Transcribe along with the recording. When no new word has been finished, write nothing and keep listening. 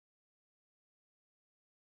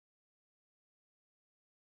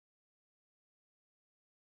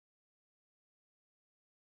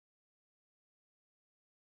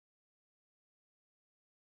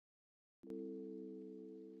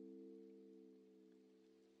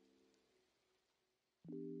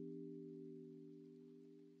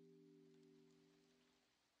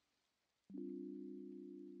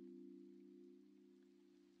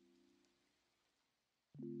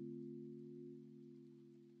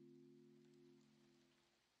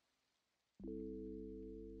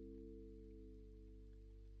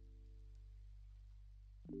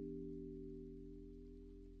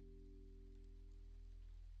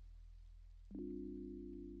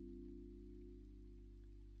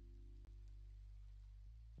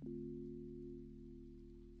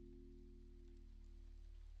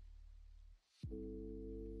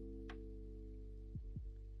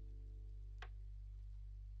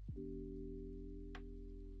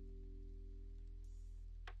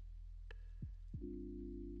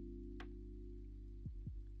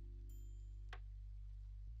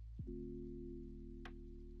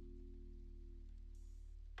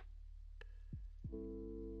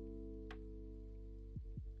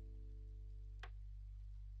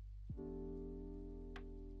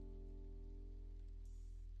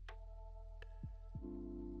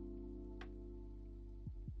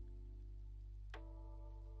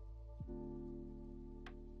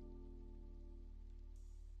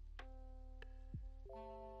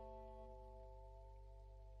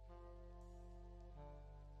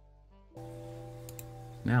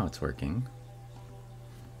now it's working.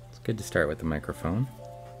 It's good to start with the microphone.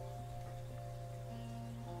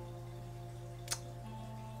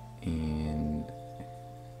 And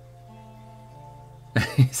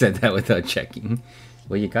you said that without checking.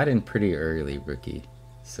 Well, you got in pretty early, rookie,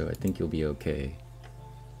 so I think you'll be okay.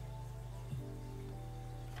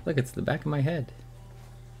 Look, it's the back of my head.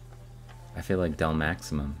 I feel like Del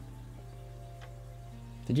Maximum.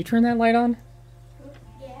 Did you turn that light on?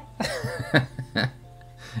 Yeah.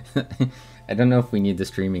 I don't know if we need the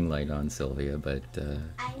streaming light on, Sylvia, but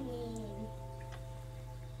I mean...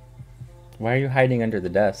 Why are you hiding under the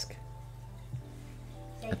desk?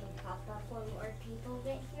 They can pop up when more people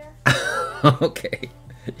get here. Okay.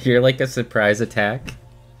 You're like a surprise attack.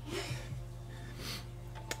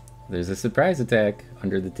 There's a surprise attack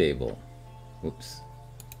under the table. Oops.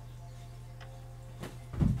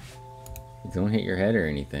 Don't hit your head or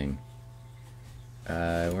anything.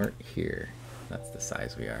 We're here. That's the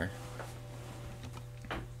size we are.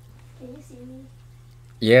 Can you see me?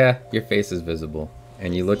 Yeah, your face is visible.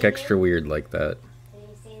 And you look extra weird like that. Can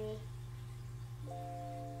you see me?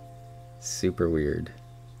 Super weird.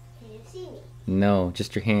 Can you see me? No,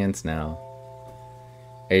 just your hands now.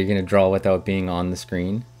 Are you gonna draw without being on the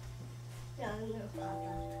screen? No, I'm gonna pop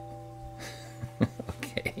up.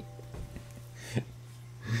 Okay.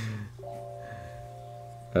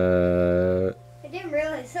 I didn't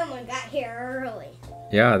realize someone got here early.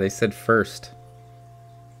 Yeah, they said first.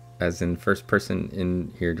 As in first person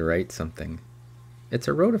in here to write something. It's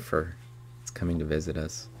a rotifer. It's coming to visit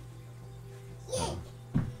us. Yay!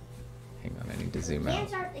 Hang on, I need to zoom We can't out.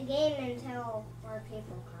 start the game until more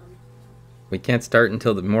people come. We can't start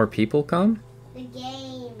until the more people come? The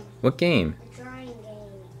game. What game? The drawing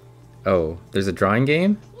game. Oh, there's a drawing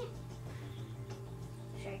game? Yeah.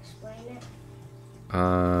 Should I explain it?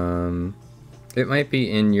 It might be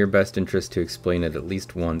in your best interest to explain it at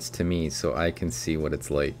least once to me so I can see what it's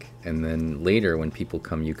like. And then later when people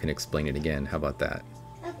come, you can explain it again. How about that?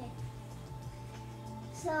 Okay.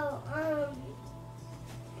 So,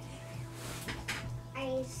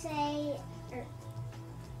 I say,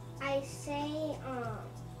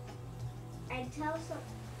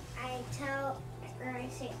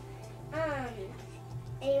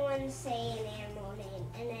 anyone say an animal name,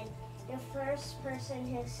 and then the first person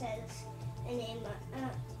who says the name of an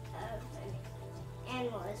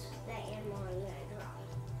animal is the animal I'm gonna draw.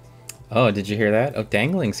 Oh, did you hear that? Oh,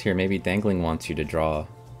 Dangling's here. Maybe Dangling wants you to draw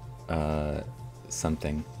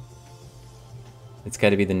something. It's got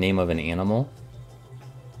to be the name of an animal.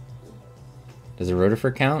 Does a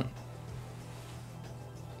rotifer count?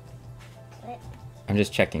 What? I'm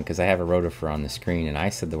just checking because I have a rotifer on the screen and I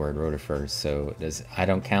said the word rotifer, so does I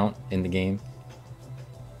don't count in the game?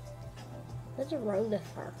 What's a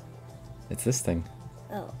rotifer? It's this thing.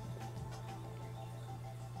 Oh.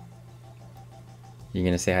 You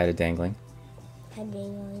gonna say hi to Dangling? Hi,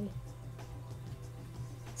 Dangling.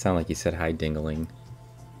 Sound like you said hi, Dingling.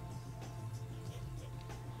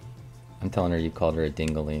 I'm telling her you called her a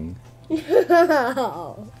dingling.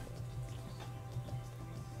 No.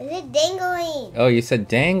 Is it dangling? Oh, you said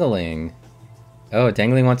dangling. Oh,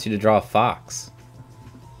 Dangling wants you to draw a fox.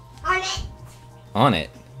 On it. On it.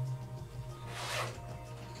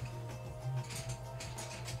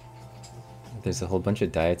 There's a whole bunch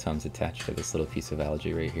of diatoms attached to this little piece of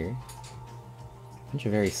algae right here. A bunch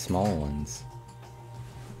of very small ones.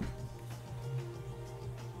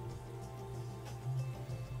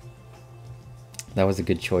 That was a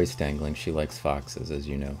good choice, Dangling. She likes foxes, as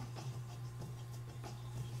you know.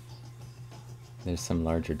 There's some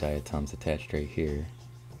larger diatoms attached right here.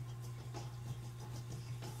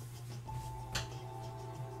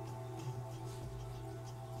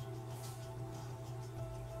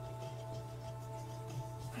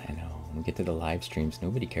 I know, when we get to the live streams,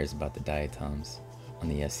 nobody cares about the diatoms. On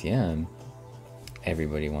the SCM,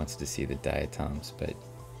 everybody wants to see the diatoms, but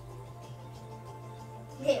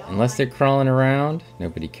unless they're crawling around,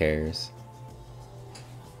 nobody cares.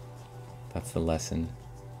 That's the lesson.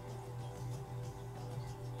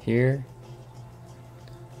 Here,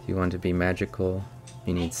 if you want to be magical,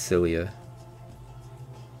 you need cilia.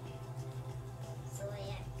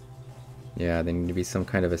 Cilia. Yeah, they need to be some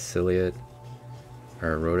kind of a ciliate,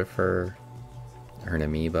 or a rotifer, or an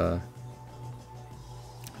amoeba.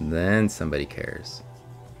 And then somebody cares.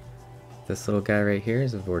 This little guy right here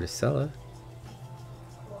is a vorticella.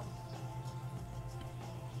 Cool.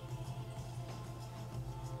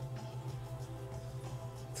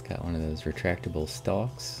 It's got one of those retractable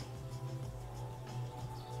stalks.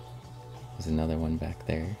 There's another one back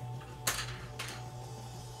there.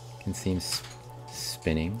 You can see him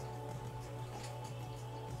spinning.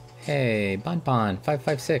 Hey,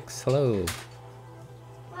 Bonbon556, hello.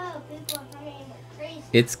 Wow, people are coming in crazy.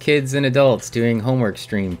 It's kids and adults doing homework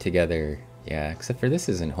stream together. Yeah, except for this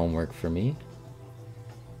isn't homework for me.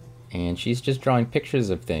 And she's just drawing pictures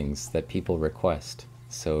of things that people request.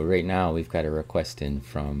 So right now we've got a request in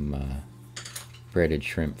from breaded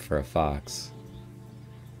shrimp for a fox.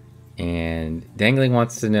 And Dangling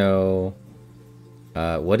wants to know,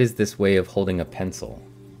 what is this way of holding a pencil?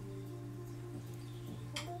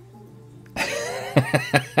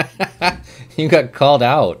 You got called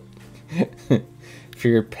out for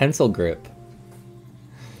your pencil grip.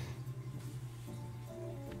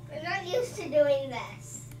 I'm not used to doing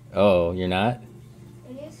this. Oh, you're not?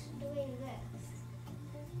 I'm used to doing this.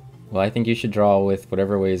 Well, I think you should draw with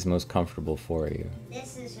whatever way is most comfortable for you.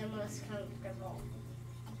 This is the most comfortable.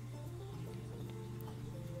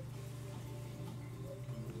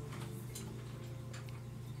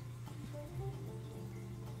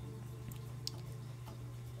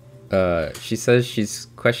 She says she's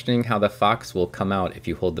questioning how the fox will come out if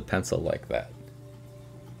you hold the pencil like that.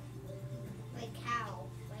 Like how?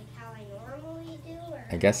 Like how I normally do? Or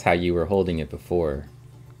I guess how you were holding it before.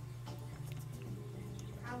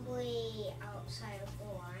 probably outside of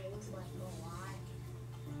the lines, like a lot.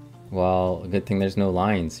 Well, good thing there's no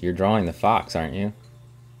lines. You're drawing the fox, aren't you?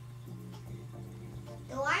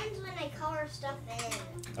 The lines when I color stuff in.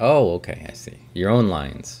 Oh, okay, I see. Your own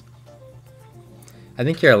lines. I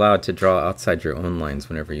think you're allowed to draw outside your own lines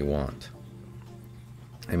whenever you want.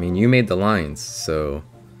 I mean, you made the lines, so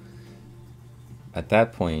at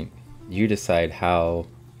that point, you decide how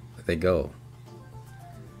they go.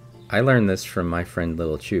 I learned this from my friend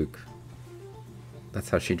Little Chook. That's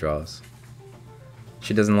how she draws.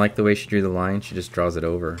 She doesn't like the way she drew the line, she just draws it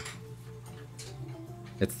over.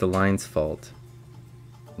 It's the line's fault,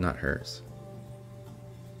 not hers.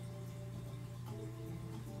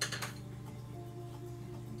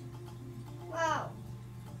 Wow.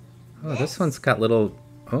 Oh, this one's got little...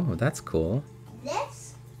 Oh, that's cool.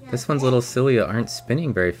 This? No, This one's little cilia aren't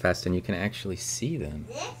spinning very fast and you can actually see them.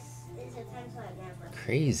 This is a pencil I've never.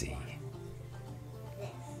 Crazy. This.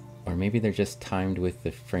 Or maybe they're just timed with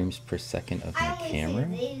the frames per second of I my only camera?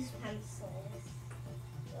 see these pencils.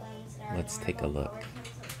 Ones that are Let's take a normal look. color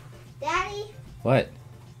pencils. Daddy, What?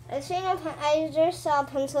 I just saw a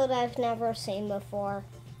pencil that I've never seen before.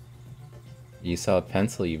 You saw a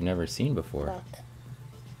pencil you've never seen before. Look.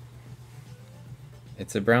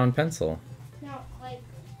 It's a brown pencil. No, like,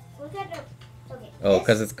 look at the. Okay. Oh, this-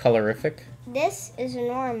 because it's colorific? This is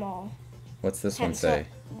normal. What's this one Pencil say?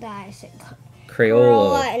 that I said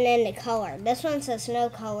Crayola. and then the color. This one says no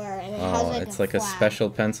color, and it has Oh, like it's a like a flag. special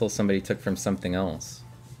pencil somebody took from something else.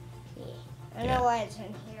 I Yeah. know why it's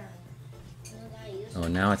in here. I use Oh,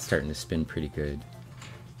 now it's starting to spin pretty good.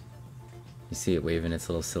 You see it waving its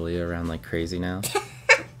little cilia around like crazy now? It's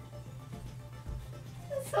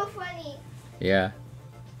so funny. Yeah.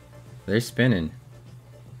 They're spinning.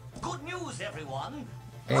 Good news, everyone.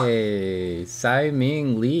 Hey, Sai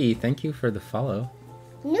Ming Lee, thank you for the follow.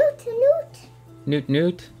 Newt. Newt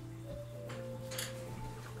Newt.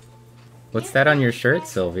 What's that on your shirt,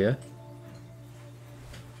 Sylvia?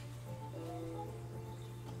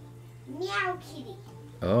 Meow kitty.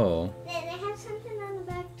 Oh, They have something on the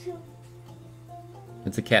back too.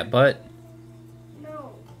 it's a cat butt?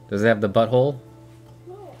 No. Does it have the butthole?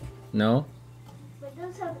 No. No? But it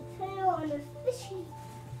does have a tail and a fishy.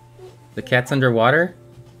 The cat's underwater?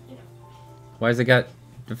 No. Why has it got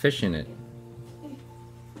the fish in it?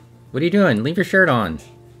 What are you doing? Leave your shirt on.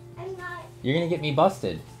 I'm not. You're gonna get me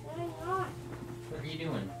busted. I'm not. What are you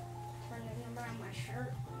doing? Turn the number on my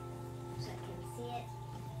shirt so I can see it.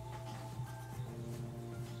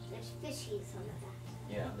 There's fishies on the back.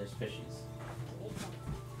 Yeah, there's fishies. You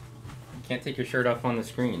can't take your shirt off on the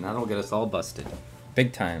screen. That'll get us all busted.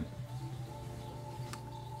 Big time.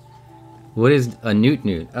 What is a newt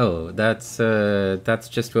newt? Oh, that's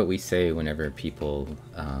just what we say whenever people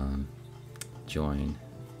join.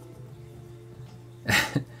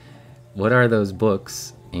 What are those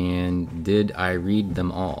books, and did I read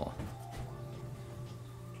them all?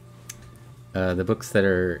 The books that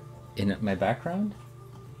are in my background?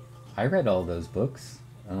 I read all those books.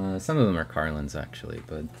 Some of them are Carlin's actually,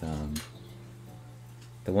 but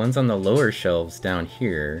the ones on the lower shelves down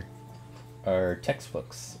here are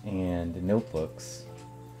textbooks and notebooks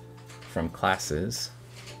from classes.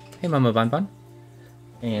 Hey, Mama Bon Bon.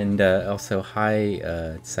 And also,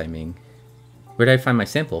 hi, Tsai Ming. Where did I find my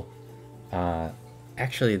sample?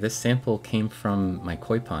 Actually, this sample came from my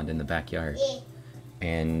koi pond in the backyard.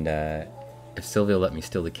 And if Sylvia will let me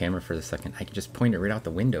steal the camera for a second, I can just point it right out the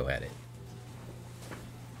window at it.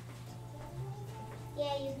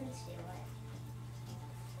 Yeah, you can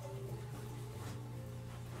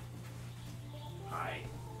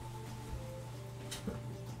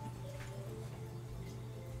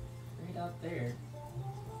Right out there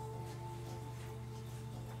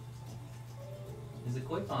is a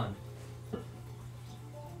koi pond.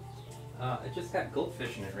 It just got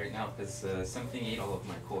goldfish in it right now because something ate all of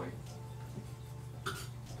my koi. Sorry,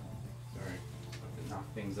 about to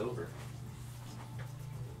knock things over.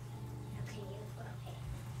 Okay,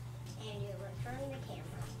 and you return the camera.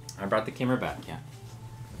 I brought the camera back, yeah.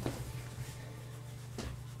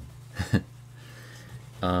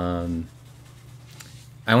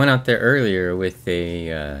 I went out there earlier with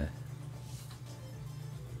a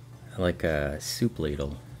like a soup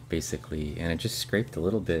ladle, basically, and I just scraped a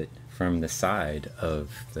little bit from the side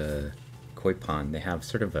of the koi pond. They have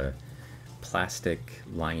sort of a plastic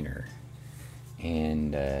liner,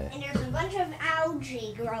 and there's a bunch of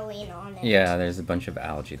algae growing on it. yeah, there's a bunch of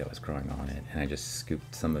algae that was growing on it, and I just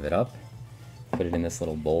scooped some of it up, put it in this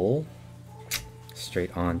little bowl,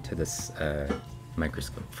 straight onto this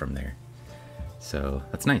microscope from there. So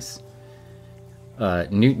that's nice.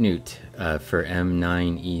 Newt Newt for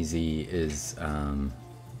M9EZ is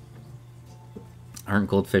aren't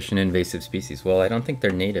goldfish an invasive species? Well, I don't think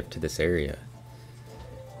they're native to this area,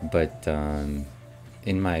 but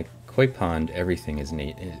in my koi pond, everything is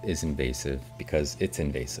invasive because it's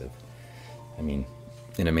invasive. I mean,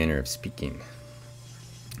 in a manner of speaking,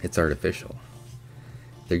 it's artificial.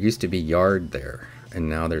 There used to be yard there, and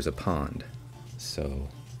now there's a pond. So,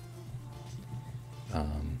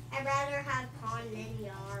 I'd rather have pond than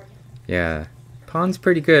yard. yeah, pond's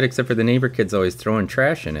pretty good, except for the neighbor kids always throwing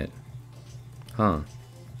trash in it. Huh?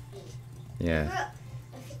 Yeah.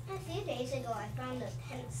 A few days ago, I found a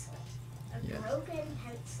pencil. A broken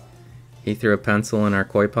pencil. He threw a pencil in our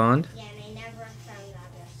koi pond. Yeah, and I never found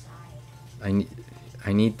the other side.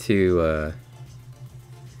 I need to,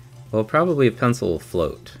 well, probably a pencil will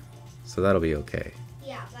float, so that'll be okay.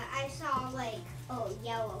 Yeah, but I saw, like,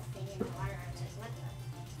 yellow thing in the water. I was like, what the?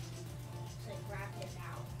 So I grabbed it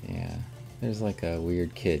out. Yeah, there's like a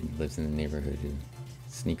weird kid who lives in the neighborhood who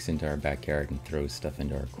sneaks into our backyard and throws stuff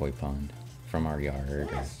into our koi pond from our yard. I'm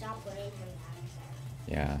gonna stop letting him back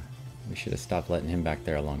there. Yeah, we should have stopped letting him back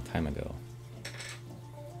there a long time ago.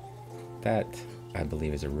 That, I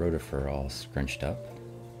believe, is a rotifer all scrunched up.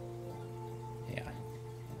 Yeah.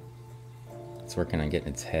 It's working on getting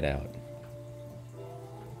its head out.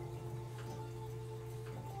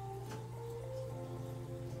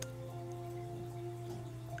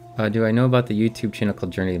 Do I know about the YouTube channel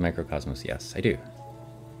called Journey to the Microcosmos? Yes, I do.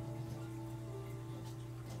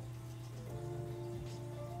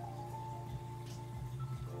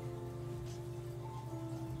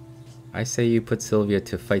 I say you put Sylvia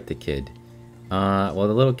to fight the kid. Well,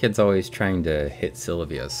 the little kid's always trying to hit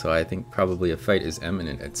Sylvia, so I think probably a fight is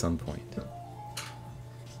imminent at some point.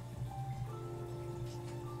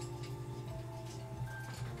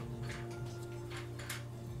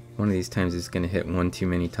 One of these times he's gonna hit one too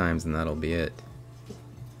many times and that'll be it.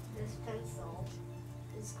 This pencil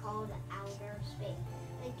is called outer space.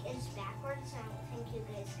 Like, it's backwards. I don't think you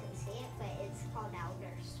guys can see it, but it's called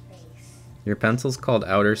outer space. Your pencil's called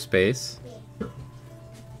Outer Space?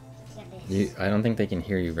 Yeah. I don't think they can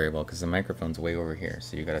hear you very well because the microphone's way over here,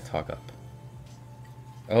 so you gotta talk up.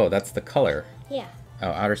 Oh, that's the color. Yeah.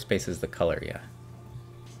 Oh, Outer Space is the color, yeah.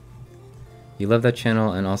 You love that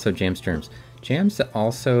channel, and also Jams Germs. Jams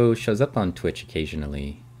also shows up on Twitch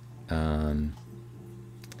occasionally.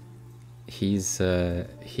 He's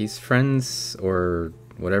friends or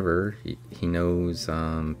whatever. He knows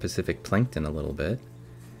Pacific Plankton a little bit,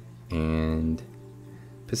 and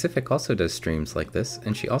Pacific also does streams like this,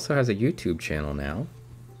 and she also has a YouTube channel now.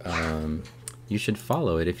 You should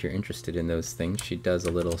follow it if you're interested in those things. She does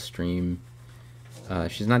a little stream.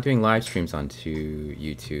 She's not doing live streams onto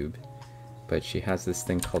YouTube, but she has this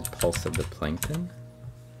thing called Pulse of the Plankton,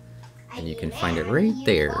 and you can find it right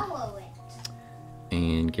there.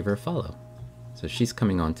 And give her a follow. So she's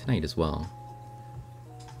coming on tonight as well.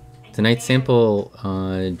 Tonight's sample,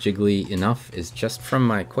 jiggly enough, is just from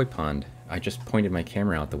my koi pond. I just pointed my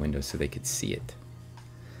camera out the window so they could see it.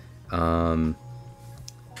 You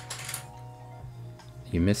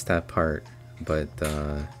missed that part, but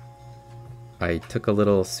I took a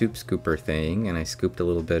little soup scooper thing and I scooped a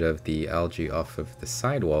little bit of the algae off of the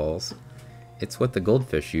sidewalls. It's what the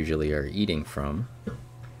goldfish usually are eating from.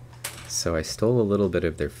 So I stole a little bit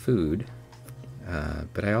of their food,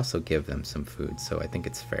 but I also give them some food, so I think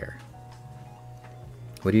it's fair.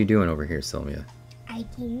 What are you doing over here, Sylvia? I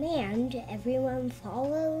demand everyone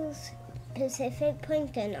follows Pacific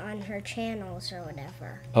Plankton on her channels or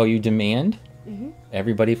whatever. Oh, you demand? Mm-hmm.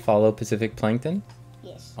 Everybody follow Pacific Plankton?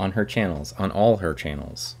 Yes. On her channels, on all her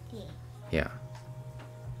channels. Yeah. Yeah.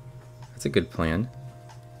 That's a good plan. Do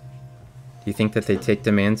you think that they take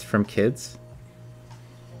demands from kids?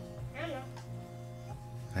 I don't know.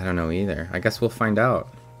 I don't know either. I guess we'll find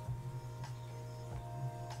out.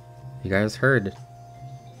 You guys heard.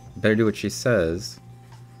 Better do what she says,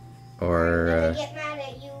 or Get mad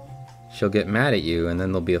at you. she'll get mad at you and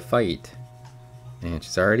then there'll be a fight. And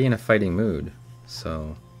she's already in a fighting mood,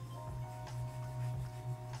 so...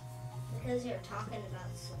 Because you're talking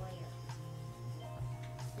about Sawyer.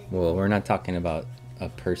 Well, we're not talking about a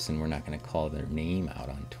person. We're not going to call their name out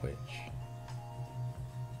on Twitch.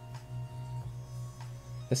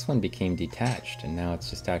 This one became detached, and now it's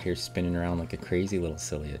just out here spinning around like a crazy little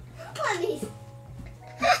Sylvia.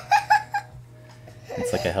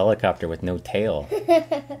 It's like a helicopter with no tail.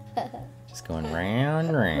 Just going round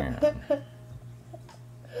and round.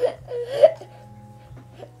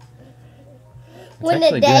 When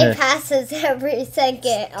a day passes every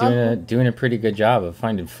second. Doing a pretty good job of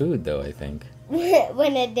finding food, though, I think.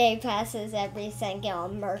 When a day passes every second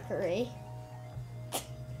on Mercury.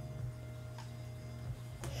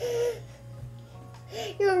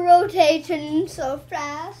 You're rotating so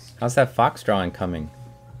fast. How's that fox drawing coming?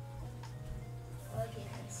 Well, if you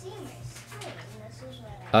can see my screen, this is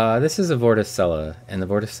what This is a vorticella, and the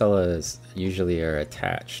vorticellas usually are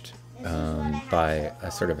attached by a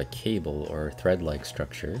sort of a cable or thread-like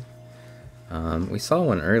structure. We saw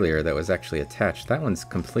one earlier that was actually attached. That one's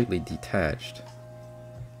completely detached.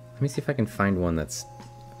 Let me see if I can find one that's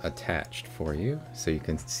attached for you, so you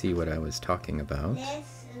can see what I was talking about.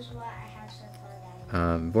 This is what I have so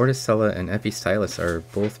far. Vorticella and Epistylus are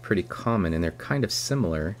both pretty common, and they're kind of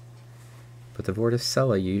similar, but the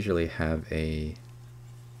vorticella usually have the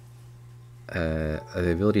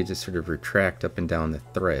ability to sort of retract up and down the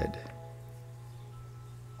thread.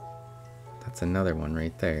 That's another one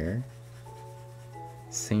right there.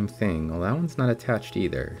 Same thing. Well, that one's not attached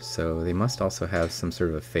either, so they must also have some sort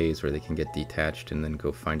of a phase where they can get detached and then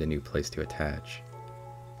go find a new place to attach.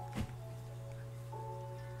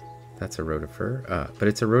 That's a rotifer, but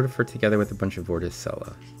it's a rotifer together with a bunch of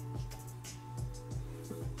vorticella.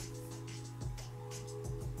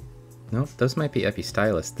 Nope, those might be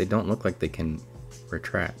Epistylus. They don't look like they can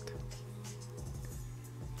retract.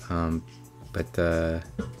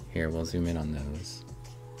 Here, we'll zoom in on those.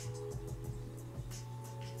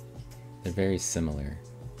 They're very similar.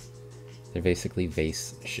 They're basically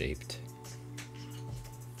vase-shaped.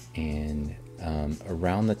 And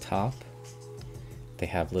around the top, they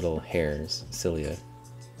have little hairs, cilia,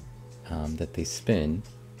 that they spin,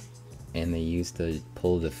 and they use to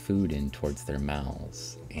pull the food in towards their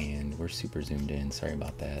mouths. And we're super zoomed in, sorry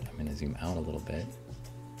about that. I'm gonna zoom out a little bit.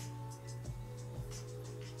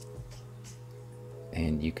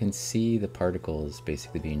 And you can see the particles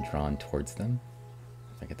basically being drawn towards them.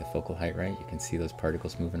 If I get the focal height right, you can see those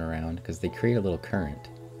particles moving around because they create a little current.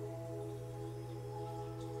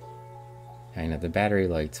 I know the battery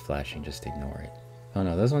light's flashing, just ignore it. Oh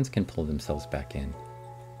no, those ones can pull themselves back in.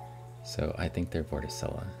 So I think they're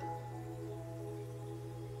vorticella.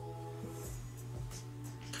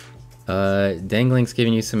 Dangling's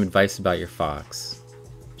giving you some advice about your fox.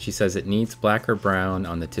 She says it needs black or brown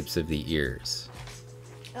on the tips of the ears.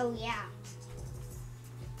 Oh, yeah.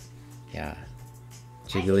 Yeah.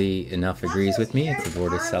 Jiggly enough agrees with me. It's a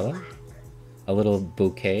vorticella. A little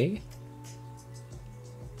bouquet.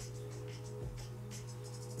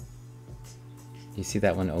 You see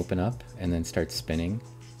that one open up and then start spinning?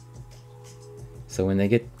 So when they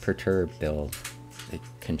get perturbed, they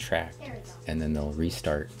contract and then they'll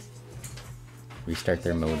restart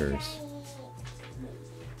their motors.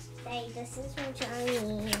 Hey, this is my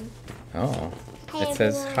Johnny. Oh, Hey, it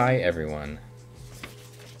says everyone. hi everyone.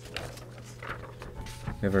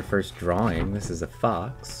 We have our first drawing. This is a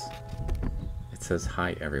fox. It says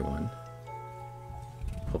hi everyone.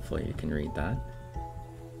 Hopefully you can read that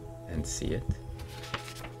and see it.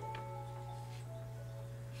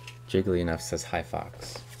 Jiggly enough says hi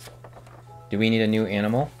fox. Do we need a new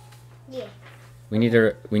animal? Yeah. We need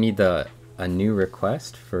a new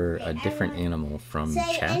request for a different animal from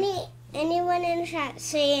Say chat. anyone in chat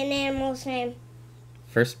say an animal's name.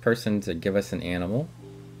 First person to give us an animal.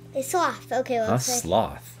 A sloth. Okay, A let's say.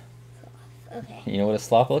 sloth. Okay. You know what a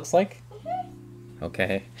sloth looks like?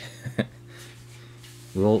 Okay.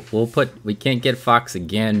 We can't get fox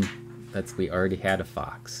again. We already had a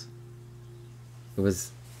fox. It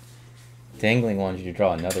was Dangling wanted you to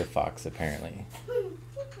draw another fox apparently.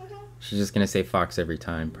 She's just gonna say fox every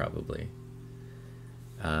time probably.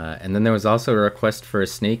 And then there was also a request for a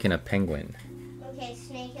snake and a penguin. Okay,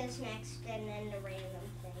 snake is next, and then the random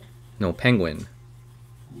thing. No, penguin.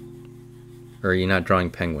 Or are you not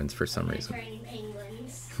drawing penguins for some reason? Drawing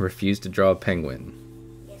penguins. refuse to draw a penguin.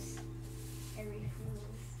 Yes, I refuse.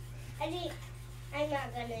 I'm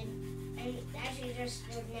not gonna. I'm actually just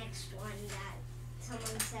the next one that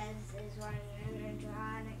someone says is what I'm gonna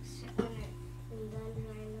draw next when I'm done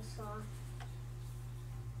drawing the saw.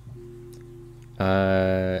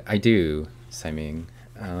 I do, Siming.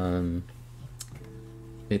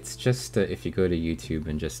 It's just if you go to YouTube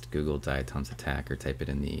and just Google Diatom's attack or type it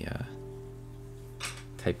in the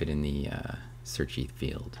searchy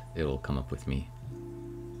field, it'll come up with me.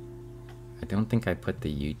 I don't think I put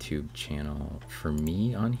the YouTube channel for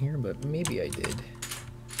me on here, but maybe I did.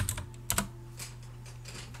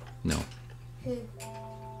 No.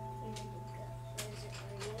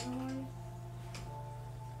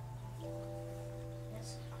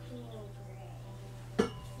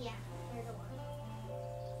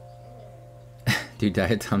 Do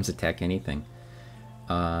diatoms attack anything?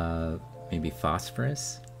 Maybe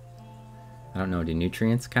phosphorus? I don't know, do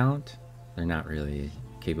nutrients count? They're not really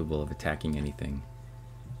capable of attacking anything.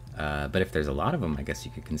 But if there's a lot of them, I guess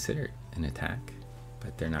you could consider it an attack.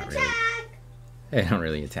 But they're not really... They don't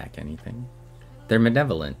really attack anything. They're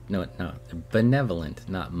benevolent. No, they're benevolent,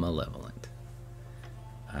 not malevolent.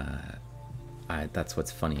 That's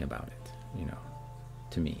what's funny about it, you know,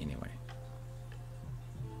 to me anyway.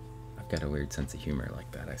 I've got a weird sense of humor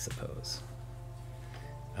like that, I suppose.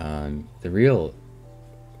 The real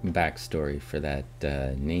backstory for that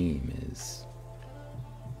name is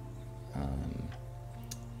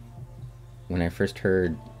when I first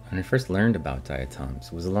learned about diatoms,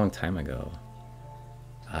 it was a long time ago.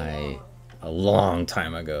 I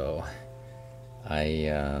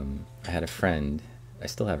had a friend, I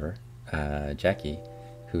still have her, Jackie,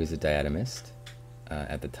 who is a diatomist.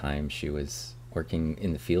 At the time, she was working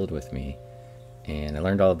in the field with me, and I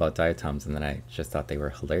learned all about diatoms, and then I just thought they were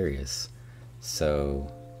hilarious. So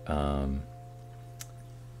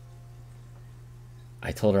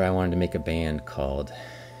I told her I wanted to make a band called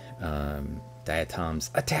Diatoms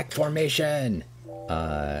Attack Formation,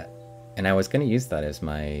 and I was going to use that as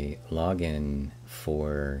my login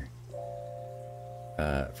for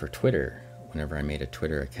Twitter whenever I made a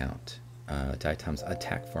Twitter account. Diatoms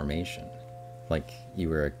Attack Formation, like you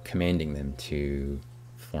were commanding them to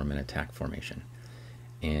form an attack formation,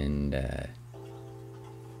 and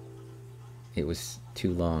it was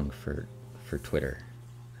too long for Twitter,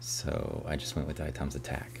 so I just went with Diatoms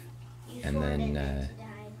Attack. And then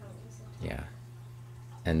yeah,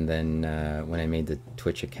 and then when I made the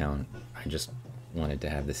Twitch account, I just wanted to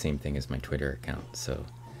have the same thing as my Twitter account, so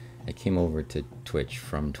I came over to Twitch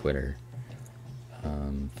from Twitter,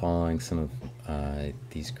 following some of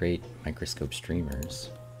these great microscope streamers.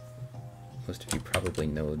 Most of you probably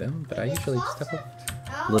know them, but I usually just have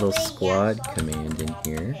a little squad command in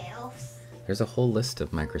here. There's a whole list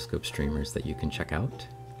of microscope streamers that you can check out,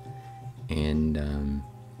 and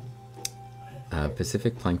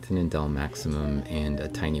Pacific Plankton and Del Maximum and A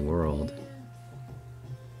Tiny World.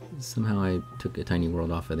 Somehow I took A Tiny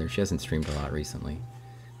World off of there. She hasn't streamed a lot recently,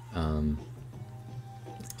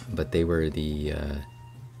 but they were the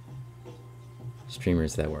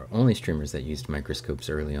streamers that used microscopes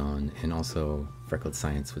early on, and also Freckled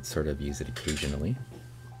Science would sort of use it occasionally.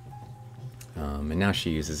 And now she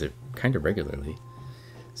uses it kind of regularly,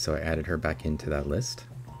 so I added her back into that list.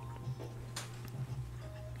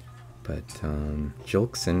 But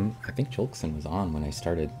Jolkson, I think Jolkson was on when I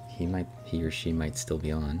started. He or she might still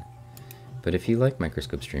be on. But if you like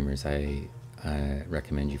microscope streamers, I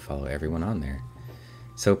recommend you follow everyone on there.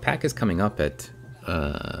 So PAC is coming up at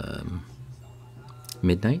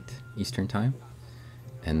midnight Eastern time,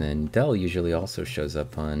 and then Del usually also shows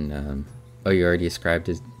up on. Oh, you already ascribed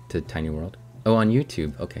to Tiny World? Oh, on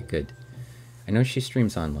YouTube. Okay, good. I know she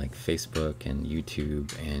streams on like Facebook and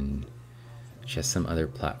YouTube, and she has some other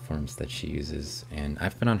platforms that she uses. And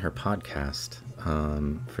I've been on her podcast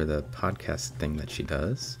for the podcast thing that she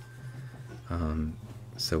does.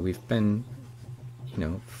 So we've been, you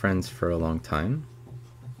know, friends for a long time,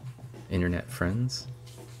 internet friends.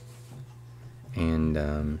 And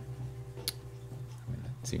I'm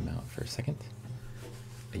gonna zoom out for a second.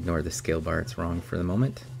 Ignore the scale bar; it's wrong for the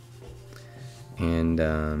moment. And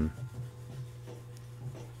oh,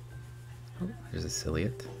 there's a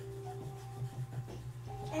ciliate.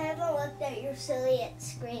 I haven't looked at your ciliate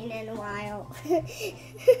screen in a while.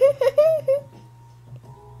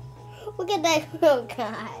 Look at that little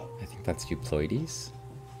guy. I think that's Euploides.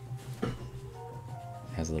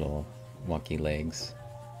 Has little wonky legs.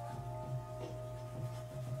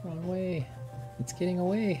 Wrong way. It's getting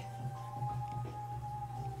away.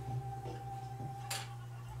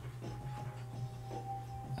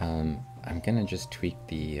 I'm I'm gonna just tweak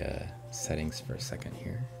the settings for a second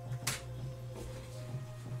here.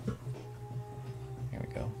 There we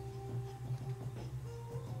go.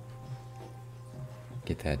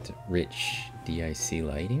 Get that rich DIC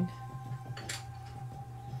lighting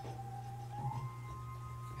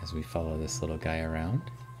as we follow this little guy around.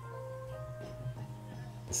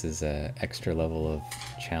 This is an extra level of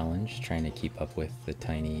challenge, trying to keep up with the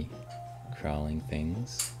tiny crawling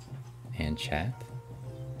things and chat.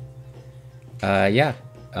 Yeah.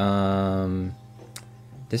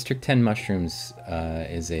 District 10 Mushrooms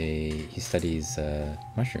he studies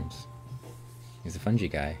mushrooms. He's a fungi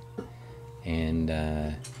guy.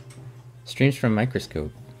 And streams from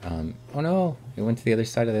microscope. Oh no, it went to the other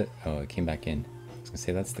side of it. Oh, it came back in. I was gonna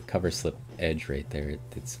say that's the cover slip edge right there.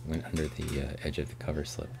 It went under the edge of the cover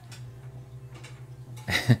slip.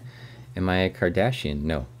 Am I a Kardashian?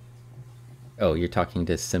 No. Oh, you're talking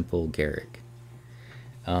to Simple Garrick.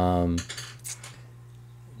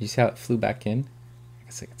 You see how it flew back in? I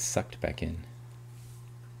guess it sucked back in.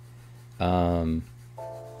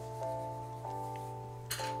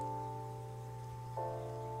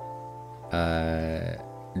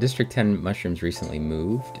 District 10 Mushrooms recently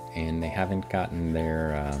moved, and they haven't gotten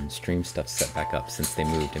their stream stuff set back up since they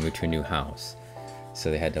moved to a new house. So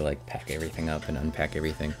they had to like pack everything up and unpack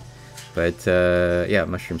everything. But yeah,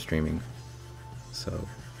 mushroom streaming. So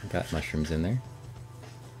I got mushrooms in there.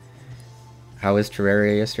 How was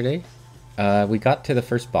Terraria yesterday? We got to the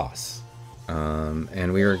first boss.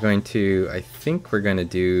 And we were going to, I think we're going to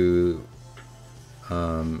do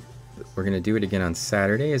it again on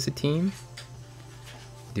Saturday as a team.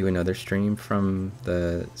 Do another stream from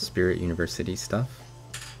the Spirit University stuff.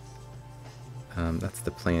 That's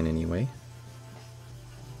the plan anyway.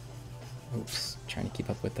 Oops, trying to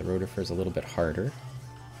keep up with the rotifers a little bit harder.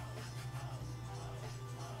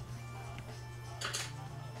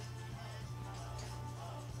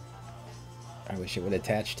 I wish it would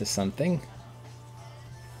attach to something.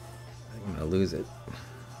 I'm gonna lose it.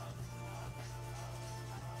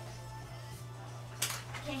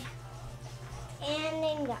 Okay. And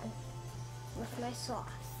I'm done with my sloth.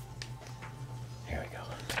 There we go.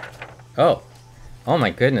 Oh! Oh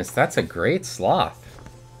my goodness, that's a great sloth.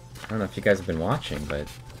 I don't know if you guys have been watching, but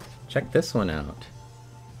check this one out.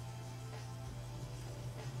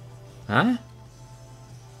 Huh?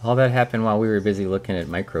 All that happened while we were busy looking at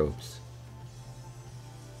microbes.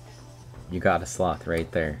 You got a sloth right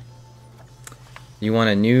there. You want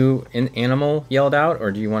a new animal yelled out, or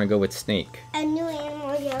do you want to go with snake? A new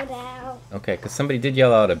animal yelled out. Okay, because somebody did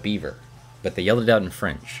yell out a beaver, but they yelled it out in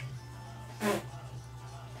French. What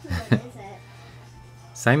is it?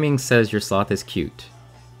 Siming says your sloth is cute.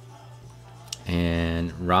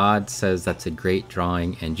 And Rod says that's a great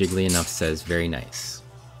drawing, and Jiggly Enough says very nice.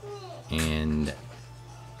 And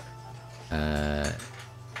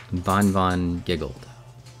Von giggled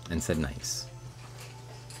and said nice.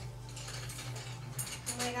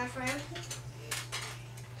 Oh my gosh, Ryan.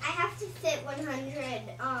 I have to fit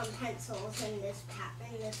 100 pencils in this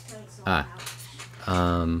pencil pouch.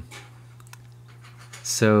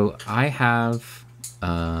 So I have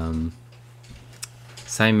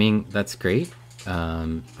Siming, that's great.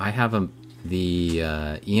 I have the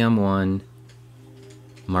EM1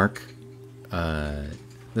 Mark.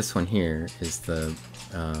 This one here is the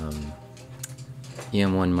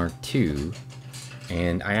EM1 Mark II,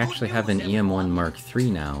 and I actually have an EM1 Mark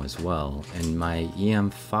III now as well. And my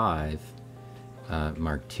EM5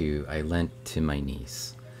 Mark II I lent to my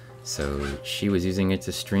niece, so she was using it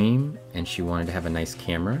to stream, and she wanted to have a nice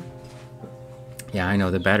camera. Yeah, I know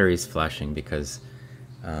the battery's flashing because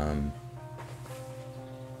it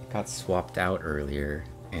got swapped out earlier,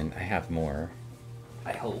 and I have more.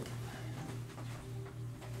 I hope.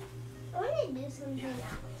 I want to do something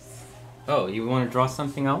else. Oh, you want to draw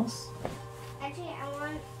something else? Actually, I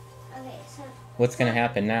want... Okay, so... What's going to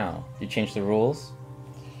happen now? You change the rules?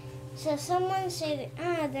 So someone say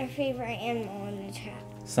their favorite animal in the chat.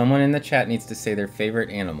 Someone in the chat needs to say their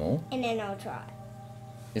favorite animal. And then I'll draw it.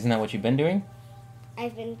 Isn't that what you've been doing?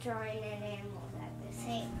 I've been drawing an animal that the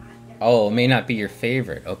same. Oh, it may not be your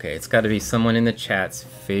favorite. Okay, it's got to be someone in the chat's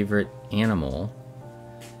favorite animal.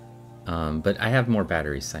 But I have more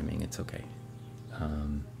batteries, Siming. It's okay.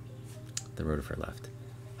 The rotifer left.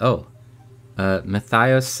 Oh,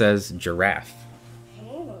 Matthias says giraffe.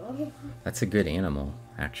 Oh. That's a good animal,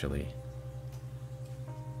 actually.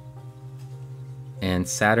 And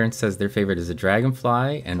Saturn says their favorite is a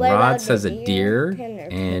dragonfly, and What Rod about says the a deer, deer?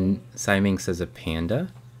 and Siming says a panda.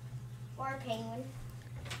 Or a penguin.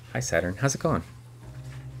 Hi Saturn, how's it going?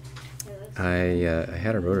 I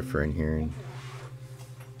had a rotifer in here, and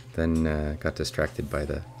Then got distracted by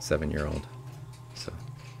the 7-year-old. So,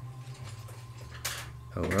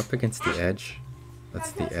 oh, we're up against the edge.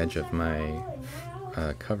 That's the edge of my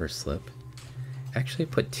cover slip. Actually,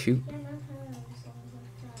 put 2.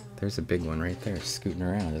 There's a big one right there, scooting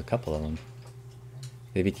around. A couple of them.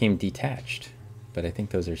 They became detached, but I think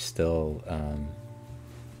those are still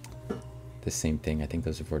the same thing. I think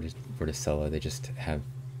those are Vorticella. They just have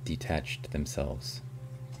detached themselves.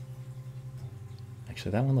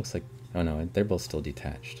 Actually, that one looks like... Oh no, they're both still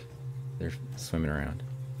detached. They're swimming around.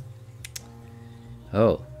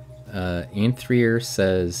 Oh, Anthrier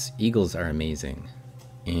says eagles are amazing.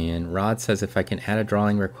 And Rod says if I can add a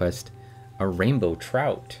drawing request, a rainbow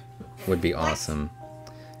trout would be awesome.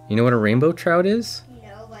 You know what a rainbow trout is?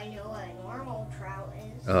 No, but I know what a normal trout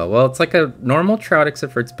is. Oh, well, it's like a normal trout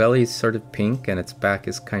except for its belly is sort of pink and its back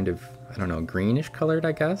is kind of, I don't know, greenish colored,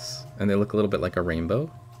 I guess. And they look a little bit like a rainbow.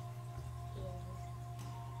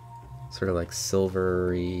 Sort of like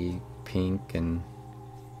silvery pink and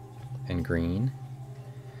green.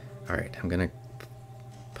 All right, I'm gonna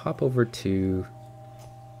pop over to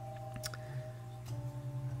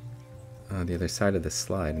the other side of the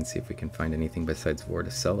slide and see if we can find anything besides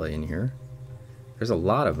Vorticella in here. There's a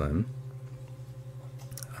lot of them.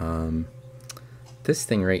 This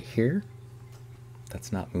thing right here,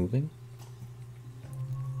 that's not moving.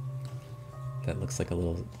 That looks like a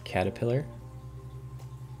little caterpillar.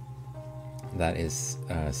 That is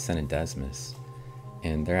Cenodesmus,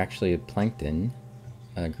 and they're actually a plankton,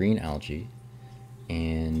 green algae,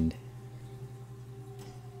 and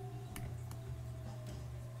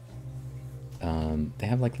they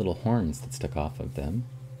have like little horns that stick off of them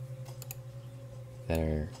that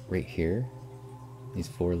are right here. These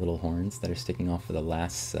 4 little horns that are sticking off of the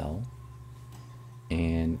last cell,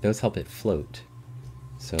 and those help it float.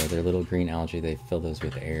 So they're little green algae. They fill those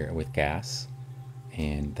with air, with gas,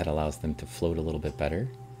 and that allows them to float a little bit better.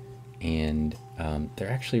 And they're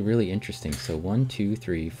actually really interesting. So 1, 2,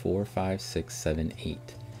 3, 4, 5, 6, 7,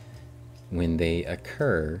 8. When they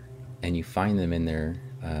occur and you find them in their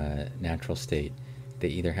natural state, they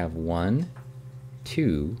either have 1,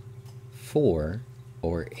 2, 4,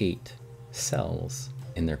 or 8 cells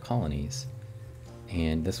in their colonies.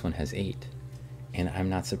 And this one has 8. And I'm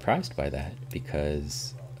not surprised by that,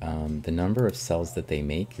 because the number of cells that they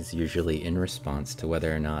make is usually in response to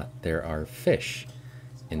whether or not there are fish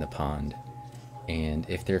in the pond. And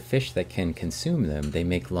if there are fish that can consume them, they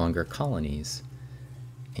make longer colonies.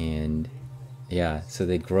 And yeah, so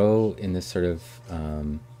they grow in this sort of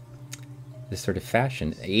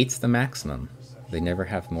fashion. 8's the maximum. They never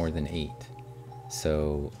have more than 8.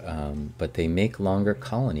 So, but they make longer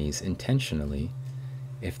colonies intentionally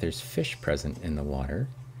if there's fish present in the water.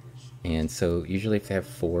 And so usually if they have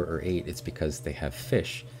 4 or 8, it's because they have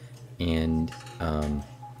fish. And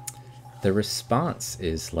the response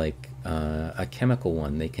is like a chemical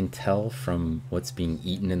one. They can tell from what's being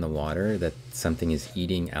eaten in the water that something is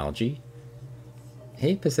eating algae.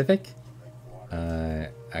 Hey, Pacific. I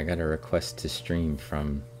got a request to stream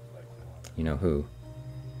from you know who.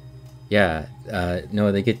 Yeah,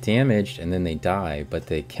 no, they get damaged and then they die, but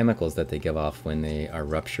the chemicals that they give off when they are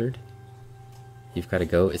ruptured. You've got to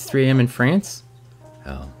go. It's 3 a.m. in France?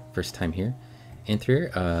 Oh, first time here.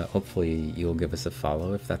 Anthrier, hopefully you'll give us a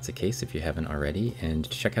follow if that's the case, if you haven't already. And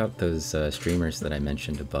check out those streamers that I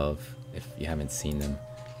mentioned above if you haven't seen them.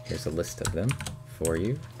 Here's a list of them for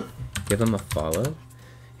you. Give them a follow.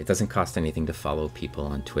 It doesn't cost anything to follow people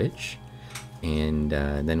on Twitch. And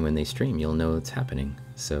then when they stream, you'll know it's happening.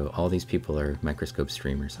 So all these people are microscope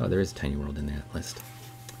streamers. Oh, there is a Tiny World in that list.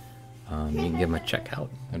 You can give them a check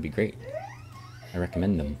out. That'd be great. I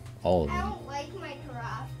recommend them. All of them. I don't like my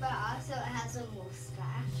giraffe, but also it has a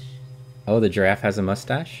mustache. Oh, the giraffe has a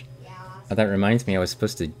mustache? Yeah. Oh, that reminds me, I was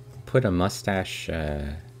supposed to put a mustache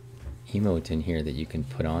emote in here that you can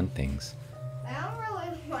put on things. I don't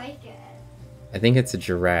really like it. I think it's a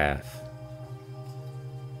giraffe.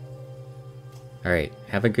 Alright,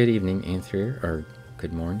 have a good evening, Anthrier, or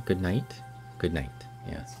good morning, good night? Good night,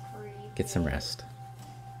 yeah. Get some rest.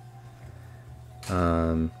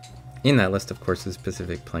 In that list, of course, is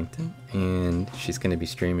Pacific Plankton, and she's going to be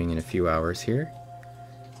streaming in a few hours here.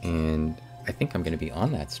 And I think I'm going to be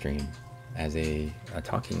on that stream as a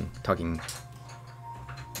talking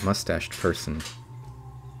mustached person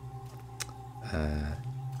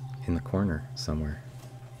in the corner somewhere.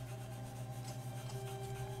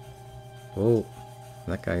 Whoa,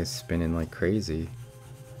 that guy is spinning like crazy.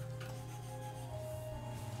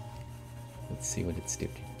 Let's see what it's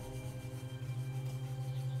doing.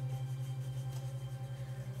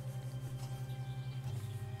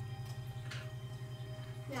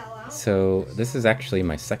 No, I So this is actually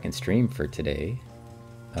my second stream for today.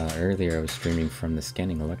 Earlier I was streaming from the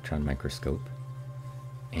scanning electron microscope,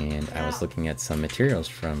 and I was looking at some materials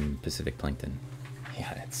from Pacific Plankton.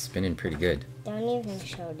 Yeah, it's spinning pretty good. Don't even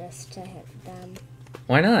show this to them.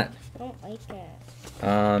 Why not? I don't like it.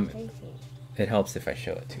 Crazy. It helps if I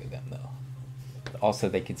show it to them, though. Also,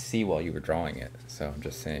 they could see while you were drawing it, so I'm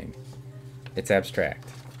just saying. It's abstract.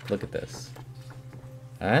 Look at this.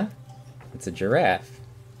 Huh? It's a giraffe.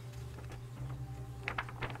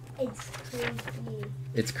 It's creepy.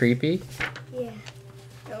 It's creepy?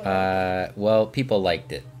 Yeah. Well, people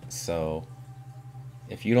liked it, so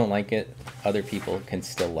if you don't like it, other people can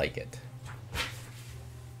still like it.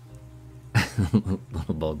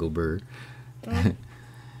 Little buggle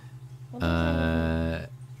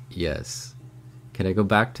yes. Can I go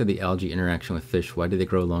back to the algae interaction with fish? Why do they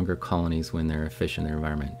grow longer colonies when there are fish in their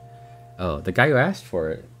environment? Oh, the guy who asked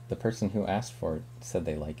for it, the person who asked for it, said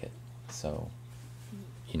they like it. So,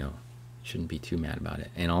 you know, shouldn't be too mad about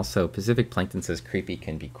it. And also, Pacific Plankton says creepy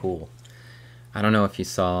can be cool. I don't know if you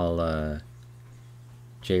saw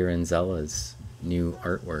Jay Renzella's new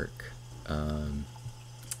artwork.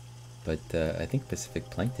 But I think Pacific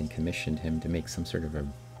Plankton commissioned him to make some sort of a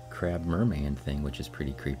crab merman thing, which is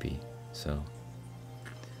pretty creepy. So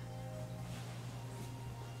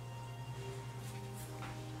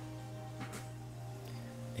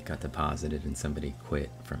it got deposited and somebody quit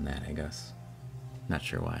from that, I guess. Not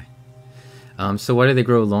sure why. So why do they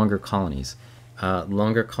grow longer colonies?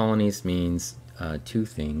 Longer colonies means two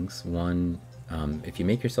things. One, if you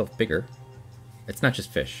make yourself bigger, it's not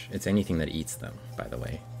just fish, it's anything that eats them, by the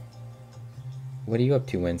way. What are you up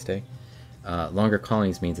to, Wednesday? Longer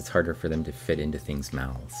colonies means it's harder for them to fit into things'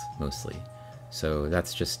 mouths, mostly. So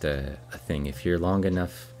that's just a thing. If you're long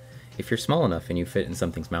enough, if you're small enough and you fit in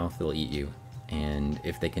something's mouth, they'll eat you. And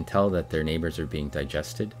if they can tell that their neighbors are being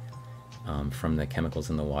digested from the chemicals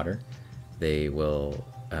in the water, they will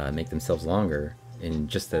make themselves longer in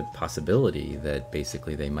just the possibility that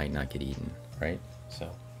basically they might not get eaten, right? So.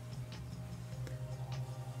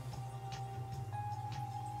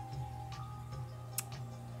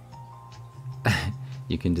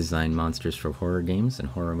 You can design monsters for horror games and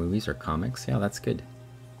horror movies or comics. Yeah, that's good.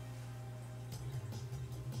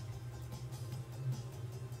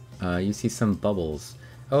 You see some bubbles.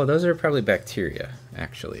 Oh, those are probably bacteria,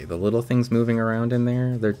 actually. The little things moving around in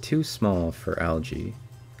there, they're too small for algae.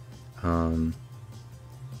 For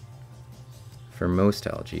most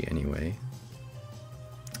algae, anyway.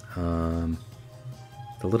 The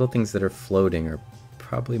little things that are floating are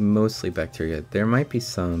probably mostly bacteria. There might be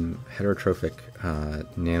some heterotrophic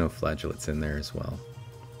nanoflagellates in there as well.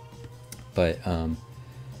 But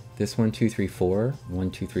this 1, 2, 3, 4,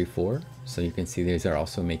 1, 2, 3, 4. So you can see these are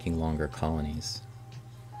also making longer colonies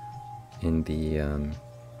in the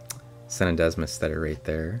Cenodesmus that are right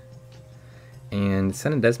there. And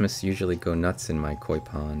Cenodesmus usually go nuts in my koi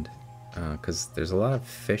pond because there's a lot of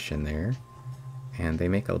fish in there and they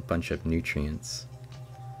make a bunch of nutrients.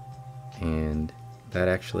 And that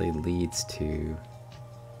actually leads to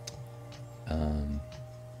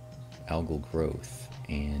algal growth,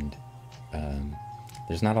 and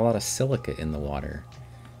there's not a lot of silica in the water,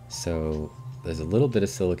 so there's a little bit of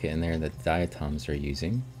silica in there that diatoms are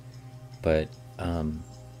using, but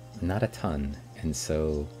not a ton, and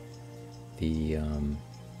so the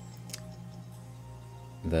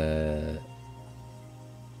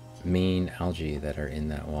main algae that are in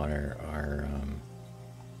that water are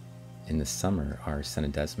in the summer are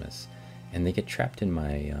Cenodesmus, and they get trapped in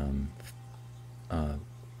my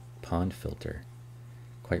pond filter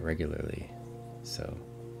quite regularly. So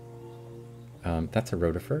that's a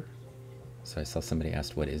rotifer. So I saw somebody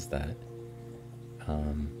asked, what is that?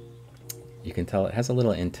 You can tell it has a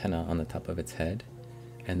little antenna on the top of its head,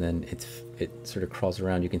 and then it sort of crawls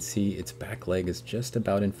around. You can see its back leg is just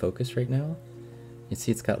about in focus right now. You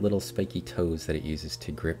see it's got little spiky toes that it uses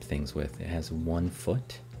to grip things with. It has 1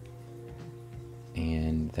 foot.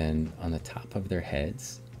 And then on the top of their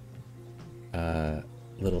heads,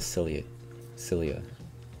 little cilia.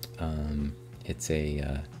 It's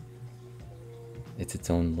its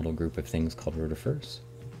own little group of things called rotifers,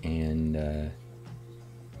 and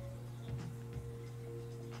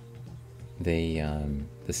the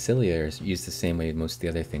cilia are used the same way most of the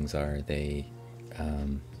other things are. They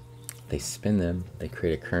spin them, they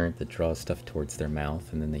create a current that draws stuff towards their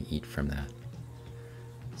mouth, and then they eat from that.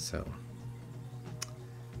 So.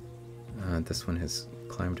 This one has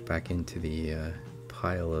climbed back into the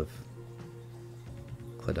pile of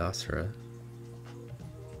Cladocera.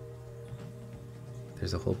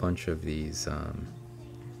 There's a whole bunch of these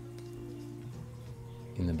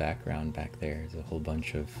in the background back there. There's a whole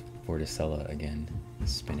bunch of Vorticella again,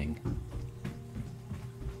 spinning.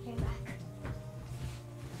 You're back.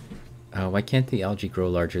 Why can't the algae grow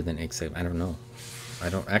larger than egg sac? I don't know. I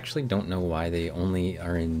don't know why they only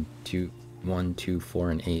are in 1, 2,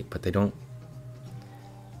 4, and 8, but they don't.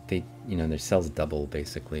 They, you know, their cells double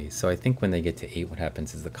basically. So I think when they get to 8, what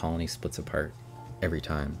happens is the colony splits apart every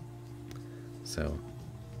time. So,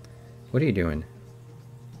 what are you doing?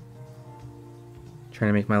 Trying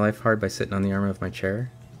to make my life hard by sitting on the arm of my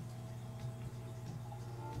chair?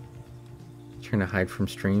 Trying to hide from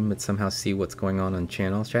stream, but somehow see what's going on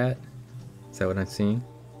channel chat? Is that what I'm seeing?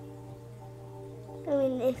 I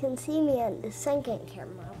mean, they can see me on the second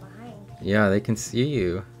camera behind. Yeah, they can see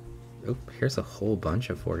you. Oh, here's a whole bunch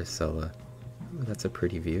of Vorticella. Ooh, that's a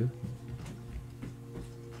pretty view.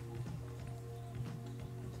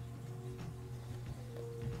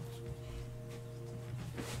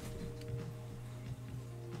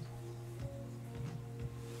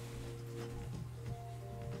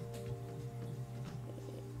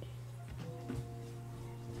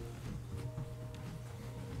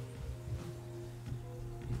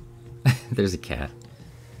 There's a cat.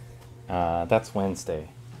 That's Wednesday.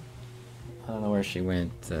 I don't know where she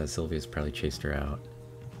went. Sylvia's probably chased her out.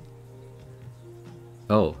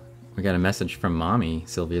 Oh, we got a message from Mommy.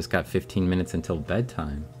 Sylvia's got 15 minutes until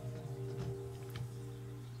bedtime.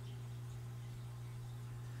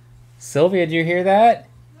 Sylvia, did you hear that?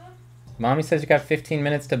 Mommy says you got 15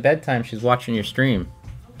 minutes to bedtime. She's watching your stream.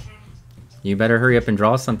 Okay. You better hurry up and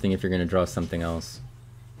draw something if you're going to draw something else.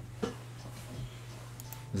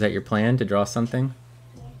 Is that your plan, to draw something?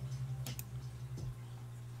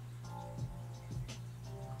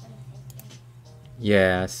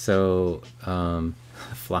 Yeah, so, a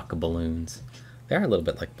flock of balloons. They are a little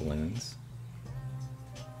bit like balloons.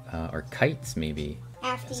 Or kites, maybe.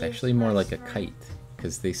 It's actually more like a kite,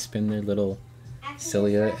 because they spin their little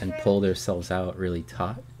cilia and pull themselves out really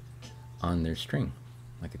taut on their string,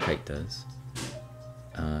 like a kite does.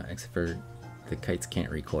 Except for the kites can't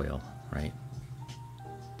recoil, right?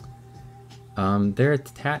 They're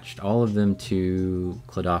attached, all of them, to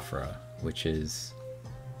Cladophora, which is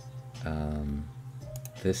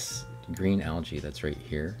this green algae that's right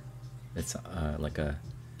here. It's like a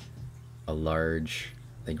large,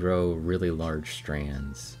 they grow really large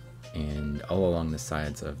strands, and all along the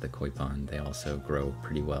sides of the koi pond they also grow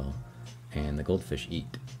pretty well, and the goldfish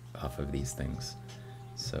eat off of these things,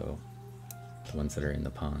 so the ones that are in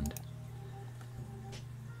the pond.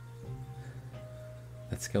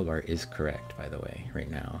 That skill bar is correct, by the way,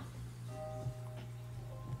 right now.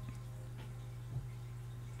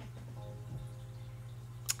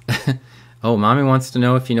 Oh, Mommy wants to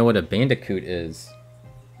know if you know what a bandicoot is.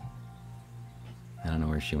 I don't know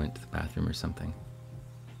where she went to the bathroom or something.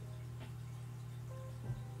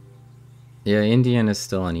 Yeah, Indiana's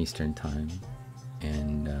still on Eastern time.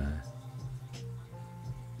 And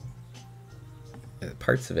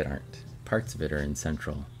parts of it aren't. Parts of it are in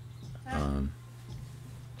Central.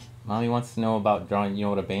 Mommy wants to know about drawing. You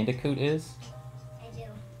know what a bandicoot is? I do.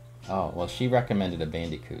 Oh, well, she recommended a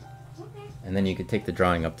bandicoot. Okay. And then you could take the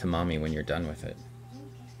drawing up to Mommy when you're done with it.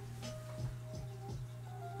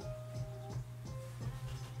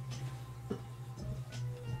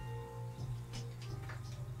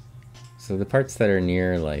 So the parts that are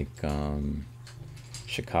near, like,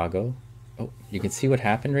 Chicago. Oh, you can see what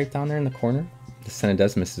happened right down there in the corner? The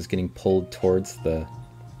Cenedesmus is getting pulled towards the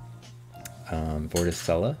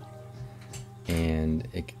Vorticella, and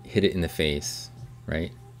it hit it in the face,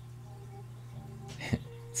 right?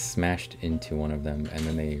 Smashed into one of them, and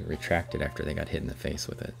then they retracted after they got hit in the face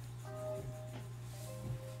with it.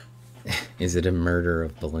 Is it a murder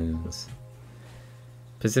of balloons?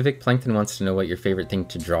 Pacific Plankton wants to know what your favorite thing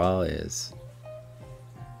to draw is.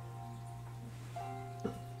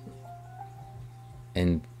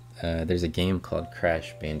 And there's a game called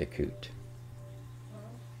Crash Bandicoot.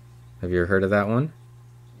 Have you ever heard of that one?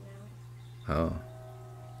 No. Oh.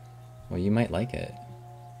 Well, you might like it.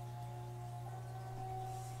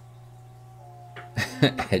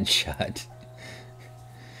 Headshot.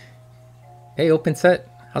 Hey, Open Set.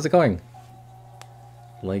 How's it going?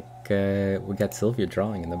 Like, we got Sylvia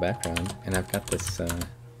drawing in the background, and I've got this,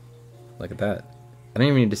 look at that. I don't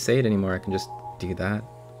even need to say it anymore, I can just do that.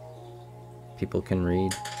 People can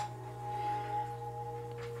read.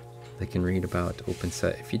 They can read about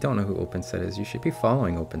OpenSet. If you don't know who OpenSet is, you should be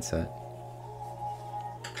following OpenSet.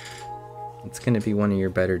 It's going to be one of your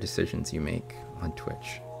better decisions you make on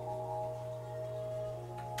Twitch.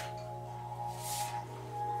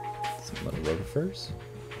 Some little rotifers.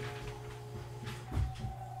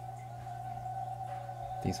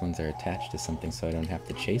 These ones are attached to something so I don't have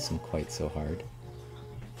to chase them quite so hard.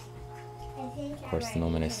 Of course, the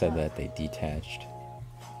moment I said that, they detached.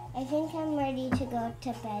 I think I'm ready to go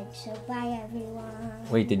to bed, so bye everyone.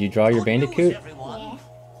 Wait, did you draw your Good news, bandicoot? everyone. Yeah,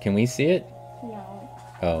 Can we see it? no.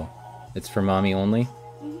 Oh, it's for mommy only?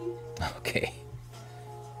 Mm-hmm. Okay.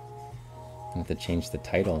 I have to change the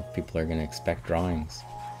title. People are going to expect drawings.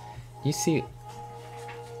 You see, you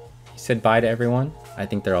said bye to everyone? I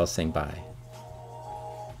think they're all saying bye.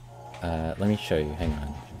 Let me show you. Hang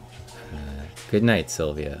on. Good night,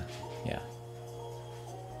 Sylvia. Yeah.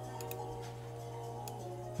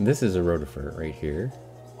 This is a rotifer right here.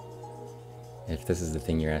 If this is the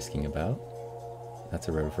thing you're asking about, that's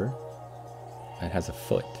a rotifer. It has a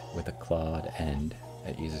foot with a clawed end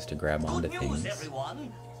that it uses to grab onto Good news, things.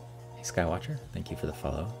 everyone. Hey, Skywatcher, thank you for the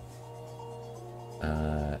follow.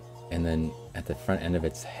 And then at the front end of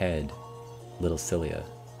its head, little cilia.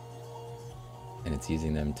 And it's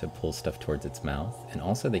using them to pull stuff towards its mouth. And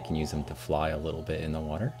also they can use them to fly a little bit in the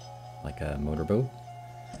water, like a motorboat.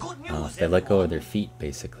 Good news, If they let go everyone. of their feet,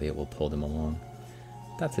 basically, it will pull them along.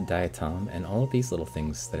 That's a diatom, and all of these little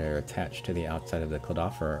things that are attached to the outside of the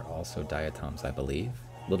cladophor are also diatoms, I believe.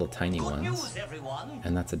 Little tiny Good ones. news, everyone.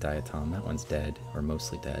 And that's a diatom. That one's dead, or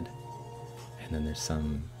mostly dead. And then there's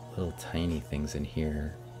some little tiny things in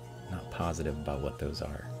here. Not positive about what those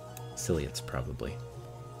are. Ciliates, probably.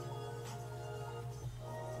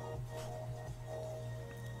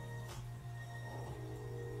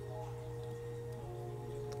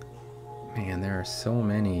 Man, there are so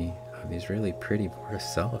many of these really pretty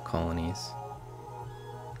Vorticella colonies.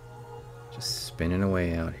 Just spinning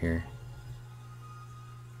away out here.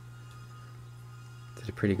 Did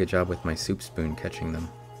a pretty good job with my soup spoon catching them.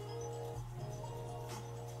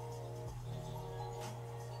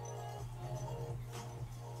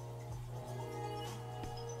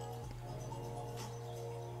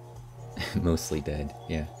 Mostly dead,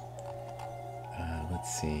 yeah.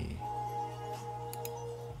 Let's see.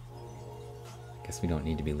 Guess we don't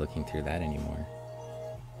need to be looking through that anymore.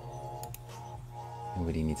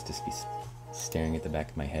 Nobody needs to be staring at the back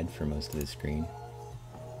of my head for most of the screen.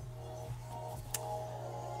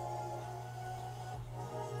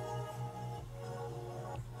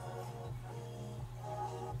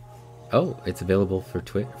 Oh, it's available for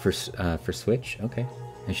Switch. Okay,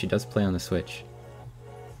 and she does play on the Switch.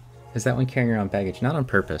 Is that one carrying around baggage? Not on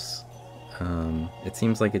purpose. It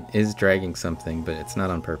seems like it is dragging something, but it's not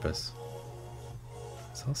on purpose.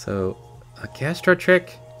 It's also a Castro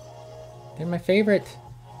trick. They're my favorite.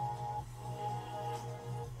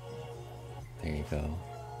 There you go.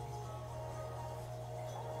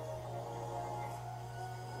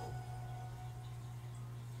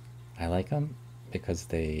 I like them because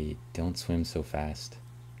they don't swim so fast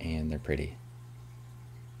and they're pretty.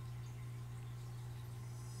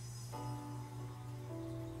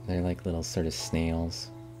 They're like little sort of snails.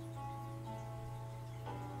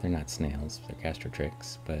 They're not snails, they're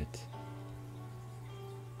castrotrix, but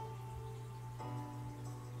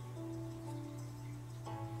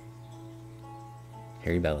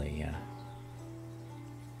hairy belly, yeah.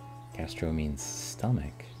 Castro means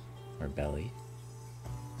stomach or belly.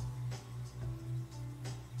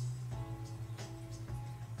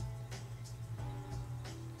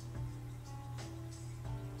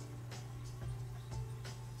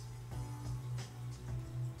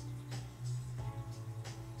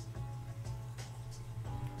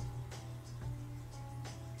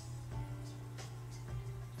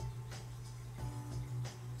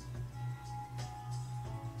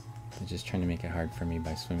 They're just trying to make it hard for me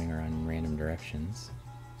by swimming around in random directions.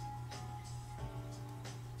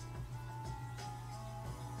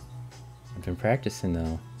 I've been practicing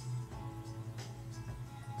though.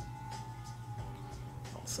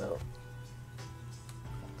 Also,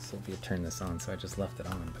 Sylvia turned this on, so I just left it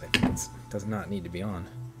on, but I think it does not need to be on.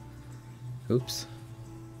 Oops.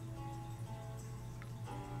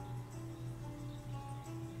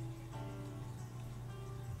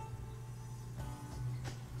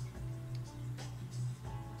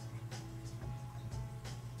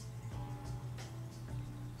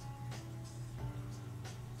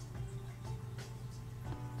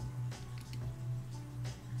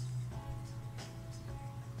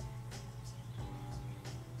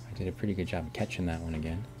 Did a pretty good job of catching that one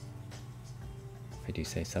again, if I do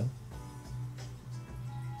say so.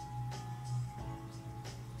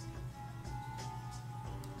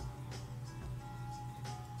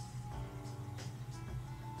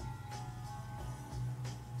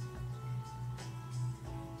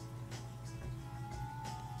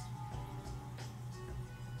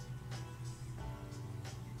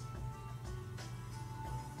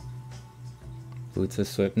 Boots of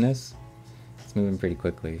swiftness. It's moving pretty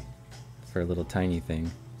quickly for a little tiny thing.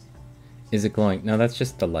 Is it glowing? No, that's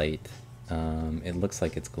just the light. It looks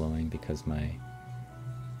like it's glowing because my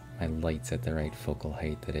light's at the right focal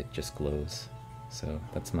height that it just glows. So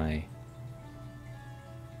that's my...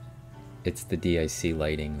 It's the DIC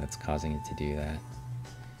lighting that's causing it to do that.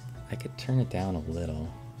 I could turn it down a little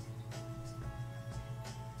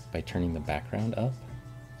by turning the background up.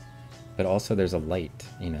 But also there's a light,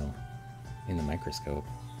 you know, in the microscope.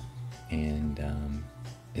 And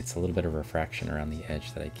it's a little bit of refraction around the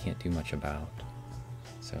edge that I can't do much about.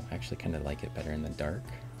 So I actually kind of like it better in the dark,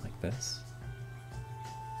 like this.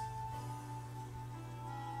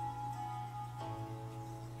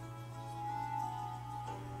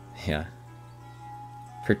 Yeah.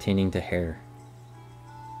 Pertaining to hair.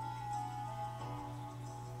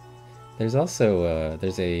 There's also,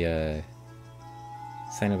 there's a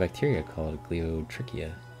cyanobacteria called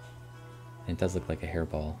gliotrichia. And it does look like a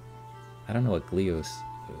hairball. I don't know what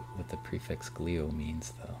what the prefix glio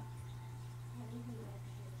means though.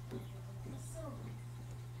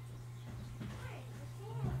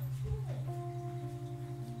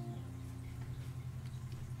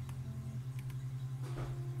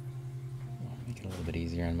 Make it a little bit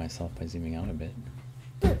easier on myself by zooming out a bit.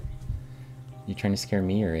 You trying to scare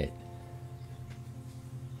me or it?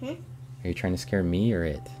 Hmm? Are you trying to scare me or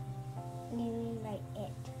it? What do you mean by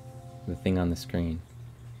it? The thing on the screen.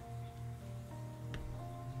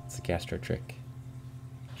 It's a gastro trick.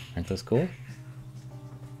 Aren't those cool?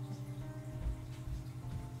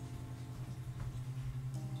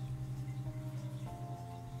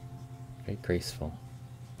 Very graceful.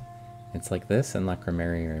 It's like this and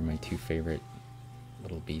Lacrimeri are my two favorite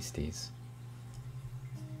little beasties.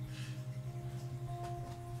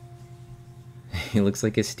 He looks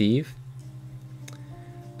like a Steve.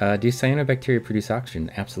 Do cyanobacteria produce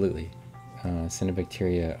oxygen? Absolutely.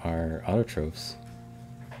 Cyanobacteria are autotrophs.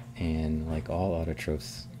 And like all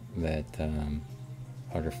autotrophs that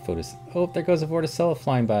are photos... Oh, there goes a vorticella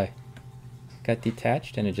flying by. Got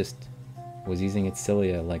detached and it just was using its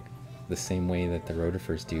cilia like the same way that the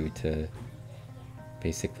rotifers do to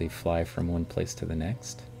basically fly from one place to the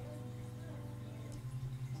next.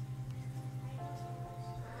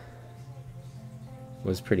 It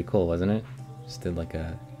was pretty cool, wasn't it? Just did like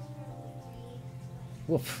a...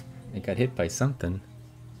 Woof! It got hit by something.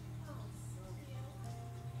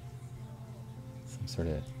 Some sort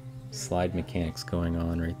of slide mechanics going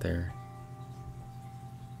on right there.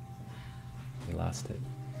 We lost it.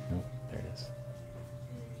 Nope, there it is.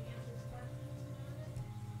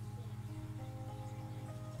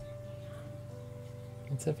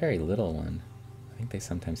 It's a very little one. I think they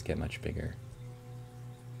sometimes get much bigger.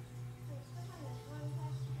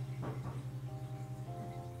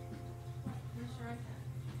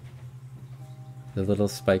 The little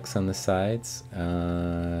spikes on the sides,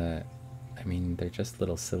 I mean, they're just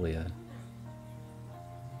little cilia.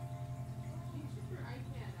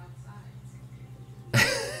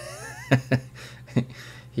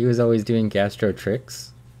 He was always doing gastro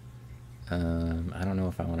tricks. I don't know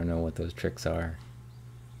if I want to know what those tricks are.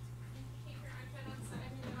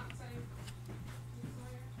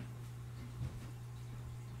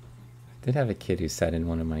 I did have a kid who sat in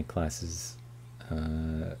one of my classes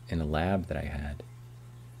in a lab that I had,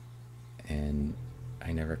 and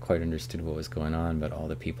I never quite understood what was going on, but all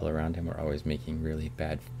the people around him were always making really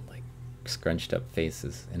bad, like, scrunched up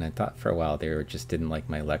faces, and I thought for a while they were just didn't like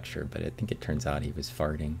my lecture, but I think it turns out he was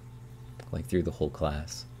farting, like, through the whole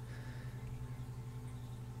class.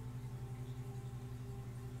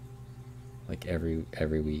 Like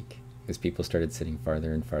every week, because people started sitting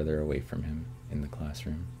farther and farther away from him in the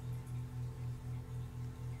classroom.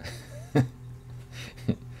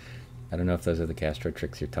 I don't know if those are the gastro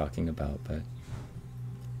tricks you're talking about, but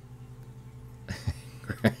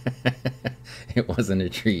it wasn't a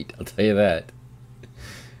treat, I'll tell you that.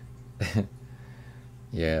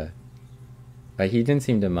 Yeah. But he didn't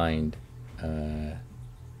seem to mind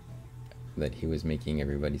that he was making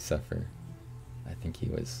everybody suffer. I think he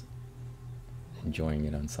was enjoying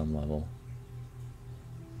it on some level.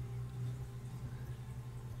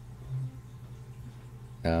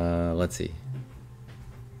 Let's see.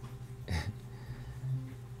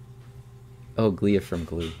 Oh, glia from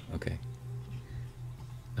glue. Okay.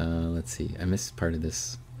 Let's see. I missed part of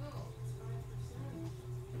this.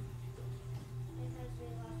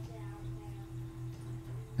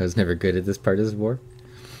 I was never good at this part of this war.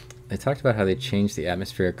 I talked about how they changed the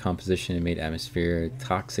atmospheric composition and made atmosphere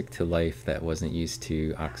toxic to life that wasn't used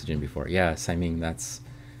to oxygen before. Yeah, so I mean, that's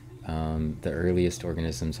the earliest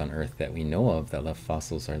organisms on Earth that we know of that left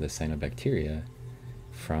fossils are the cyanobacteria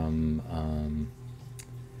from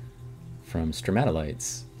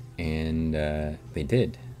stromatolites, and they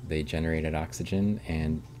they generated oxygen,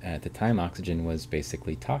 and at the time oxygen was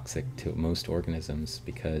basically toxic to most organisms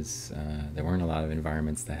because there weren't a lot of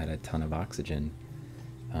environments that had a ton of oxygen,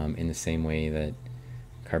 in the same way that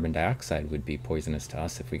carbon dioxide would be poisonous to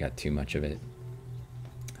us if we got too much of it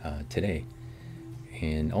today.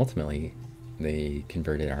 And ultimately they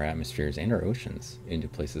converted our atmospheres and our oceans into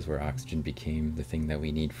places where oxygen became the thing that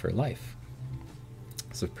we need for life.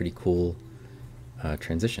 So pretty cool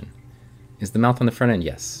transition. Is the mouth on the front end?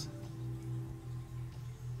 Yes.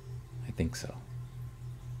 I think so.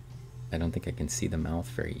 I don't think I can see the mouth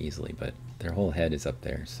very easily, but their whole head is up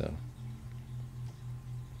there, so.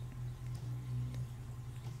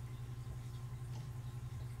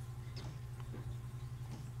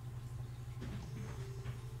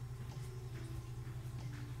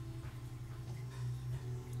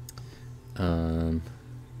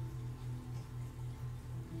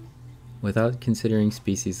 Without considering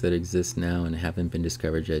species that exist now and haven't been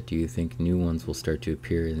discovered yet, do you think new ones will start to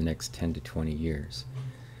appear in the next 10 to 20 years?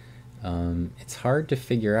 It's hard to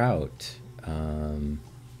figure out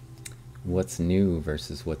what's new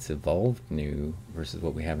versus what's evolved new versus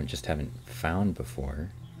what we haven't found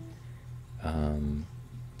before.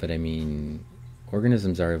 But I mean,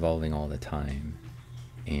 organisms are evolving all the time,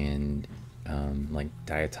 and like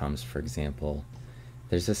diatoms, for example,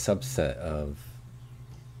 there's a subset of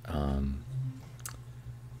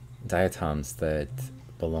diatoms that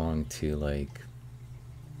belong to like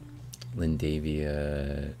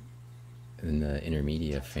Lindavia in the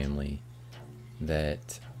Intermedia family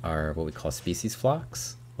that are what we call species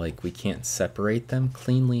flocks. Like, we can't separate them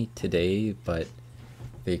cleanly today, but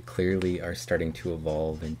they clearly are starting to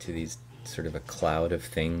evolve into these sort of a cloud of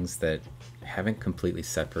things that haven't completely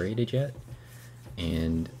separated yet.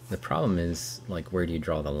 And the problem is, like, where do you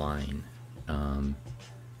draw the line?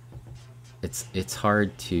 It's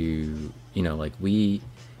hard to, you know, like, we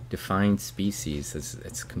define species as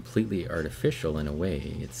it's completely artificial in a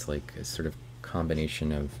way. It's like a sort of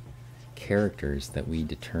combination of characters that we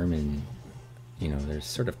determine, you know, there's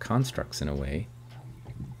sort of constructs in a way,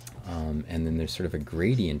 and then there's sort of a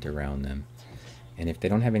gradient around them. And if they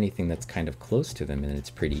don't have anything that's kind of close to them, then it's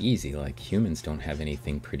pretty easy. Like, humans don't have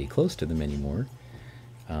anything pretty close to them anymore.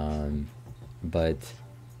 But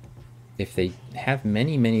if they have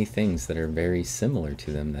many, many things that are very similar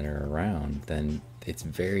to them that are around, then it's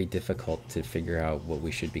very difficult to figure out what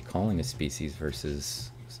we should be calling a species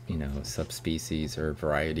versus, you know, subspecies or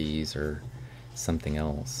varieties or something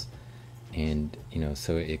else. And, you know,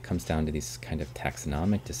 so it comes down to these kind of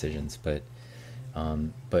taxonomic decisions. But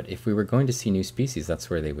if we were going to see new species,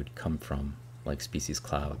 that's where they would come from, like species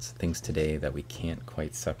clouds. Things today that we can't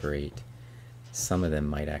quite separate, some of them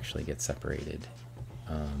might actually get separated.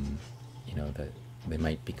 You know, that they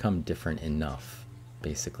might become different enough,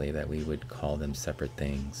 basically, that we would call them separate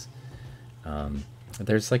things.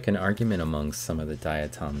 There's like an argument among some of the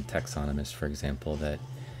diatom taxonomists, for example, that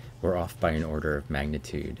we're off by an order of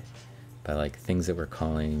magnitude. By like things that we're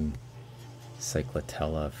calling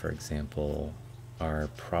Cyclotella, for example, are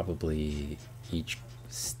probably, each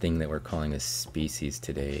thing that we're calling a species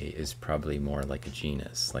today is probably more like a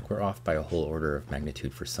genus. Like, we're off by a whole order of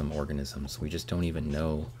magnitude for some organisms. We just don't even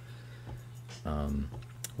know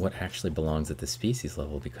what actually belongs at the species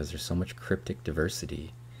level because there's so much cryptic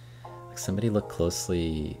diversity. Like, somebody looked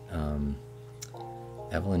closely,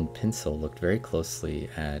 Evelyn Pinsel looked very closely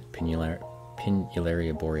at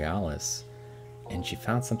Pinularia borealis, and she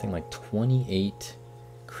found something like 28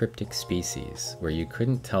 cryptic species where you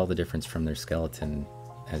couldn't tell the difference from their skeleton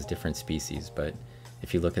as different species, but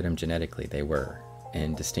if you look at them genetically, they were,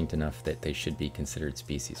 and distinct enough that they should be considered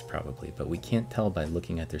species probably, but we can't tell by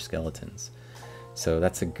looking at their skeletons. So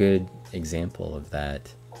that's a good example of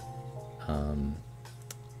that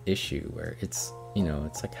issue where it's, you know,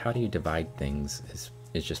 it's like, how do you divide things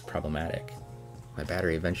is just problematic. My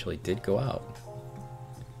battery eventually did go out.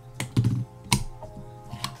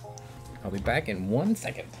 I'll be back in 1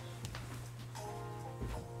 second.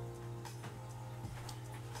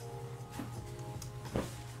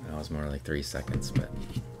 That was more like 3 seconds, but...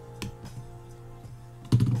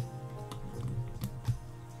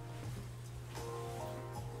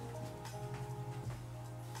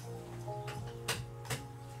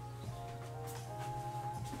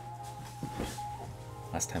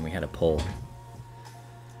 Last time we had a poll.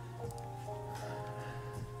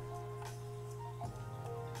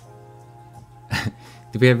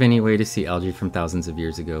 Do we have any way to see algae from thousands of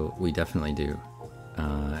years ago? We definitely do.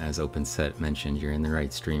 As OpenSet mentioned, you're in the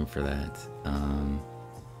right stream for that.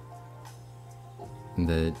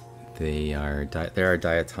 There are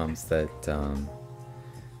diatoms that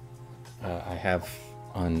I have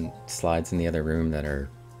on slides in the other room that are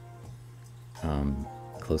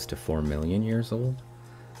close to 4 million years old.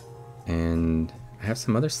 And I have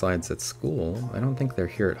some other slides at school. I don't think they're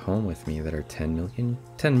here at home with me that are 10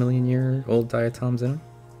 million year old diatoms in them.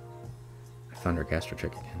 I found our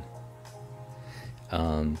gastrotrick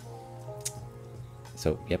again.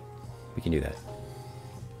 So, yep, we can do that.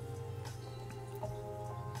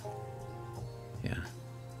 Yeah.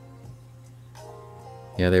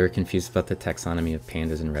 Yeah, they were confused about the taxonomy of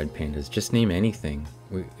pandas and red pandas. Just name anything.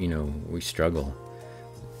 We struggle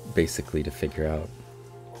basically to figure out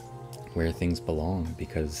where things belong,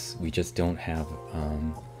 because we just don't have,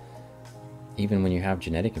 even when you have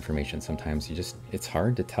genetic information, sometimes it's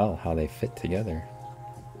hard to tell how they fit together.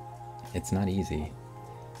 It's not easy.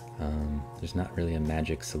 There's not really a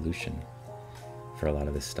magic solution for a lot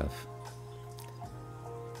of this stuff.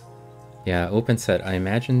 Yeah, OpenSet, I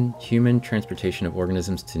imagine human transportation of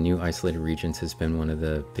organisms to new isolated regions has been one of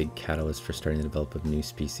the big catalysts for starting the development of new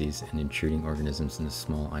species and intruding organisms into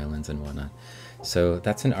small islands and whatnot. So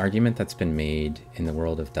that's an argument that's been made in the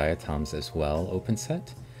world of diatoms as well,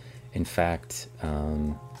 OpenSet. In fact,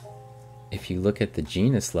 if you look at the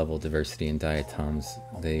genus level diversity in diatoms,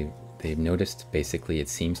 they've noticed basically it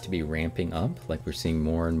seems to be ramping up, like we're seeing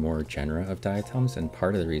more and more genera of diatoms, and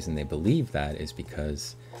part of the reason they believe that is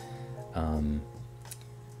because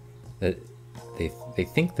that they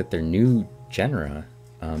think that their new genera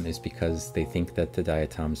is because they think that the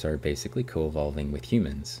diatoms are basically co-evolving with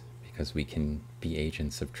humans, because we can be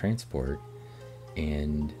agents of transport,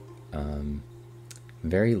 and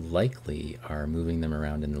very likely are moving them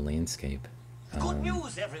around in the landscape Good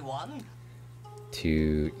news, everyone.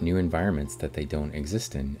 to new environments that they don't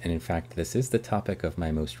exist in. And in fact, this is the topic of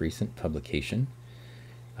my most recent publication.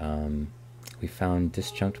 We found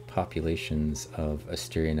disjunct populations of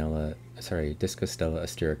Discostella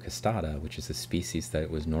asterocostata, which is a species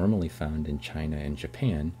that was normally found in China and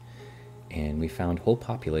Japan. And we found whole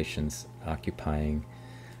populations occupying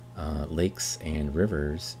lakes and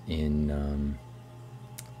rivers in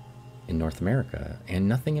North America, and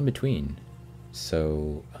nothing in between.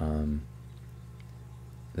 So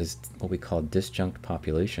what we call disjunct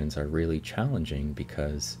populations are really challenging,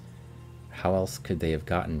 because how else could they have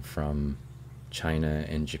gotten from China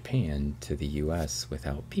and Japan to the US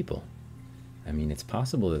without people? I mean, it's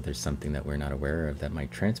possible that there's something that we're not aware of that might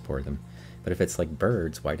transport them, but if it's like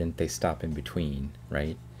birds, why didn't they stop in between,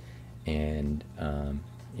 right? And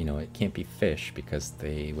it can't be fish, because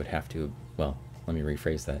they would have to, well, let me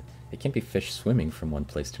rephrase that. It can't be fish swimming from one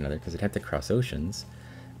place to another, because it'd have to cross oceans.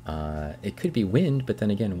 It could be wind, but then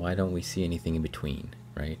again, why don't we see anything in between,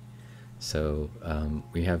 right? So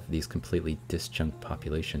we have these completely disjunct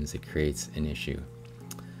populations. It creates an issue.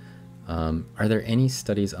 Are there any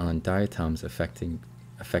studies on diatoms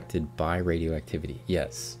affected by radioactivity?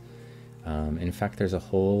 Yes. In fact, there's a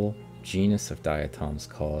whole genus of diatoms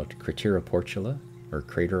called Crateroportula, or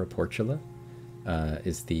Crateroportula.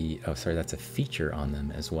 That's a feature on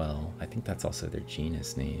them as well. I think that's also their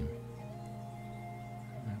genus name.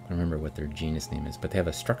 I don't remember what their genus name is, but they have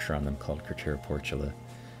a structure on them called Crateroportula.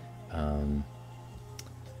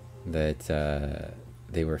 That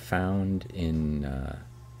they were found in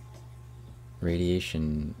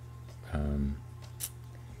radiation,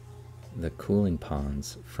 the cooling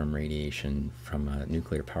ponds from radiation from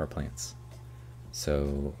nuclear power plants.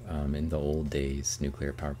 So in the old days,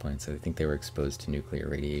 nuclear power plants, I think they were exposed to nuclear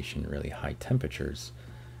radiation at really high temperatures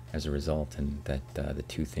as a result, and that the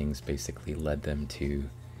two things basically led them to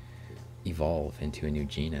evolve into a new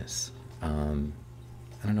genus.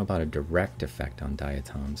 I don't know about a direct effect on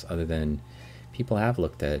diatoms, other than people have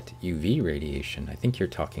looked at UV radiation. I think you're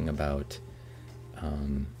talking about,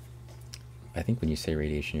 I think when you say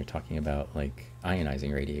radiation, you're talking about like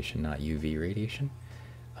ionizing radiation, not UV radiation.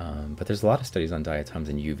 But there's a lot of studies on diatoms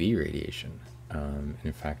and UV radiation. And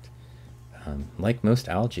in fact, like most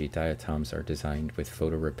algae, diatoms are designed with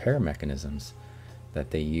photo repair mechanisms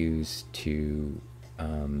that they use to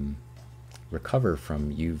recover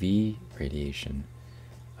from UV radiation.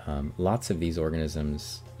 Lots of these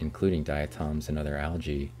organisms, including diatoms and other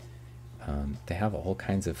algae, they have all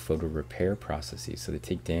kinds of photo repair processes. So they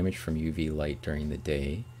take damage from UV light during the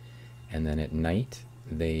day, and then at night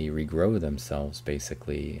they regrow themselves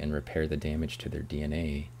basically and repair the damage to their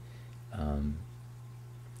DNA.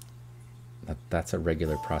 That's a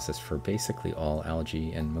regular process for basically all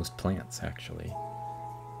algae and most plants, actually.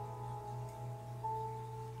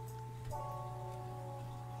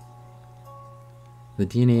 The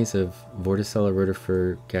DNAs of Vorticella,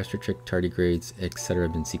 rotifer, gastrotrick, tardigrades, etc.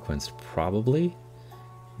 have been sequenced? Probably.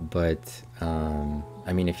 But,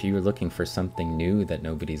 I mean, if you were looking for something new that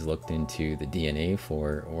nobody's looked into the DNA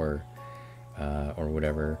for, or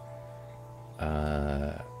whatever,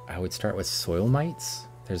 I would start with soil mites.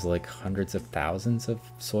 There's like hundreds of thousands of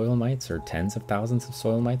soil mites or tens of thousands of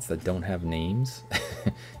soil mites that don't have names.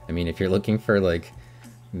 I mean, if you're looking for like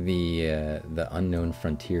the unknown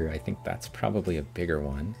frontier, I think that's probably a bigger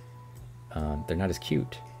one. They're not as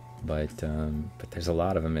cute, but there's a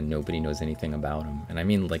lot of them and nobody knows anything about them. And I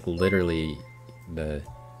mean, like literally,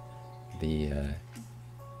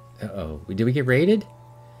 uh-oh, did we get raided?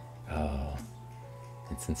 Oh,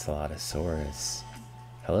 it's Enceladasaurus.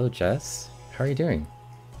 Hello, Jess. How are you doing?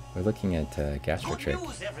 We're looking at Gastrotrick. Good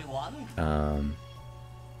news, everyone.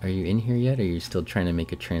 Are you in here yet, or are you still trying to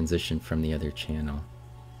make a transition from the other channel?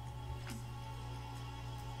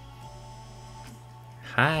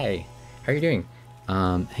 Hi. How are you doing?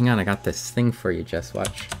 Hang on, I got this thing for you, Jess.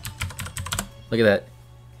 Watch. Look at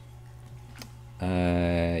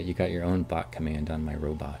that. You got your own bot command on my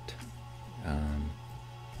robot.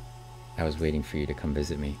 I was waiting for you to come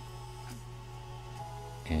visit me.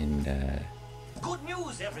 And, Good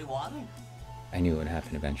news, everyone. I knew it would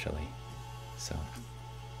happen eventually. So.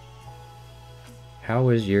 How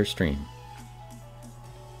was your stream?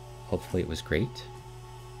 Hopefully it was great.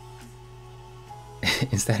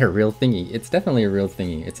 Is that a real thingy? It's definitely a real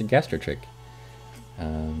thingy. It's a Gastrotrick.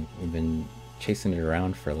 We've been chasing it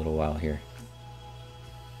around for a little while here.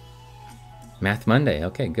 Math Monday.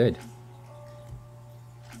 Okay, good.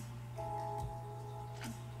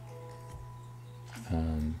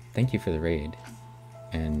 Thank you for the raid.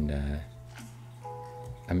 And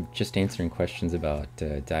I'm just answering questions about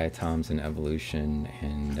diatoms and evolution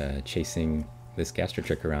and chasing this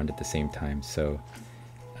Gastrotrick around at the same time. So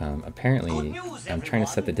apparently I'm trying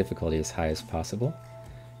to set the difficulty as high as possible,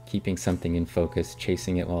 keeping something in focus,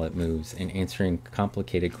 chasing it while it moves, and answering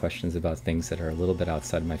complicated questions about things that are a little bit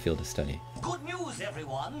outside my field of study. Good news,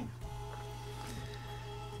 everyone.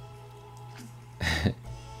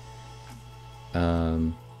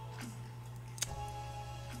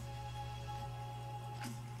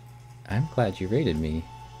 I'm glad you rated me,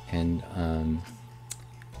 and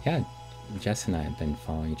yeah, Jess and I have been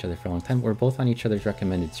following each other for a long time. We're both on each other's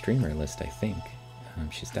recommended streamer list, I think.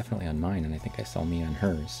 She's definitely on mine, and I think I saw me on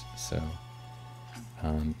hers. So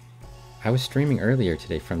I was streaming earlier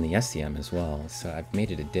today from the SEM as well, so I've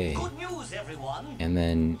made it a day. Good news, everyone. And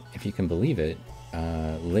then, if you can believe it,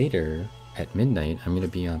 later at midnight, I'm going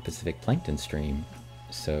to be on Pacific Plankton stream.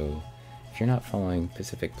 So if you're not following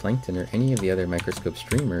Pacific Plankton or any of the other microscope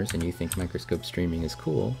streamers and you think microscope streaming is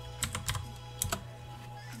cool,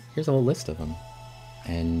 here's a whole list of them.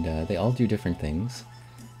 And they all do different things.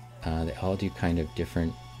 They all do kind of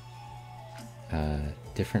different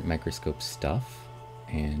microscope stuff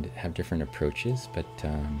and have different approaches, but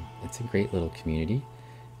it's a great little community.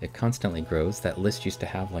 It constantly grows. That list used to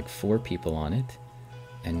have like 4 people on it,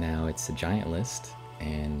 and now it's a giant list,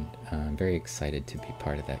 and I'm very excited to be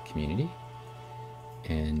part of that community.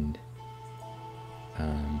 And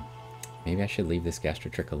maybe I should leave this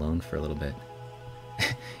Gastrotrick alone for a little bit.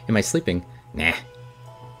 Am I sleeping? Nah,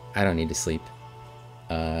 I don't need to sleep.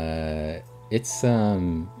 It's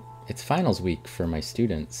finals week for my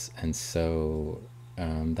students, and so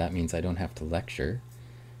that means I don't have to lecture,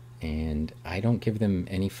 and I don't give them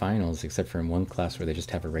any finals except for in one class where they just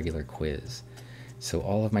have a regular quiz. So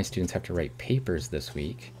all of my students have to write papers this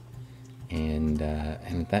week, and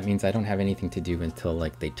that means I don't have anything to do until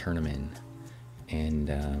like they turn them in, and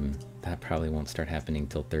that probably won't start happening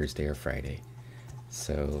till Thursday or Friday.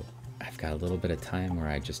 So I've got a little bit of time where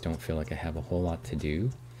I just don't feel like I have a whole lot to do,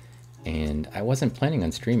 and I wasn't planning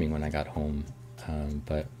on streaming when I got home,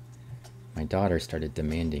 but my daughter started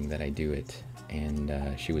demanding that I do it, and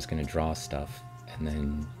she was going to draw stuff, and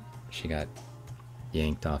then she got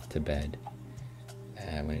yanked off to bed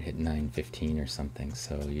when it hit 9:15 or something.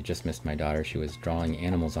 So you just missed my daughter. She was drawing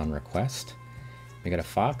animals on request. We got a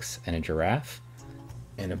fox and a giraffe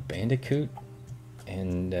and a bandicoot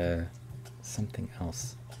and something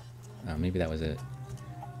else. Maybe that was it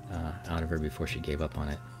out of her before she gave up on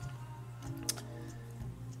it.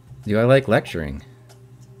 Do I like lecturing?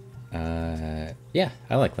 Yeah,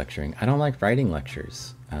 I like lecturing. I don't like writing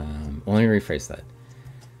lectures. Well, let me rephrase that.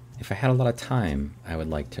 If I had a lot of time, I would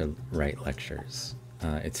like to write lectures.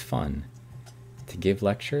 It's fun to give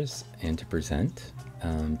lectures and to present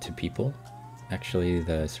to people. Actually,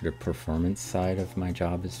 the sort of performance side of my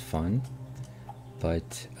job is fun,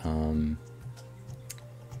 but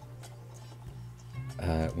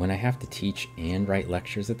when I have to teach and write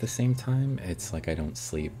lectures at the same time, it's like I don't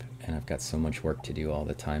sleep, and I've got so much work to do all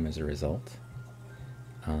the time as a result.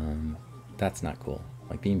 That's not cool.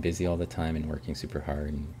 Like being busy all the time and working super hard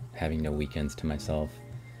and having no weekends to myself.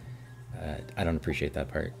 I don't appreciate that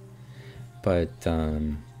part. But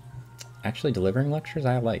actually delivering lectures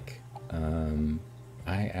I like.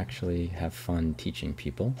 I actually have fun teaching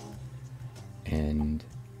people, and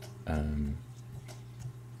I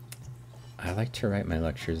like to write my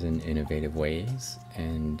lectures in innovative ways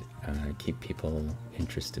and keep people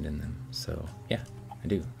interested in them. So yeah, I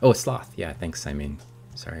do. Oh, a sloth. Yeah, thanks, Simon.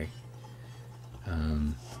 Sorry.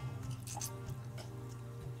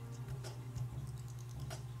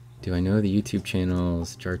 Do I know the YouTube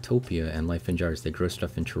channels Jartopia and Life in Jars? They grow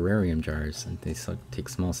stuff in terrarium jars and they take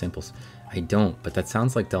small samples. I don't, but that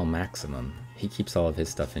sounds like Del Maximum. He keeps all of his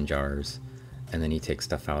stuff in jars and then he takes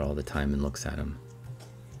stuff out all the time and looks at them.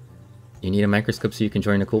 You need a microscope so you can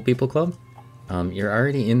join the Cool People Club? You're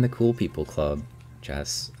already in the Cool People Club,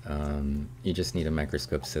 Jess. You just need a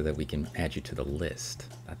microscope so that we can add you to the list.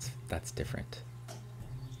 That's different.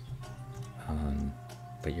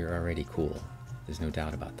 But you're already cool. There's no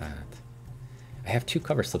doubt about that. I have 2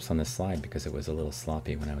 cover slips on this slide because it was a little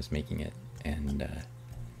sloppy when I was making it. And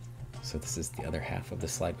so this is the other half of the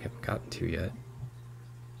slide we haven't gotten to yet.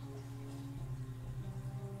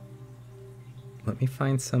 Let me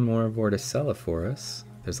find some more Vorticella for us.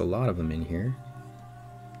 There's a lot of them in here.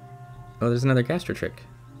 Oh, there's another gastrotrick.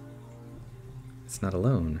 It's not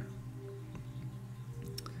alone.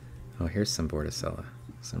 Oh, here's some Vorticella.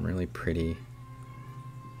 Some really pretty.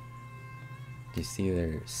 Do you see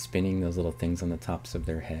they're spinning those little things on the tops of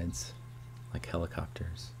their heads? Like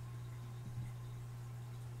helicopters.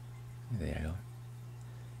 There they go.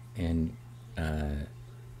 And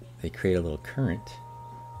they create a little current.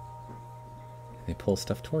 They pull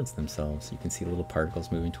stuff towards themselves. You can see little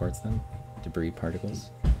particles moving towards them. Debris particles.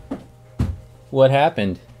 What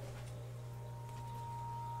happened?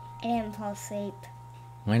 I didn't fall asleep.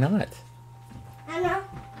 Why not? I don't know.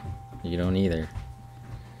 You don't either.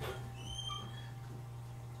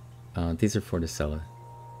 These are Vorticella.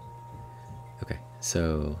 Okay,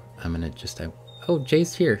 so I'm gonna just... oh,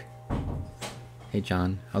 Jay's here. Hey,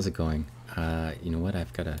 John. How's it going? You know what?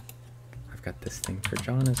 I've got this thing for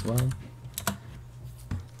John as well.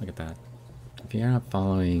 Look at that. If you're not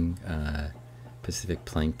following Pacific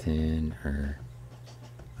Plankton or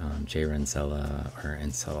J. Renzella or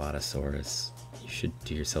Enceladasaurus, you should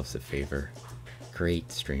do yourselves a favor.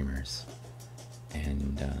 Great streamers.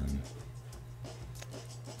 And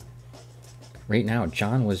right now,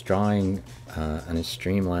 John was drawing on his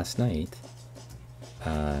stream last night.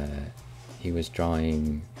 He was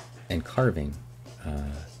drawing and carving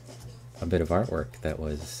a bit of artwork that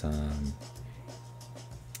was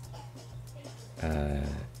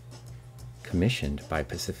commissioned by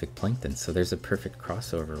Pacific Plankton. So there's a perfect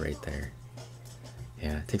crossover right there.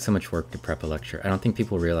 Yeah, it takes so much work to prep a lecture. I don't think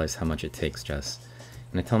people realize how much it takes, Jess.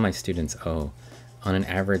 And I tell my students, oh, on an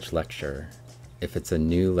average lecture, if it's a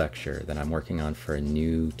new lecture that I'm working on for a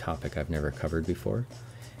new topic I've never covered before,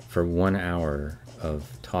 for 1 hour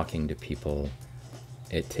of talking to people,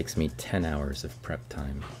 it takes me 10 hours of prep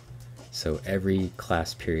time. So every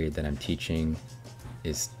class period that I'm teaching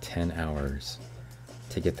is 10 hours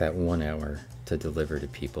to get that 1 hour to deliver to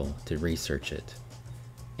people, to research it,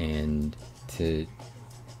 and to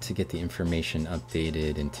get the information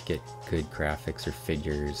updated and to get good graphics or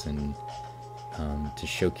figures and to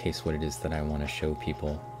showcase what it is that I want to show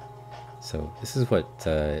people. So this is what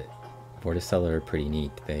Vorticella are pretty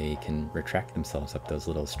neat. They can retract themselves up those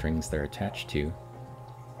little strings they're attached to.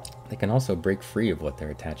 They can also break free of what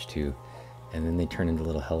they're attached to, and then they turn into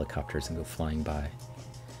little helicopters and go flying by.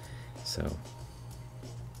 So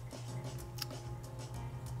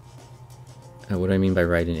what do I mean by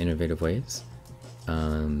write in innovative ways?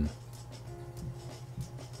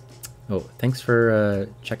 Oh, thanks for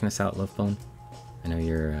checking us out, Lovebone. I know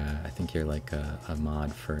you're, I think you're like a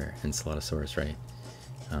mod for Enceladasaurus, right?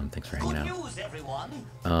 Thanks for hanging out. Good news,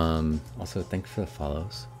 everyone. Also, thanks for the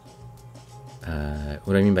follows. What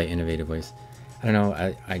do I mean by innovative ways? I don't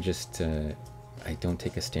know. I just I don't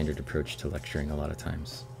take a standard approach to lecturing a lot of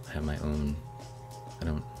times. I have my own. I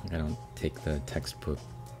don't take the textbook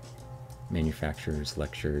manufacturer's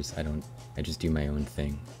lectures. I just do my own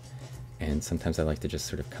thing. And sometimes I like to just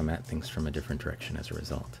sort of come at things from a different direction as a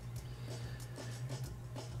result.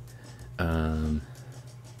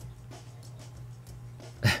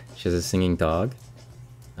 She has a singing dog.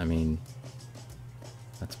 I mean,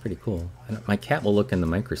 that's pretty cool. My cat will look in the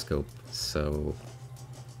microscope, so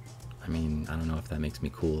I mean, I don't know if that makes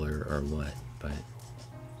me cooler or what, but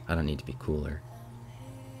I don't need to be cooler.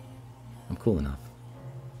 I'm cool enough.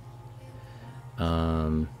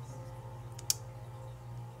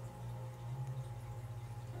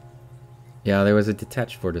 Yeah, there was a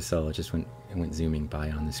detached Vorticella. It went zooming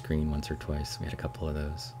by on the screen once or twice. We had a couple of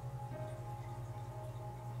those.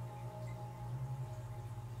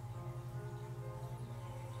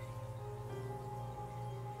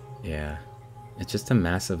 Yeah, it's just a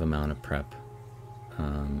massive amount of prep.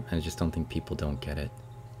 I just don't think people don't get it.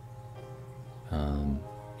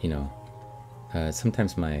 You know,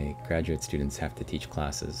 sometimes my graduate students have to teach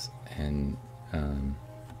classes, and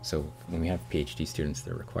so when we have PhD students,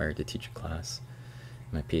 they're required to teach a class.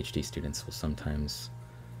 My PhD students will sometimes,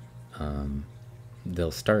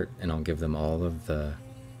 they'll start and I'll give them all of the,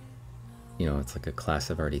 it's like a class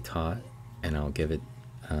I've already taught, and I'll give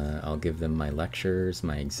them my lectures,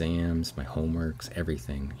 my exams, my homeworks,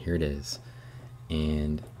 everything. Here it is.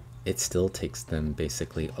 And it still takes them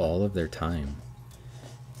basically all of their time,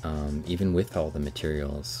 even with all the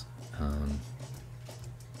materials.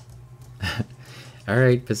 All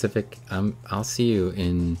right, Pacific, I'll see you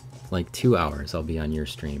in like 2 hours. I'll be on your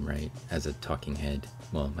stream, right, as a talking head.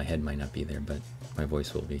 Well, my head might not be there, but my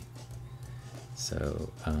voice will be.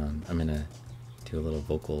 So I'm gonna do a little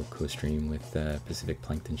vocal co-stream with Pacific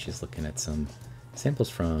Plankton. She's looking at some samples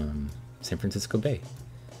from San Francisco Bay,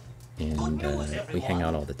 and we hang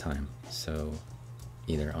out all the time, so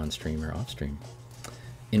either on stream or off stream.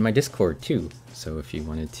 In my Discord too, so if you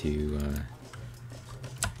wanted to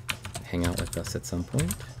hang out with us at some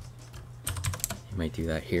point, you might do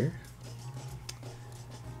that here.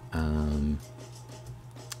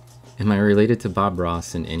 Am I related to Bob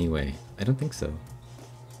Ross in any way? I don't think so.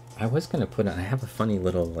 I was gonna put on, I have a funny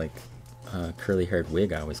little like curly haired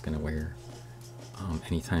wig I was gonna wear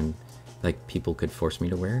anytime like people could force me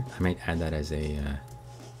to wear it. I might add that as a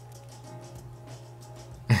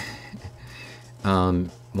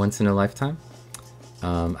once in a lifetime.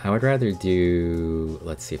 I would rather do,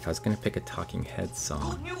 let's see, if I was gonna pick a Talking Heads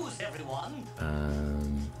song. Good news, everyone.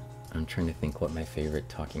 I'm trying to think what my favorite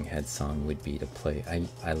Talking Heads song would be to play.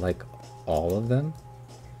 I like all of them.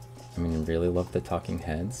 I mean, I really love the Talking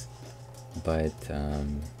Heads, but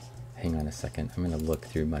hang on a second. I'm gonna look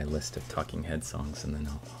through my list of Talking Head songs, and then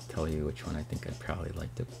I'll tell you which one I think I'd probably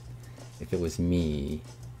like to. If it was me,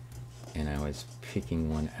 and I was picking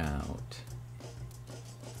one out,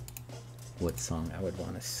 what song I would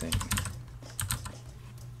want to sing.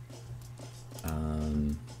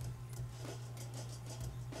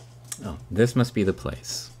 Oh, This Must Be the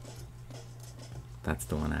Place. That's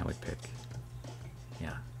the one I would pick.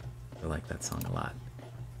 Yeah, I like that song a lot.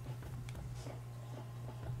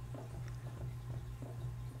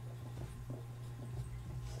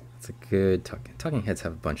 It's a good Talking Heads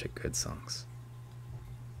have a bunch of good songs.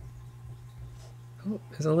 Oh,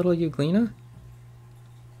 there's a little Euglena.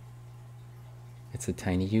 It's a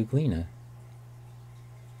tiny Euglena.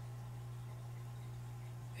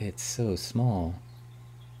 It's so small.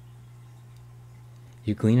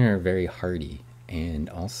 Euglena are very hardy and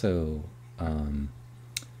also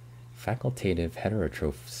facultative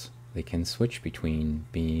heterotrophs. They can switch between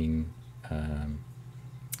being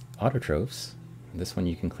autotrophs. This one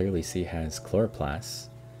you can clearly see has chloroplasts.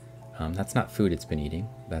 That's not food it's been eating.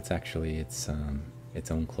 That's actually its own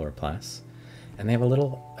chloroplasts. And they have a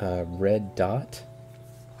little red dot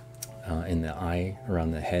in the eye,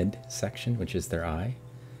 around the head section, which is their eye,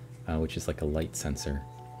 which is like a light sensor.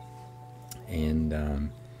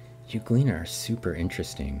 And Euglena are super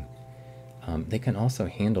interesting. They can also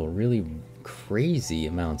handle really crazy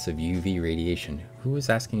amounts of UV radiation. Who was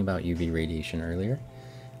asking about UV radiation earlier?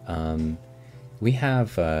 We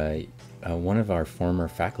have one of our former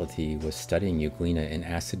faculty was studying Euglena in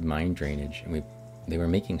acid mine drainage, and they were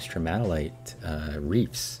making stromatolite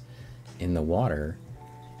reefs in the water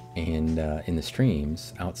and in the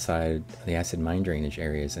streams outside the acid mine drainage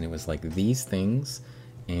areas, and it was like these things,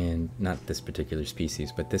 and not this particular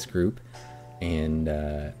species, but this group, and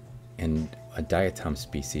a diatom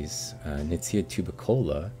species, Nitsia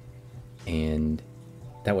tubicola, and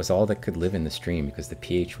that was all that could live in the stream because the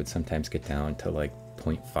pH would sometimes get down to like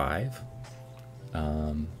 0.5,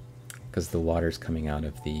 because the waters coming out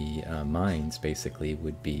of the mines basically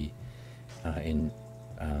would be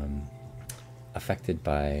affected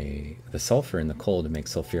by the sulfur in the coal to make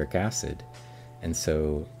sulfuric acid. And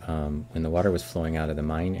so when the water was flowing out of the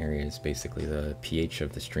mine areas, basically the pH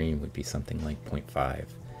of the stream would be something like 0.5.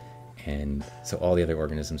 And so all the other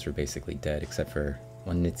organisms were basically dead except for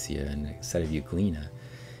one Nitsia and a set of Euglena.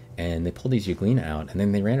 And they pulled these Euglena out, and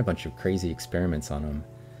then they ran a bunch of crazy experiments on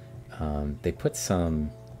them. They put some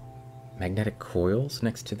magnetic coils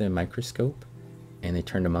next to the microscope, and they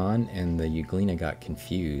turned them on, and the Euglena got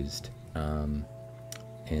confused, and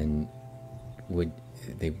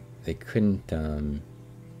they couldn't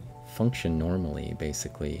function normally,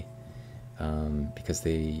 basically, because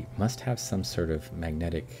they must have some sort of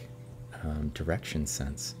magnetic direction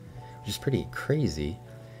sense, which is pretty crazy.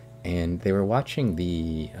 And they were watching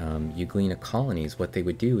the Euglena colonies. What they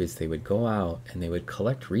would do is they would go out and they would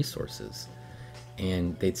collect resources,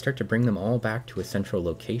 and they'd start to bring them all back to a central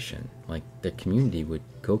location. Like the community would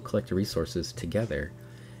go collect the resources together,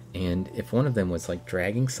 and if one of them was like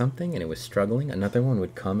dragging something and it was struggling, another one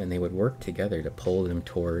would come and they would work together to pull them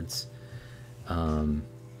towards a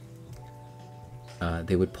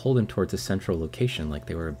central location, like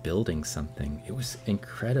they were building something. It was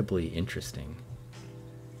incredibly interesting.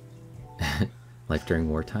 Life during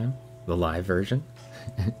wartime, the live version.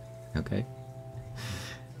 Okay.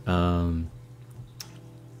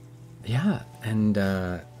 Yeah, and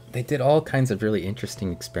they did all kinds of really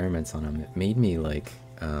interesting experiments on them. It made me like,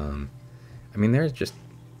 I mean, they're just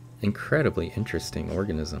incredibly interesting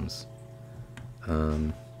organisms.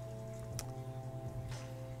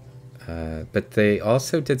 But they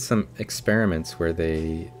also did some experiments where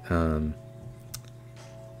they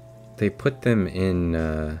put them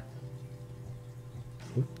in.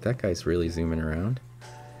 Oop, that guy's really zooming around.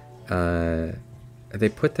 They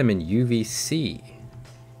put them in UVC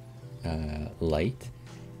light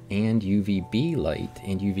and UVB light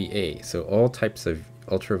and UVA, so all types of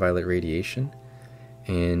ultraviolet radiation.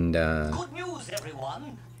 And Good news,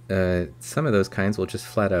 everyone. some of those kinds will just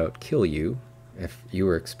flat out kill you if you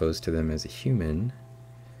were exposed to them as a human.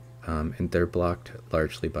 And they're blocked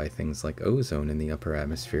largely by things like ozone in the upper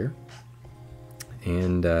atmosphere.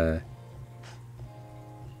 And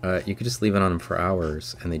you could just leave it on them for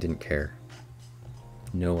hours and they didn't care.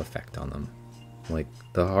 No effect on them. Like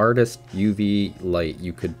the hardest UV light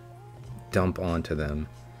you could dump onto them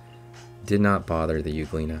did not bother the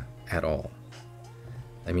Euglena at all.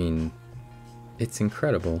 I mean, it's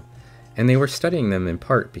incredible. And they were studying them in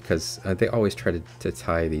part because they always try to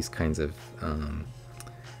tie these kinds of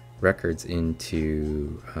records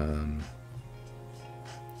into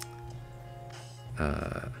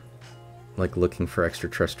like looking for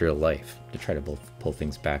extraterrestrial life, to try to pull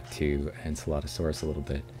things back to Enceladus a little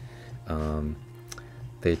bit.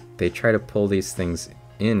 They try to pull these things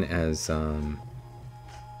in as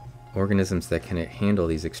organisms that can handle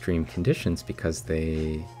these extreme conditions, because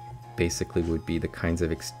they basically would be the kinds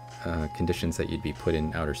of conditions that you'd be put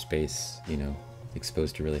in outer space, you know,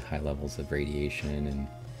 exposed to really high levels of radiation and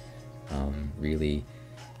really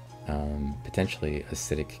potentially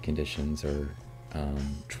acidic conditions or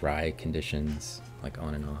dry conditions, like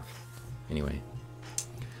on and off. Anyway.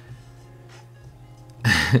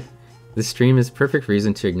 This stream is perfect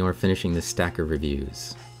reason to ignore finishing this stack of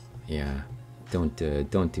reviews. Yeah, don't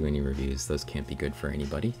do any reviews. Those can't be good for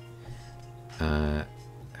anybody.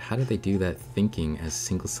 How did they do that thinking as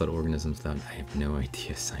single-celled organisms without... I have no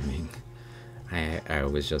idea, Siming. I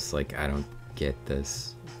was just like, I don't get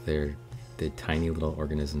this. They're tiny little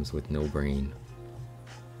organisms with no brain,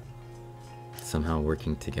 somehow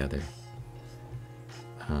working together.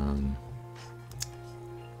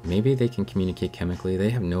 Maybe they can communicate chemically. They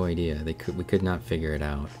have no idea. We could not figure it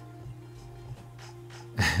out.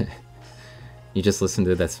 You just listen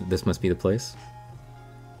to This Must Be the Place?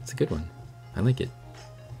 It's a good one. I like it.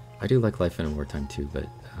 I do like Life in a Wartime too, but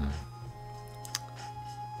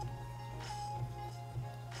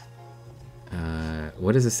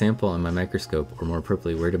what is a sample on my microscope, or more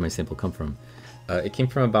appropriately, where did my sample come from? It came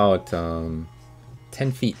from about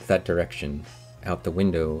 10 feet that direction. Out the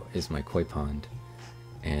window is my koi pond,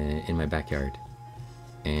 and in my backyard,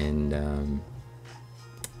 and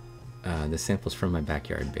the sample's from my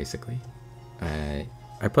backyard, basically. I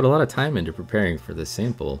put a lot of time into preparing for this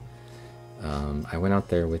sample. I went out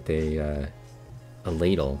there with a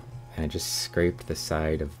ladle, and I just scraped the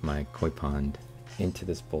side of my koi pond into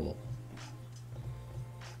this bowl,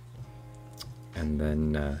 and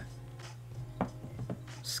then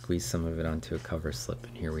squeeze some of it onto a cover slip,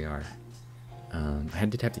 and here we are. I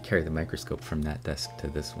did have to carry the microscope from that desk to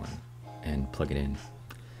this one and plug it in.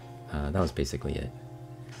 That was basically it.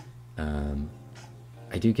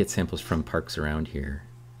 I do get samples from parks around here.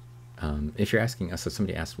 If you're asking us, so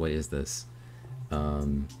somebody asked, what is this?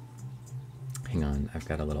 Hang on, I've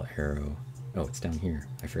got a little arrow. Oh, it's down here.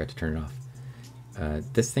 I forgot to turn it off.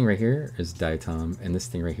 This thing right here is diatom, and this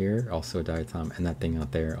thing right here, also a diatom, and that thing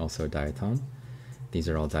out there, also a diatom. These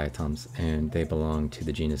are all diatoms, and they belong to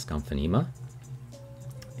the genus Gomphanema.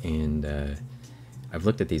 And I've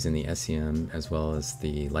looked at these in the SEM as well as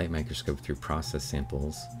the light microscope through process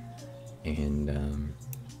samples, and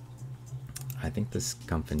I think this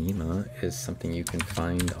Gomphanema is something you can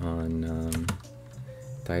find on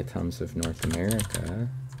diatoms of North America.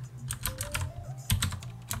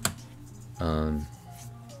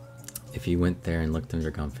 If you went there and looked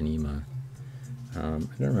under Gomphanema, I don't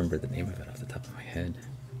remember the name of it off the top of my head.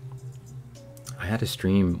 I had a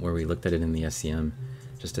stream where we looked at it in the SEM,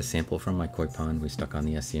 just a sample from my koi pond we stuck on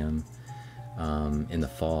the SEM in the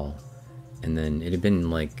fall. And then it had been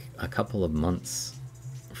like a couple of months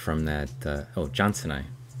from that, oh, Johnsoni,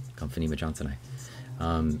 Gomphanema johnsoni.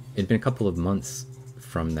 It'd been a couple of months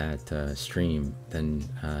from that stream. Then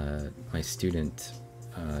my student,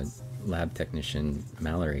 lab technician,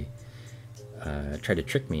 Mallory, tried to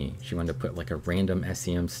trick me. She wanted to put like a random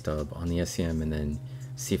SEM stub on the SEM and then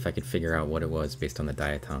see if I could figure out what it was based on the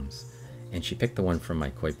diatoms. And she picked the one from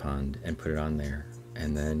my koi pond and put it on there.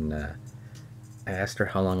 And then I asked her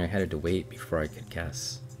how long I had to wait before I could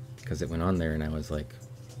guess, because it went on there and I was like,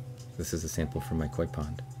 this is a sample from my koi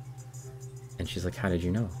pond. And she's like, how did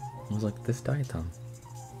you know? I was like, this diatom.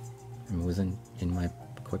 And it was in my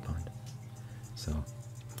koi pond. So,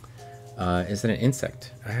 is it an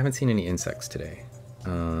insect? I haven't seen any insects today.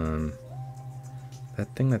 That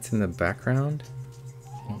thing that's in the background,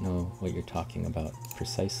 I don't know what you're talking about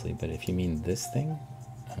precisely, but if you mean this thing,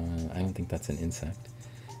 I don't think that's an insect.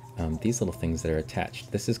 These little things that are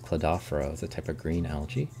attached, this is Cladophora, it's a type of green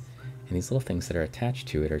algae, and these little things that are attached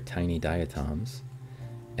to it are tiny diatoms,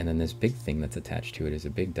 and then this big thing that's attached to it is a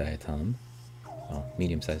big diatom, well,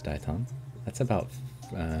 medium-sized diatom. That's about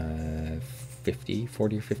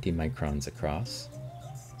 40 or 50 microns across,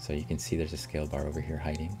 so you can see there's a scale bar over here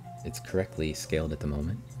hiding. It's correctly scaled at the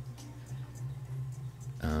moment.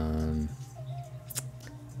 I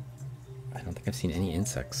don't think I've seen any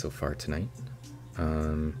insects so far tonight.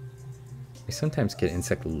 We sometimes get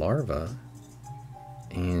insect larvae,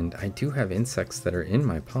 and I do have insects that are in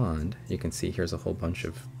my pond. You can see here's a whole bunch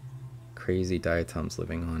of crazy diatoms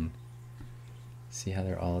living on. See how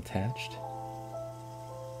they're all attached?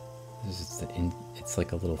 It's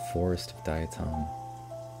like a little forest of diatom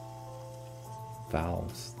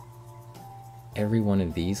valves. Every one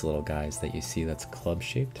of these little guys that you see that's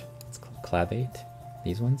club-shaped, it's called clavate,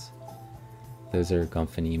 these ones, those are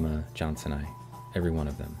Gomphanema johnsoni, every one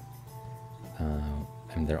of them.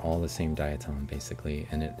 And they're all the same diatom basically,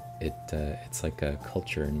 and it's like a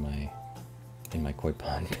culture in my koi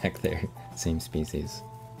pond back there, same species.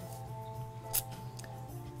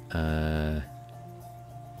 No,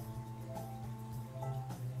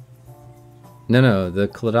 the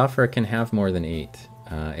Cladophora can have more than 8.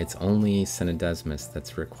 It's only Synodesmus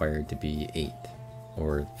that's required to be 8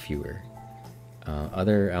 or fewer.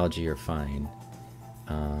 Other algae are fine.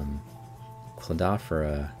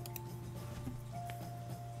 Cladophora,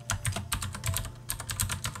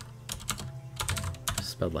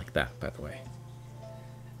 spelled like that, by the way.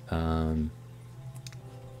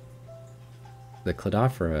 The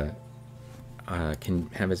Cladophora can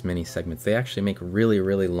have as many segments. They actually make really,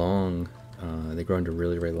 really long, they grow into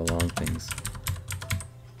really, really long things.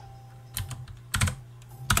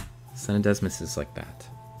 Synodesmus is like that.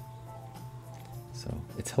 So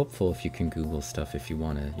it's helpful if you can Google stuff if you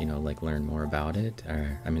want to, you know, like learn more about it.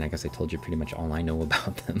 Or, I mean, I guess I told you pretty much all I know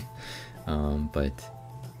about them. But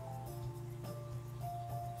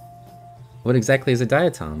what exactly is a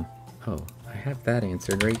diatom? Oh, I have that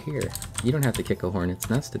answered right here. You don't have to kick a hornet's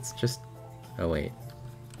nest. It's just... Oh, wait.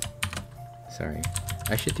 Sorry.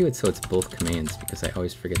 I should do it so it's both commands because I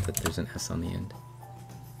always forget that there's an S on the end.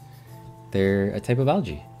 They're a type of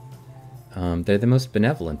algae. They're the most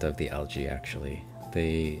benevolent of the algae, actually.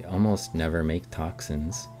 They almost never make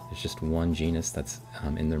toxins. There's just one genus that's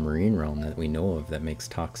in the marine realm that we know of that makes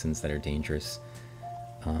toxins that are dangerous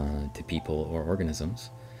to people or organisms.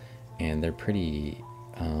 And they're pretty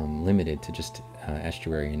limited to just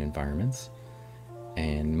estuarine environments.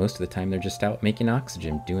 And most of the time they're just out making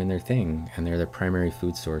oxygen, doing their thing. And they're the primary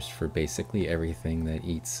food source for basically everything that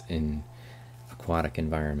eats in aquatic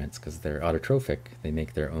environments because they're autotrophic. They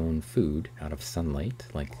make their own food out of sunlight,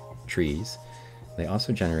 like trees. They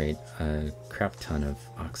also generate a crap ton of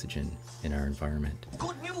oxygen in our environment.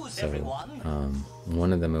 Good news, So, everyone.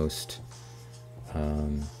 one of the most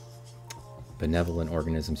benevolent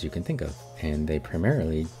organisms you can think of, and they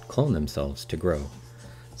primarily clone themselves to grow.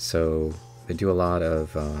 So they do a lot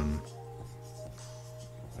of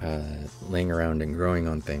laying around and growing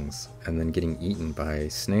on things and then getting eaten by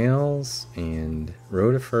snails and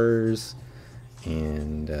rotifers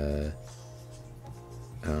and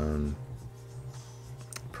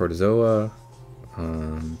protozoa.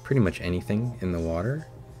 Pretty much anything in the water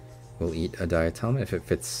will eat a diatom if it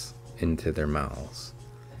fits into their mouths.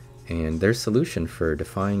 And their solution for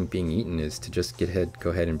defying being eaten is to just go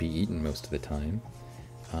ahead and be eaten most of the time.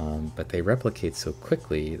 But they replicate so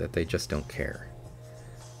quickly that they just don't care.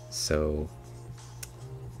 So,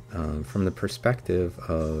 from the perspective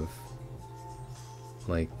of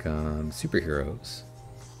like superheroes,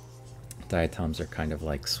 diatoms are kind of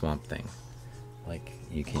like Swamp Thing. Like,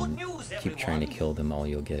 you can news, keep trying to everyone. kill them, all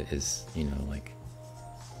you'll get is, you know, like,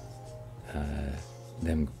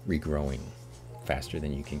 them regrowing faster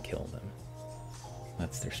than you can kill them.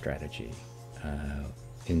 That's their strategy.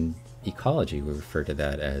 In ecology, we refer to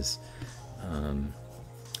that as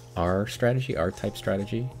R strategy, R-type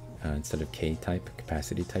strategy, instead of K-type,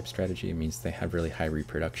 capacity-type strategy. It means they have really high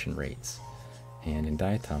reproduction rates. And in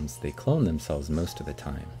diatoms, they clone themselves most of the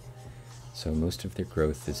time. So most of their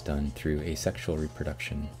growth is done through asexual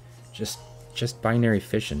reproduction, just binary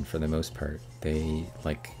fission for the most part. They,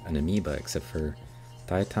 like an amoeba, except for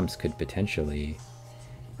diatoms could potentially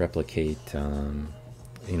replicate,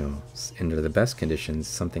 you know, under the best conditions,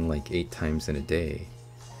 something like 8 times in a day.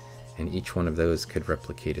 And each one of those could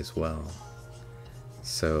replicate as well.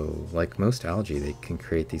 So, like most algae, they can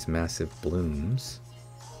create these massive blooms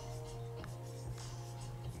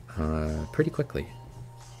pretty quickly.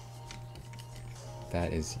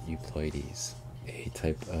 That is Euploides, a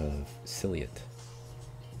type of ciliate.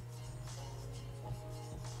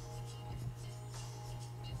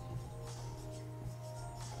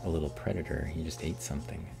 A little predator. He just ate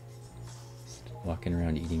something. Just walking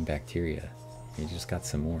around eating bacteria. He just got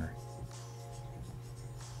some more.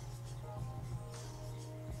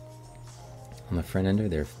 On the front end of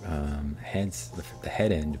their heads, the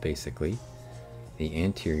head end basically, the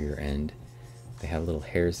anterior end, they have little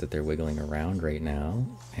hairs that they're wiggling around right now,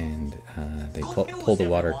 and they pull the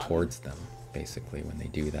water towards them, basically, when they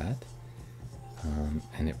do that.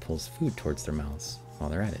 And it pulls food towards their mouths while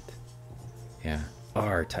they're at it. Yeah,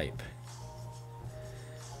 R-type.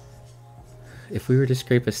 If we were to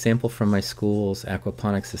scrape a sample from my school's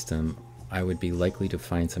aquaponics system, I would be likely to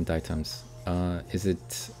find some diatoms.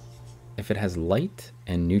 If it has light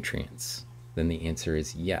and nutrients, then the answer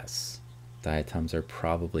is yes. Diatoms are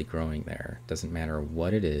probably growing there. Doesn't matter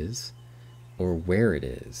what it is or where it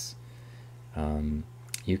is.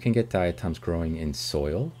 You can get diatoms growing in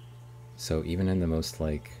soil. So even in the most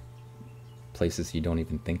like places you don't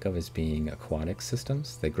even think of as being aquatic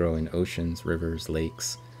systems, they grow in oceans, rivers,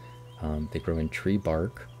 lakes. They grow in tree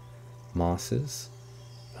bark, mosses,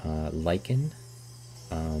 lichen,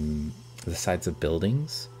 the sides of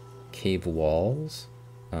buildings, cave walls,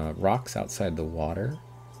 rocks outside the water.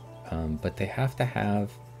 But they have to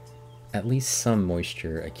have at least some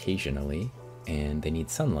moisture occasionally, and they need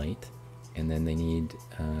sunlight, and then they need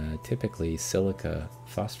typically silica,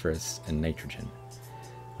 phosphorus, and nitrogen.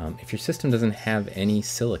 If your system doesn't have any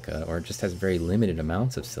silica, or just has very limited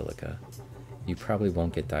amounts of silica, you probably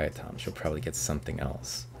won't get diatoms. You'll probably get something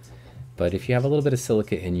else. But if you have a little bit of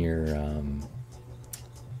silica in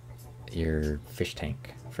your fish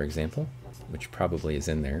tank, for example, which probably is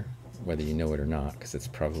in there, whether you know it or not, because it's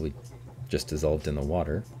probably just dissolved in the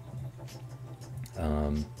water,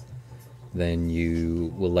 then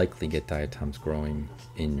you will likely get diatoms growing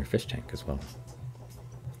in your fish tank as well.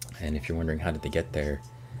 And if you're wondering how did they get there,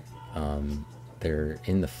 they're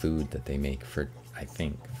in the food that they make for, I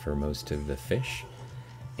think, for most of the fish,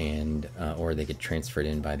 and or they get transferred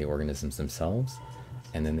in by the organisms themselves,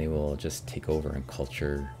 and then they will just take over and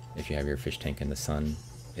culture. If you have your fish tank in the sun,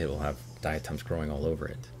 it will have diatoms growing all over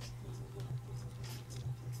it.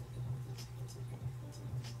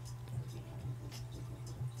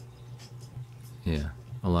 Yeah,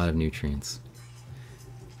 a lot of nutrients.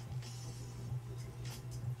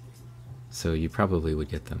 So you probably would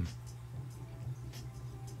get them.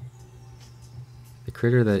 The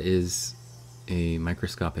critter that is a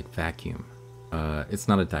microscopic vacuum, it's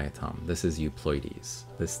not a diatom. This is Euploides.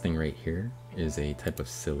 This thing right here is a type of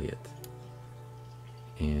ciliate.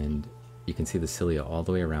 And you can see the cilia all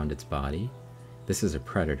the way around its body. This is a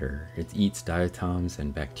predator. It eats diatoms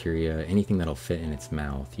and bacteria, anything that'll fit in its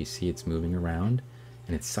mouth. You see it's moving around,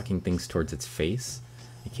 and it's sucking things towards its face.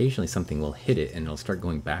 Occasionally something will hit it, and it'll start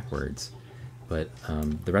going backwards. But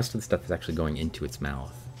the rest of the stuff is actually going into its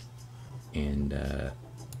mouth, and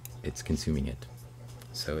it's consuming it.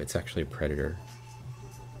 So it's actually a predator.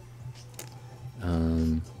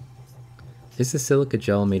 Is the silica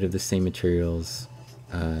gel made of the same materials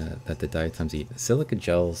that the diatoms eat? Silica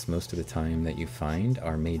gels, most of the time that you find,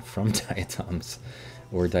 are made from diatoms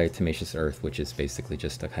or diatomaceous earth, which is basically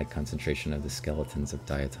just a high concentration of the skeletons of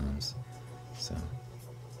diatoms. So,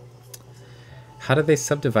 how do they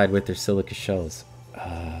subdivide with their silica shells?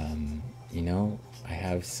 You know, I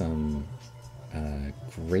have some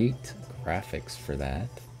great graphics for that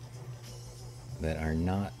are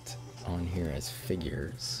not on here as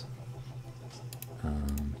figures.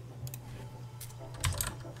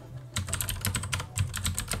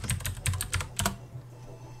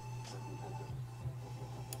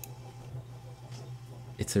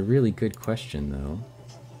 It's a really good question, though.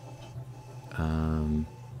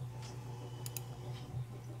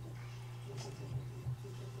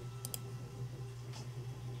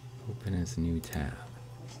 Open as new tab.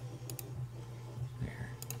 There.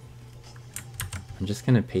 I'm just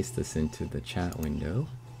going to paste this into the chat window.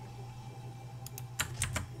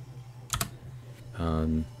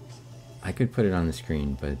 I could put it on the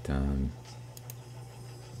screen, but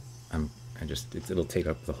it'll take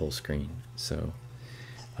up the whole screen. So,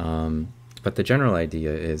 but the general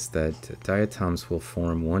idea is that diatoms will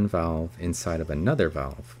form one valve inside of another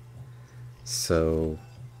valve. So,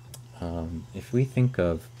 if we think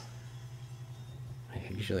of, I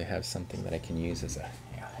usually have something that I can use as a,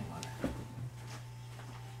 yeah, hang on.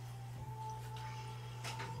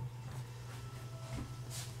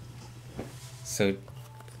 So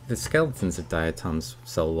the skeletons of diatoms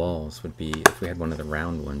cell walls would be, if we had one of the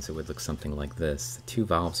round ones, it would look something like this. The two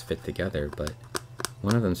valves fit together, but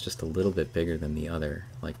one of them is just a little bit bigger than the other.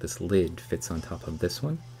 Like this lid fits on top of this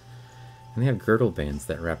one. And they have girdle bands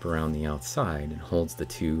that wrap around the outside and holds the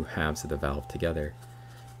two halves of the valve together.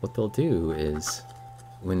 What they'll do is,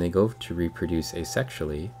 when they go to reproduce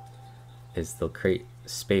asexually, is they'll create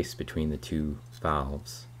space between the two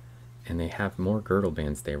valves. And they have more girdle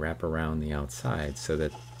bands they wrap around the outside so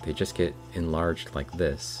that they just get enlarged like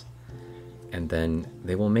this. And then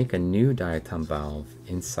they will make a new diatom valve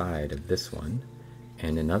inside of this one,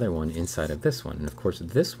 and another one inside of this one. And of course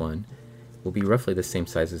this one will be roughly the same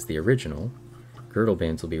size as the original. Girdle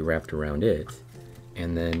bands will be wrapped around it.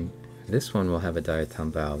 And then this one will have a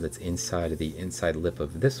diatom valve that's inside of the inside lip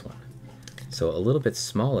of this one. So a little bit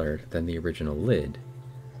smaller than the original lid.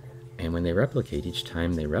 And when they replicate, each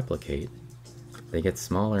time they replicate, they get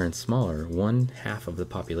smaller and smaller. One half of the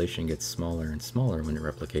population gets smaller and smaller when it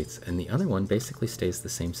replicates, and the other one basically stays the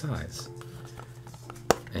same size.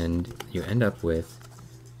 And you end up with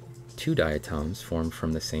two diatoms formed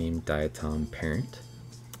from the same diatom parent,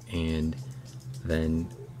 and then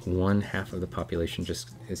one half of the population just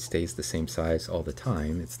stays the same size all the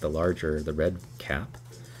time. It's the larger, the red cap,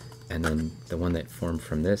 and then the one that formed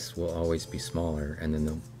from this will always be smaller, and then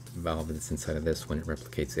the valve that's inside of this, when it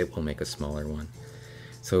replicates, it will make a smaller one.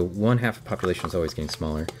 So one half of the population is always getting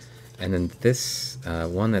smaller, and then this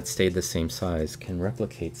one that stayed the same size can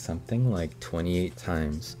replicate something like 28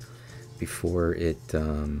 times before it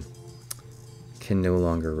can no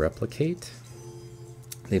longer replicate.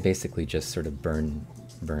 They basically just sort of burn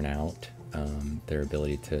out their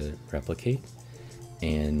ability to replicate,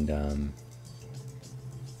 and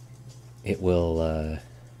it will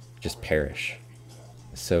just perish.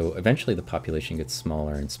 So eventually the population gets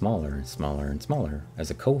smaller and smaller and smaller and smaller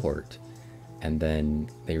as a cohort, and then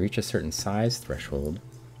they reach a certain size threshold,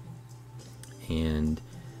 and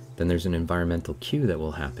then there's an environmental cue that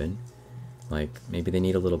will happen, like maybe they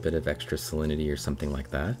need a little bit of extra salinity or something like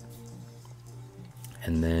that,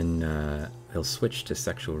 and then they'll switch to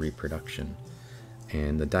sexual reproduction,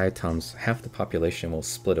 and the diatoms, half the population will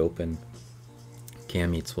split open,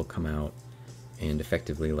 gametes will come out, and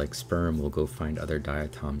effectively, like sperm, will go find other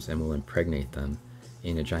diatoms and will impregnate them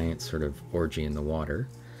in a giant sort of orgy in the water.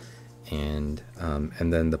 And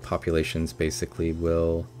then the populations basically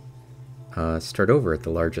will start over at the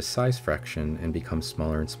largest size fraction and become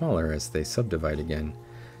smaller and smaller as they subdivide again.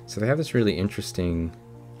 So they have this really interesting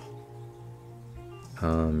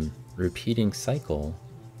repeating cycle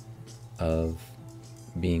of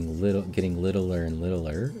being getting littler and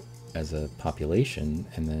littler as a population,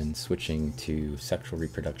 and then switching to sexual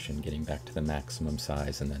reproduction, getting back to the maximum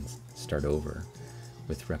size, and then start over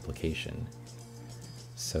with replication.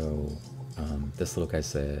 So this little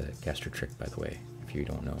guy's a gastritrick, by the way, if you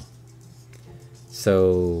don't know.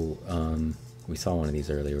 So we saw one of these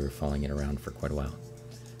earlier. We were following it around for quite a while.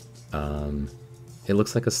 It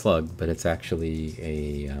looks like a slug, but it's actually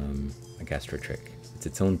a gastritrick. It's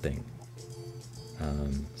its own thing,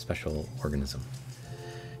 special organism.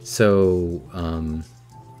 So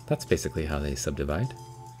that's basically how they subdivide.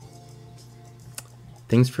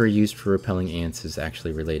 Things used for repelling ants is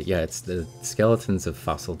actually related. Yeah, it's the skeletons of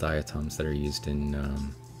fossil diatoms that are used in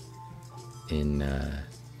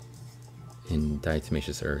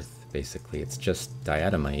diatomaceous earth. Basically, it's just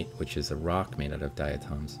diatomite, which is a rock made out of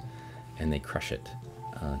diatoms, and they crush it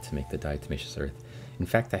to make the diatomaceous earth. In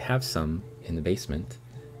fact, I have some in the basement.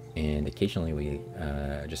 And occasionally we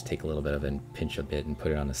just take a little bit of it and pinch a bit and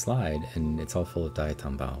put it on a slide, and it's all full of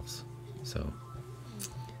diatom valves. So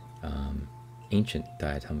ancient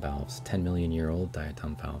diatom valves, 10 million year old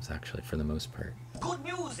diatom valves actually, for the most part. Good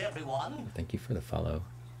news, everyone! Thank you for the follow.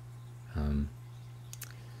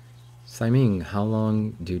 Siming, how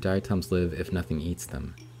long do diatoms live if nothing eats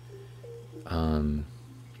them?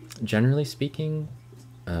 Generally speaking,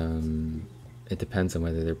 It depends on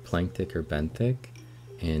whether they're planktic or benthic,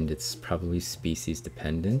 and it's probably species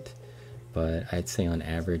dependent. But I'd say on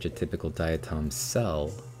average, a typical diatom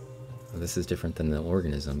cell, this is different than the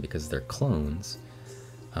organism because they're clones.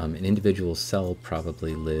 An individual cell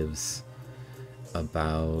probably lives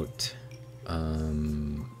about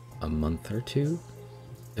a month or two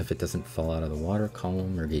if it doesn't fall out of the water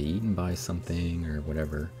column or get eaten by something or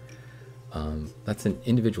whatever. That's an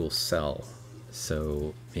individual cell,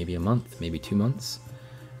 so maybe a month, maybe 2 months.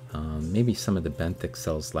 Maybe some of the benthic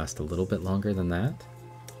cells last a little bit longer than that,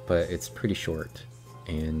 but it's pretty short.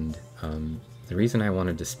 And the reason I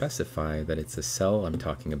wanted to specify that it's a cell I'm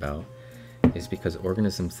talking about is because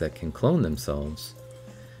organisms that can clone themselves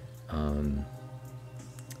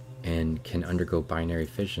and can undergo binary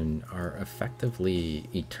fission are effectively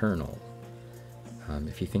eternal.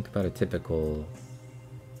 If you think about a typical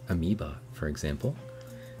amoeba, for example,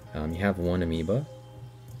 you have one amoeba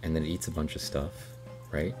and then it eats a bunch of stuff,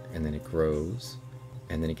 right? And then it grows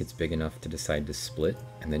and then it gets big enough to decide to split,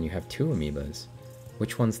 and then you have two amoebas.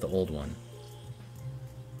 Which one's the old one?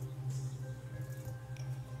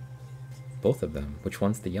 Both of them. Which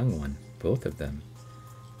one's the young one? Both of them.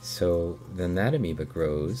 So then that amoeba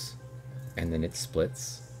grows, and then it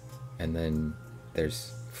splits, and then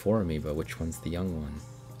there's 4 amoeba. Which one's the young one?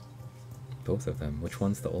 Both of them. Which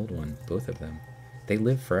one's the old one? Both of them. They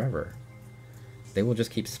live forever. They will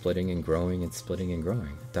just keep splitting and growing and splitting and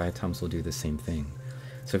growing. Diatoms will do the same thing.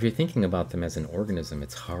 So if you're thinking about them as an organism,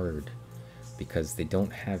 it's hard because they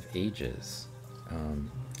don't have ages.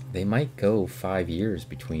 They might go 5 years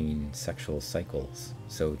between sexual cycles.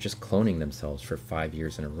 So just cloning themselves for 5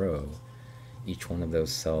 years in a row, each one of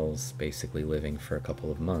those cells basically living for a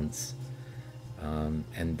couple of months.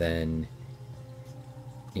 And then,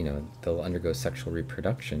 you know, they'll undergo sexual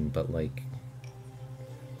reproduction, but like,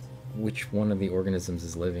 which one of the organisms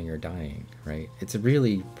is living or dying, right? It's a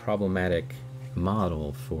really problematic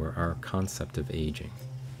model for our concept of aging.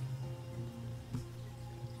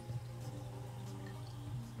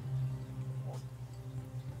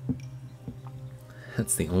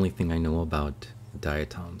 That's the only thing I know about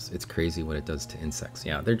diatoms. It's crazy what it does to insects.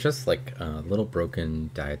 Yeah, they're just like little broken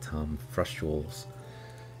diatom frustules,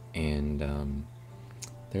 and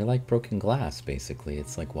they're like broken glass, basically.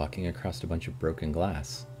 It's like walking across a bunch of broken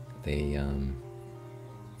glass. They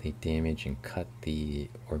damage and cut the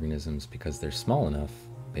organisms because they're small enough,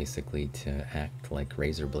 basically, to act like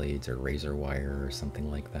razor blades or razor wire or something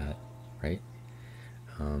like that, right?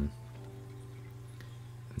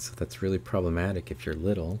 And so that's really problematic if you're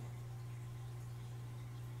little.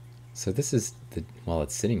 So this is the, while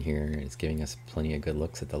it's sitting here, it's giving us plenty of good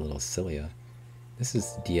looks at the little cilia. This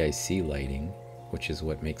is DIC lighting, which is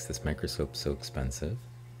what makes this microscope so expensive.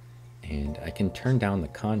 And I can turn down the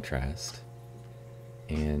contrast,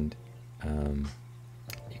 and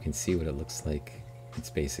you can see what it looks like. It's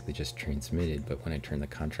basically just transmitted, but when I turn the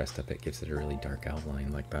contrast up, it gives it a really dark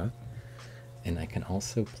outline like that. And I can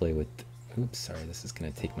also play with, oops, sorry, this is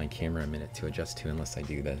going to take my camera a minute to adjust to unless I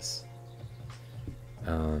do this.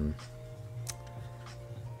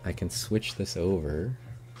 I can switch this over.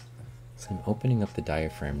 So I'm opening up the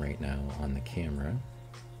diaphragm right now on the camera,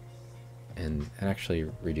 and it actually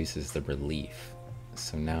reduces the relief.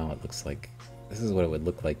 So now it looks like, this is what it would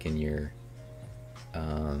look like in your,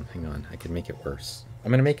 hang on, I could make it worse. I'm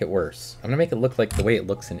going to make it worse. I'm going to make it look like the way it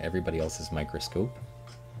looks in everybody else's microscope.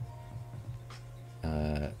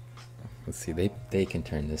 Let's see, they can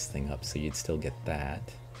turn this thing up so you'd still get that.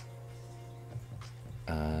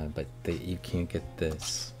 But you can't get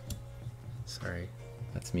this. Sorry,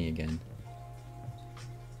 that's me again.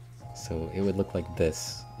 So it would look like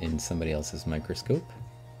this in somebody else's microscope.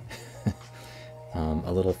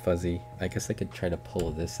 A little fuzzy. I guess I could try to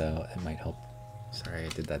pull this out. It might help. Sorry, I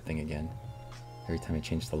did that thing again. Every time I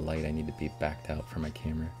change the light, I need to be backed out from my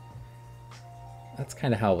camera. That's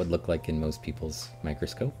kind of how it would look like in most people's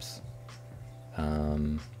microscopes.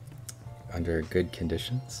 Under good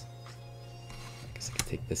conditions. I guess I could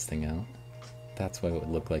take this thing out. That's what it would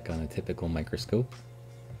look like on a typical microscope.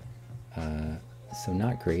 So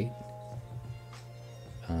not great.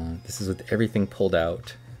 This is with everything pulled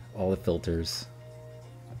out, all the filters,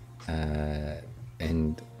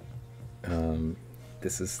 and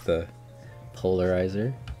this is the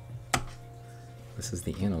polarizer. This is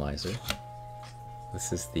the analyzer.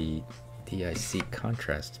 This is the DIC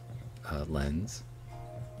contrast lens,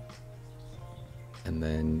 and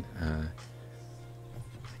then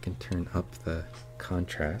I can turn up the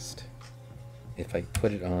contrast if I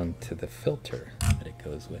put it on to the filter that it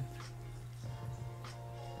goes with.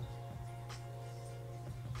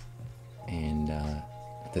 And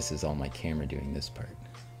this is all my camera doing this part.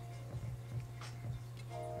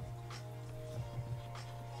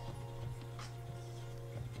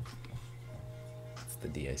 the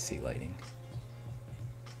DIC lighting.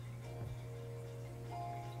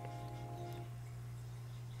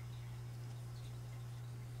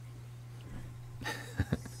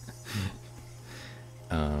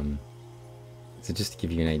 So just to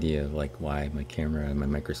give you an idea of like why my camera and my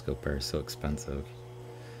microscope are so expensive.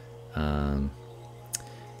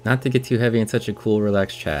 Not to get too heavy in such a cool,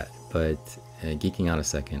 relaxed chat, but geeking out a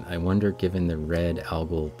second, I wonder, given the red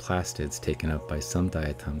algal plastids taken up by some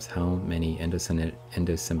diatoms, how many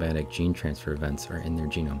endosymbiotic gene transfer events are in their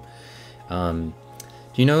genome? Do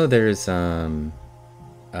you know there's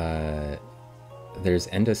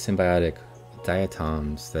endosymbiotic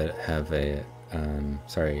diatoms that have a,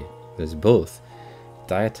 there's both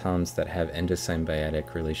diatoms that have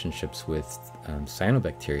endosymbiotic relationships with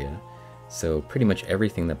cyanobacteria. So pretty much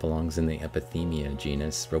everything that belongs in the Epithemia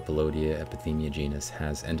genus, Rhopalodia Epithemia genus,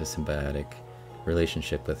 has endosymbiotic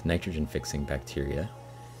relationship with nitrogen-fixing bacteria,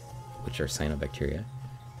 which are cyanobacteria.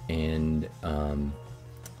 And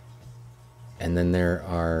then there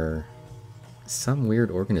are some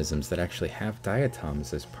weird organisms that actually have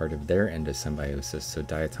diatoms as part of their endosymbiosis. So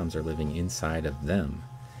diatoms are living inside of them.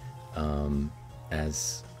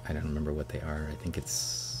 As I don't remember what they are. I think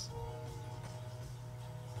it's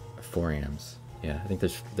forams. Yeah, I think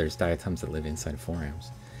there's diatoms that live inside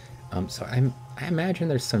forams. So I imagine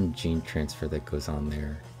there's some gene transfer that goes on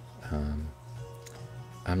there.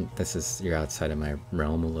 You're outside of my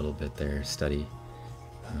realm a little bit there, study.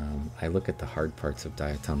 I look at the hard parts of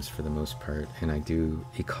diatoms for the most part, and I do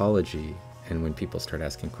ecology. And when people start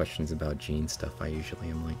asking questions about gene stuff, I usually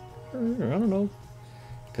am like, I don't know,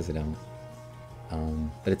 because I don't.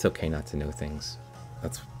 But it's okay not to know things.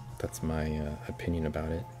 That's my opinion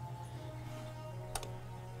about it.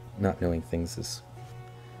 Not knowing things is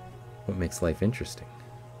what makes life interesting.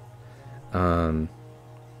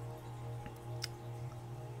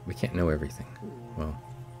 We can't know everything. Well,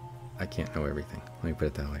 I can't know everything. Let me put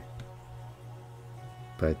it that way.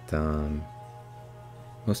 But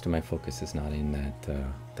most of my focus is not in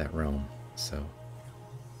that realm. So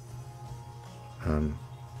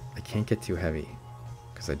I can't get too heavy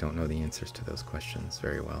because I don't know the answers to those questions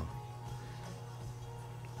very well.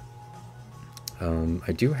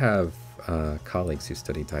 I do have colleagues who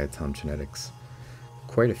study diatom genetics,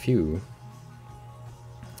 quite a few.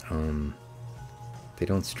 They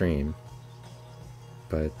don't stream,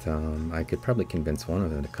 but I could probably convince one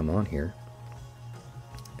of them to come on here,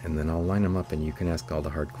 and then I'll line them up and you can ask all the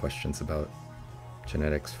hard questions about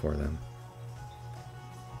genetics for them.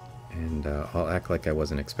 And I'll act like I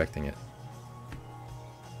wasn't expecting it.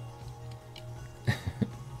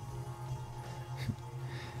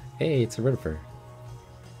 Hey, it's a rotifer.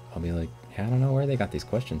 I'll be like, I don't know where they got these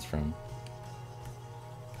questions from.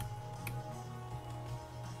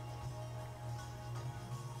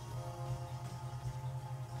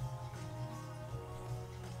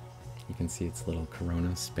 You can see its little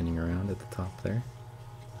corona spinning around at the top there.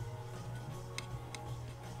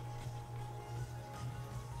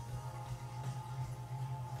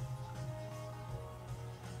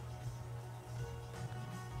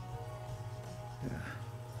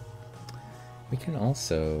 We can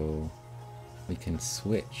also, we can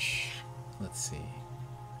switch, let's see,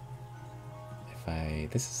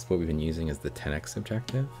 this is what we've been using as the 10x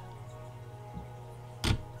objective.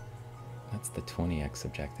 That's the 20x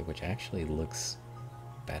objective, which actually looks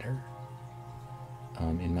better,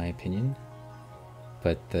 in my opinion,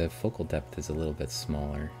 but the focal depth is a little bit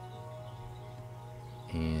smaller,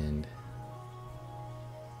 and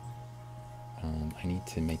I need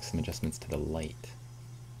to make some adjustments to the light.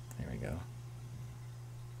 There we go.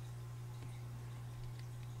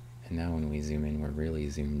 And now when we zoom in, we're really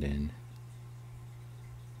zoomed in.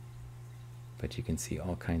 But you can see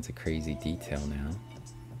all kinds of crazy detail now.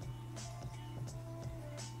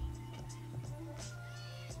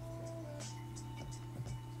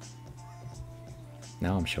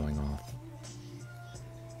 Now I'm showing off.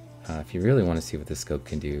 If you really want to see what the scope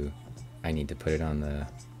can do, I need to put it on the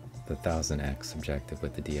 1000x objective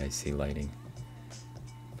with the DIC lighting.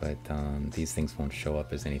 But these things won't show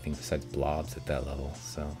up as anything besides blobs at that level,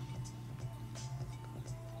 so.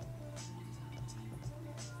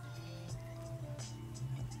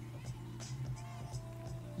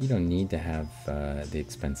 You don't need to have the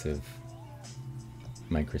expensive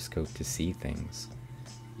microscope to see things.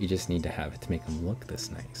 You just need to have it to make them look this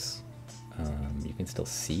nice. You can still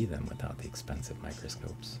see them without the expensive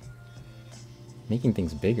microscopes. Making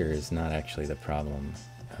things bigger is not actually the problem.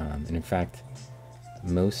 And in fact,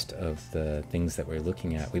 most of the things that we're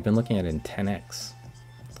looking at, we've been looking at in 10x,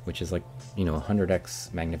 which is like,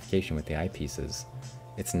 100x magnification with the eyepieces.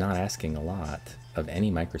 It's not asking a lot. of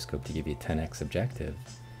any microscope to give you 10x objective.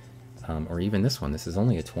 Or even this one, this is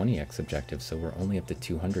only a 20x objective, so we're only up to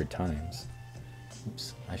 200 times.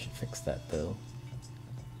 Oops, I should fix that though,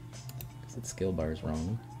 because its scale bar is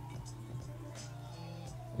wrong.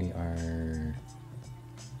 We are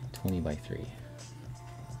 20 by 3.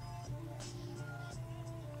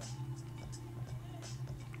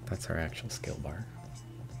 That's our actual scale bar.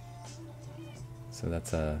 So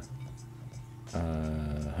that's a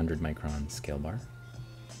 100 micron scale bar.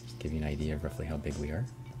 Just give you an idea of roughly how big we are.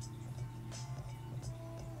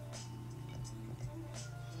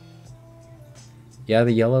 Yeah,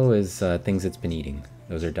 the yellow is things it's been eating.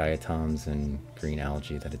 Those are diatoms and green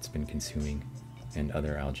algae that it's been consuming, and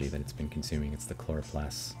other algae that it's been consuming. It's the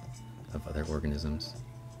chloroplasts of other organisms.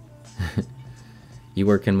 You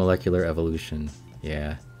work in molecular evolution.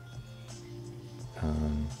 Yeah.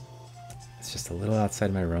 It's just a little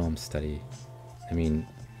outside my realm study. I mean,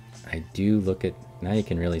 I do look at, now you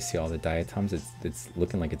can really see all the diatoms it's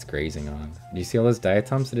looking like it's grazing on. Do you see all those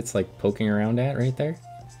diatoms that it's like poking around at right there?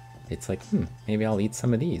 It's like, maybe I'll eat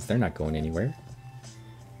some of these. They're not going anywhere.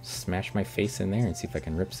 Smash my face in there and see if I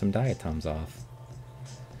can rip some diatoms off.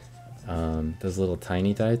 Those little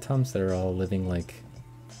tiny diatoms that are all living like,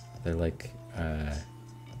 they're like,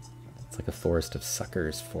 it's like a forest of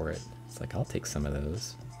suckers for it. It's like, I'll take some of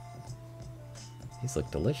those. These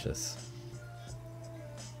look delicious.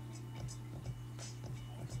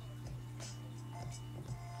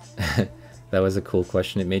 That was a cool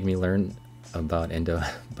question. It made me learn about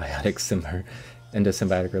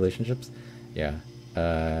endosymbiotic relationships. Yeah,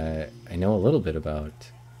 I know a little bit about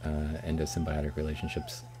endosymbiotic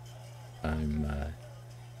relationships.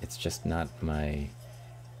 It's just not my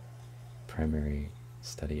primary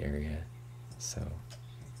study area. So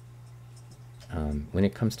when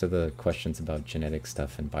it comes to the questions about genetic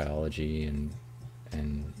stuff and biology and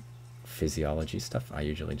physiology stuff, I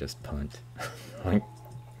usually just punt. Like,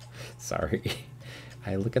 sorry.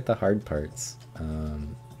 I look at the hard parts.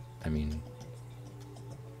 I mean,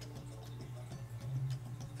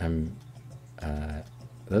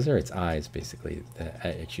 those are its eyes, basically,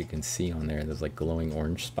 that you can see on there. Those like glowing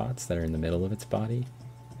orange spots that are in the middle of its body.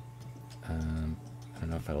 I don't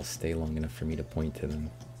know if it'll stay long enough for me to point to them.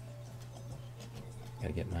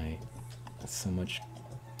 Gotta get my, so much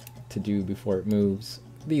to do before it moves.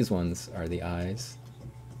 These ones are the eyes,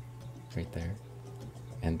 right there.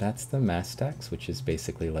 And that's the mastax, which is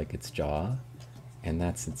basically like its jaw. And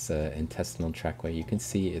that's its intestinal trackway. You can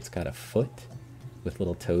see it's got a foot with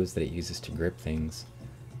little toes that it uses to grip things.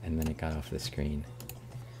 And then it got off the screen.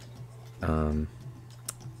 The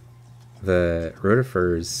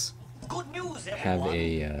rotifers have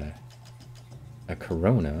a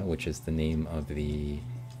corona, which is the name of the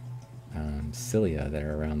cilia that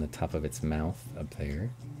are around the top of its mouth up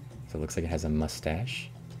there. So it looks like it has a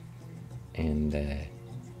mustache. And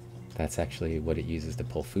that's actually what it uses to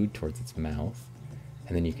pull food towards its mouth.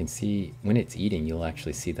 And then you can see, when it's eating, you'll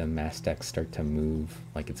actually see the mastax start to move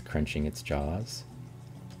like it's crunching its jaws.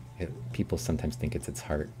 People sometimes think it's its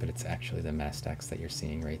heart, but it's actually the mastax that you're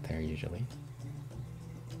seeing right there usually.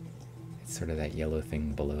 It's sort of that yellow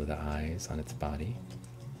thing below the eyes on its body.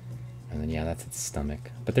 And then, yeah, that's its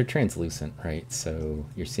stomach. But they're translucent, right? So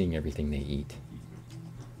you're seeing everything they eat.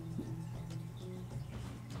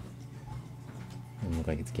 Doesn't look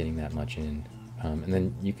like it's getting that much in. And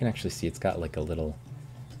then you can actually see it's got like a little,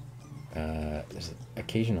 there's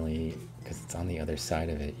occasionally, because it's on the other side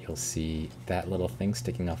of it, you'll see that little thing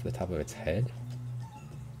sticking off the top of its head.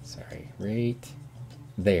 Sorry, right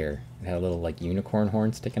there. It had a little like unicorn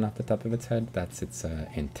horn sticking off the top of its head. That's its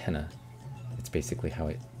antenna. It's basically how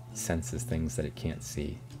it senses things that it can't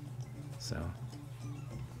see. So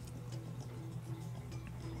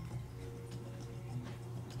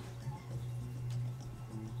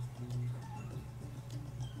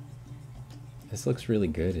this looks really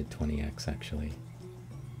good at 20x actually.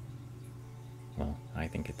 Well, I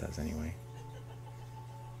think it does anyway.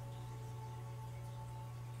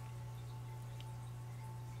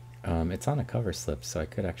 It's on a cover slip, so I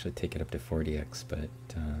could actually take it up to 40x, but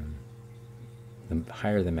the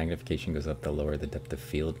higher the magnification goes up, the lower the depth of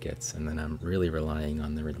field gets, and then I'm really relying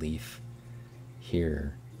on the relief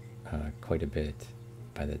here quite a bit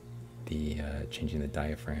by the changing the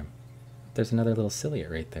diaphragm. There's another little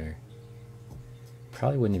ciliate right there.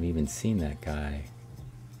 Probably wouldn't have even seen that guy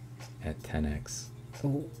at 10x.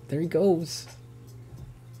 Oh, there he goes.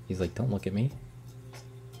 He's like, don't look at me.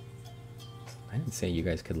 I didn't say you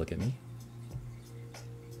guys could look at me.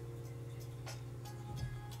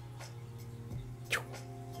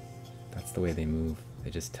 That's the way they move.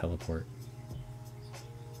 They just teleport.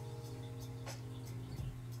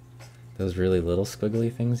 Those really little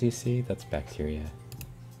squiggly things you see, that's bacteria.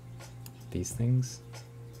 These things,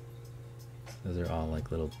 those are all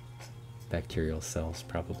like little bacterial cells,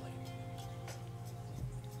 probably.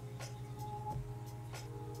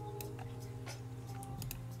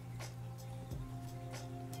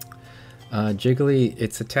 Jiggly,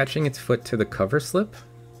 it's attaching its foot to the cover slip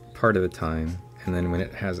part of the time, and then when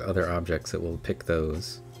it has other objects, it will pick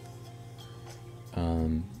those.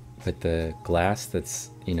 But the glass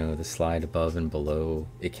that's, you know, the slide above and below,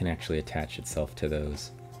 it can actually attach itself to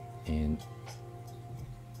those. And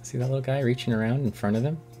see that little guy reaching around in front of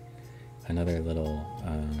him? Another little,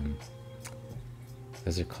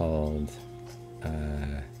 those are called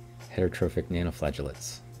heterotrophic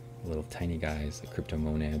nanoflagellates. Little tiny guys, like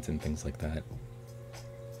cryptomonads and things like that.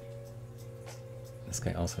 This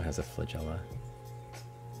guy also has a flagella.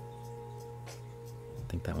 I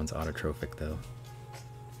think that one's autotrophic though.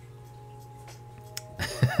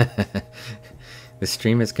 The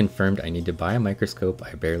stream has confirmed I need to buy a microscope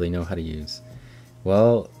I barely know how to use.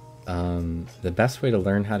 Well, the best way to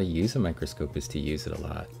learn how to use a microscope is to use it a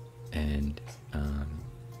lot, and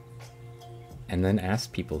then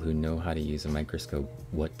ask people who know how to use a microscope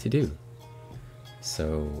what to do.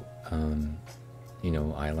 So, you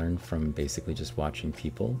know, I learned from basically just watching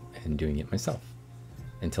people and doing it myself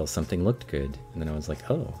until something looked good, and then I was like,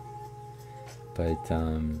 oh. But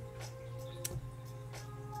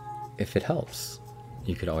if it helps,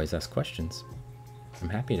 you could always ask questions. I'm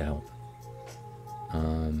happy to help.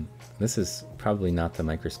 This is probably not the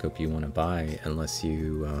microscope you want to buy unless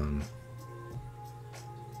you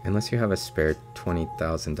have a spare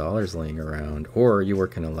 $20,000 laying around, or you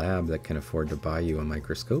work in a lab that can afford to buy you a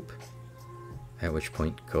microscope, at which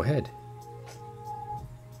point, go ahead.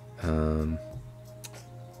 There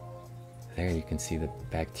you can see the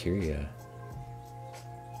bacteria.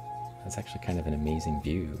 That's actually kind of an amazing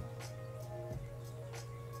view.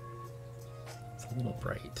 It's a little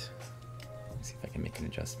bright. Let's see if I can make an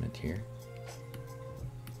adjustment here.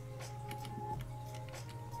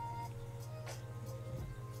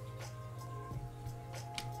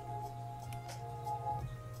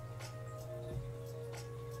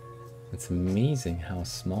 It's amazing how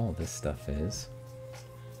small this stuff is.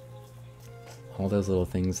 All those little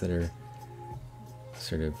things that are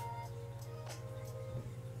sort of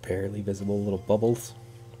barely visible little bubbles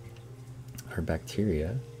are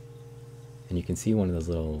bacteria. And you can see one of those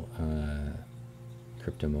little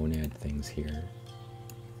cryptomonad things here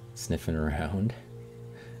sniffing around.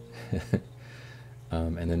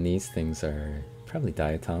 And then these things are probably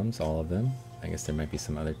diatoms, all of them. I guess there might be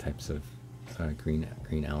some other types of green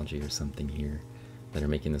algae or something here that are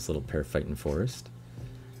making this little periphyton forest.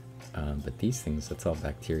 But these things, that's all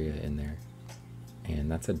bacteria in there.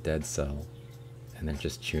 And that's a dead cell. And they're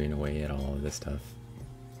just chewing away at all of this stuff,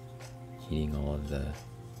 eating all of the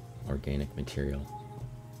organic material,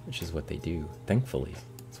 which is what they do. Thankfully,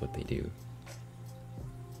 it's what they do.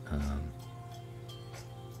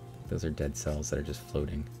 Those are dead cells that are just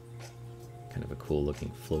floating. Kind of a cool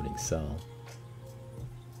looking floating cell.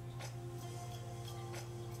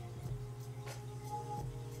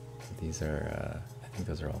 These are, I think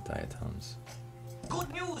those are all diatoms.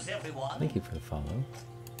 Good news, everyone. Thank you for the follow.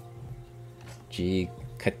 G.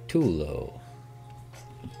 Catulo.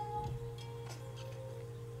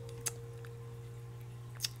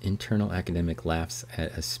 Internal academic laughs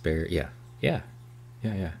at a spare. Yeah. They're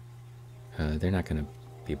not going to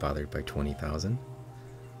be bothered by 20,000.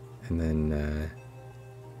 And then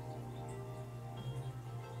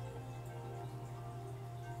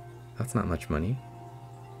that's not much money.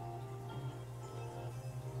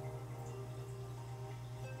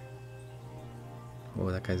 Oh,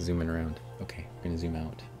 that guy's zooming around. Okay, we're gonna zoom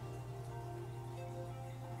out.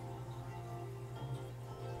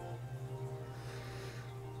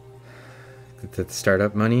 The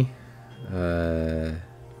startup money,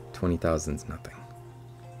 20,000's nothing.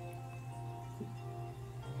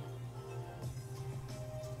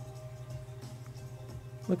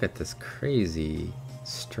 Look at this crazy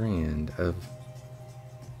strand of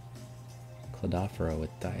Cladophora with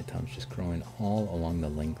diatoms just growing all along the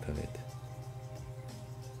length of it.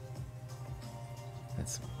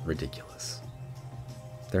 That's ridiculous.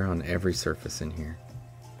 They're on every surface in here.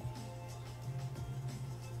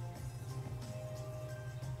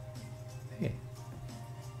 Hey,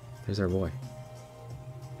 there's our boy.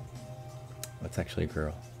 That's actually a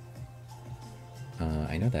girl.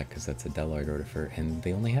 I know that because that's a Deloid rotifer, and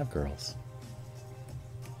they only have girls.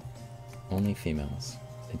 Only females.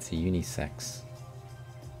 It's a unisex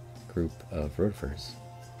group of rotifers.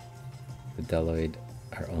 The Deloid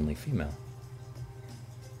are only female.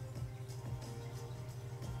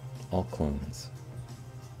 All clones.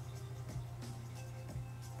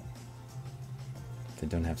 They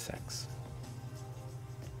don't have sex.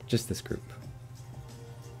 Just this group.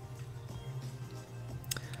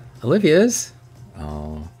 Olivia's?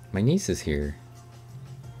 Oh, my niece is here.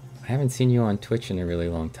 I haven't seen you on Twitch in a really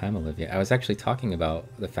long time, Olivia. I was actually talking about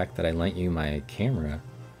the fact that I lent you my camera.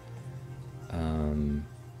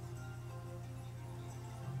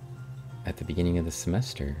 At the beginning of the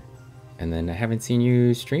semester. And then I haven't seen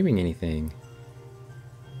you streaming anything.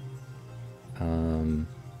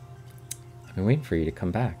 I've been waiting for you to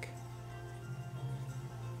come back.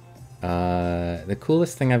 The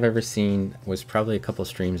coolest thing I've ever seen was probably a couple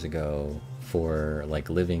streams ago for like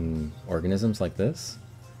living organisms like this.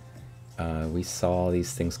 We saw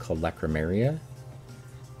these things called lacrimaria.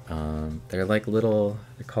 They're like little,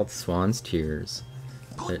 they're called swan's tears.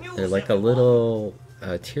 They're like a little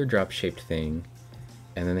teardrop shaped thing,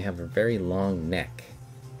 and then they have a very long neck.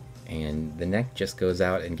 And the neck just goes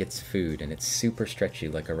out and gets food, and it's super stretchy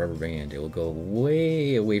like a rubber band. It will go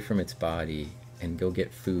way away from its body and go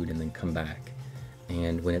get food and then come back.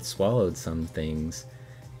 And when it swallowed some things,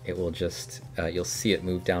 it will just, you'll see it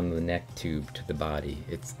move down the neck tube to the body.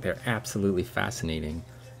 They're absolutely fascinating.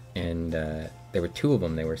 And there were two of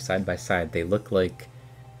them. They were side by side. They look like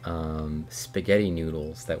spaghetti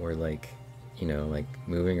noodles that were like, you know, like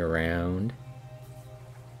moving around.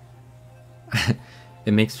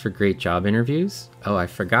 It makes for great job interviews. Oh, I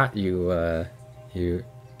forgot oh,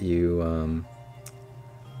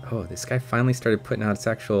 this guy finally started putting out its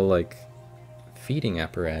actual like feeding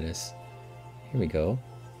apparatus. Here we go.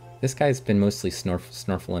 This guy's been mostly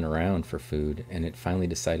snorkeling around for food, and it finally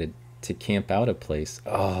decided to camp out a place.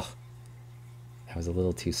 Oh, that was a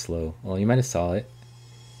little too slow. Well, you might have saw it.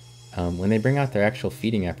 When they bring out their actual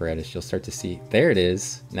feeding apparatus, you'll start to see, there it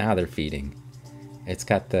is. Now they're feeding. It's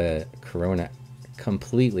got the corona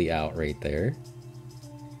completely out right there.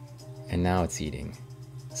 And now it's eating.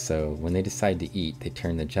 So when they decide to eat, they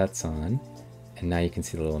turn the jets on, and now you can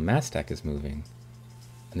see the little mastec is moving.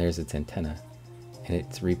 And there's its antenna. And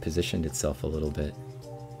it's repositioned itself a little bit.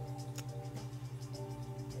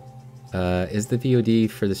 Is the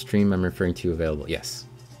VOD for the stream I'm referring to available? Yes.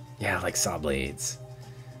 Yeah, like saw blades.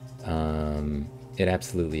 It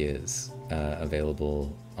absolutely is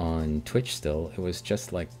available on Twitch still. It was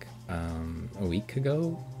just like a week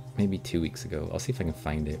ago, maybe 2 weeks ago. I'll see if I can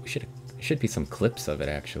find it. Should be some clips of it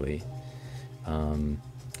actually.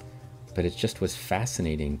 But it just was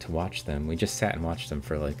fascinating to watch them. We just sat and watched them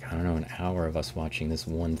for like, I don't know, an hour of us watching this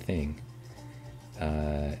one thing.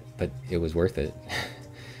 But it was worth it.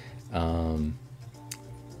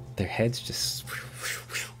 Their heads just...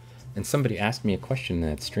 And somebody asked me a question in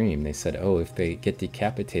that stream. They said, oh, if they get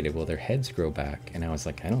decapitated, will their heads grow back? And I was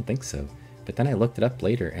like, I don't think so. But then I looked it up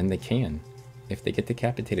later, and they can. If they get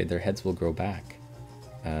decapitated, their heads will grow back.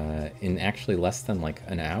 In actually less than like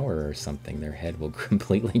an hour or something, their head will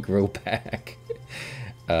completely grow back.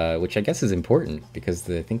 Which I guess is important, because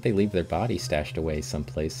I think they leave their body stashed away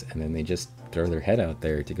someplace, and then they just throw their head out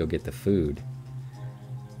there to go get the food.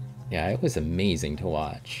 Yeah, it was amazing to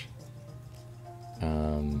watch.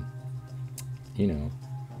 You know,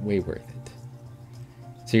 way worth it.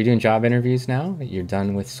 So you're doing job interviews now? You're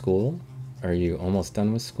done with school? Are you almost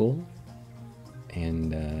done with school?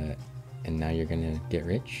 And now you're gonna get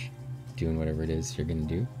rich? Doing whatever it is you're gonna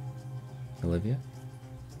do? Olivia?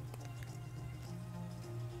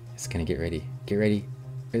 It's gonna get ready. Get ready.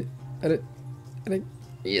 There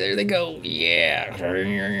they go. Yeah.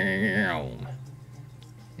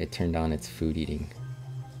 It turned on its food eating.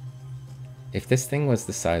 If this thing was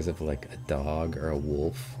the size of like a dog or a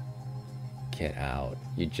wolf, get out.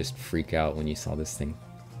 You'd just freak out when you saw this thing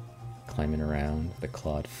climbing around the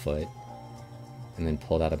clawed foot, and then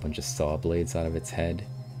pulled out a bunch of saw blades out of its head.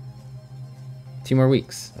 2 more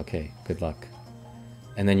weeks. Okay, good luck.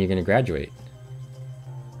 And then you're gonna graduate.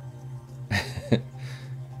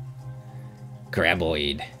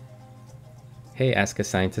 Graboid. Hey, Ask a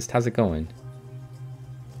Scientist, how's it going?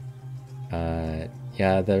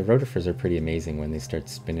 Yeah, the rotifers are pretty amazing when they start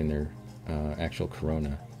spinning their actual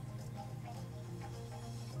corona.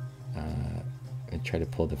 And try to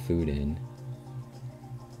pull the food in.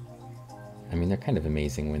 I mean, they're kind of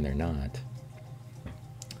amazing when they're not.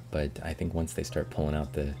 But I think once they start pulling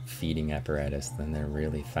out the feeding apparatus, then they're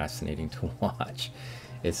really fascinating to watch.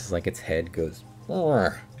 It's just like its head goes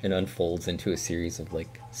and unfolds into a series of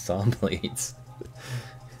like saw blades.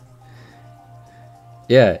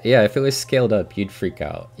 Yeah, if it was scaled up, you'd freak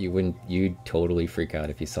out. You'd totally freak out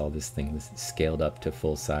if you saw this thing scaled up to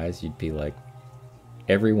full size. You'd be like,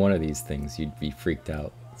 every one of these things, you'd be freaked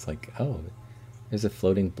out. It's like, oh, there's a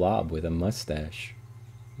floating blob with a mustache.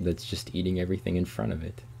 that's just eating everything in front of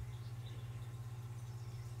it.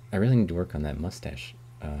 I really need to work on that mustache.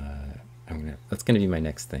 That's gonna be my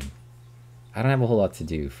next thing. I don't have a whole lot to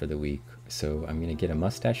do for the week, so I'm gonna get a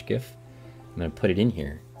mustache GIF. I'm gonna put it in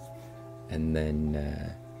here, and then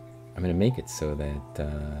I'm gonna make it so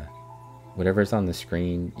that whatever's on the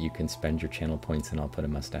screen, you can spend your channel points, and I'll put a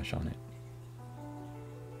mustache on it.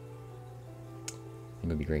 It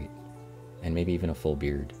would be great, and maybe even a full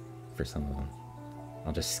beard for some of them.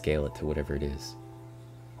 I'll just scale it to whatever it is,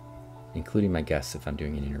 including my guests if I'm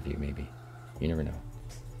doing an interview. Maybe, you never know.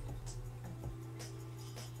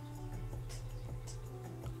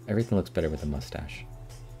 Everything looks better with a mustache.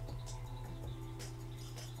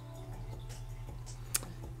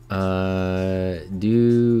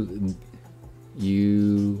 Do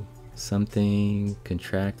you something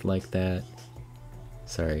contract like that?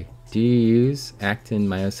 Sorry. Do you use actin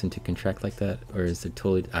myosin to contract like that? Or is it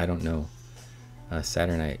totally... I don't know.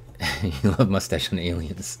 Saturnite. You love mustache on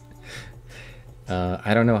aliens.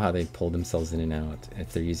 I don't know how they pull themselves in and out.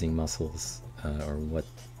 If they're using muscles or what,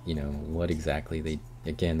 you know, what exactly they...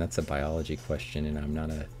 Again, that's a biology question, and I'm not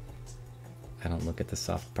a... I don't look at the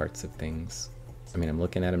soft parts of things. I mean, I'm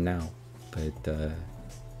looking at them now, but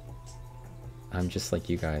I'm just like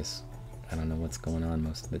you guys. I don't know what's going on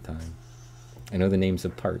most of the time. I know the names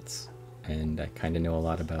of parts, and I kind of know a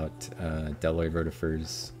lot about Deloid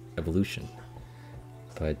rotifers' evolution,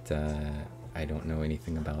 but I don't know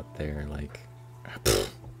anything about their, like,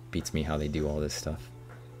 beats me how they do all this stuff.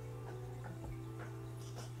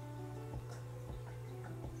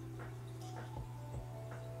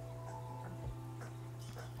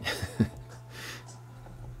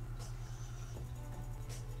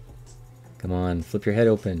 Come on, flip your head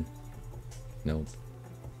open. Nope.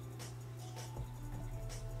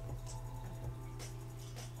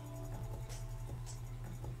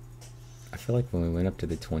 I feel like when we went up to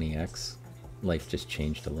the 20x, life just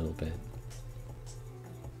changed a little bit.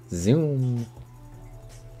 Zoom!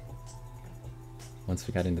 Once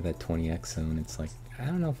we got into that 20x zone, it's like, I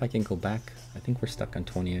don't know if I can go back. I think we're stuck on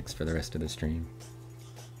 20x for the rest of the stream.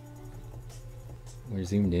 We're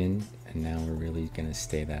zoomed in, and now we're really gonna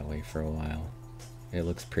stay that way for a while. It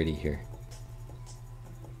looks pretty here.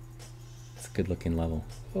 It's a good looking level.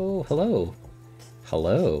 Oh, hello!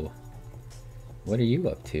 Hello! What are you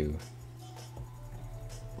up to?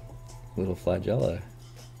 Little flagella.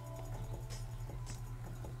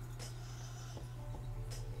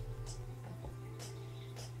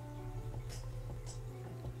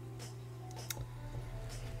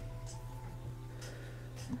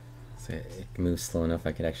 So it moves slow enough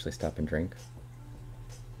I could actually stop and drink.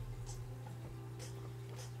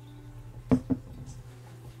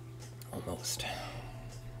 Almost.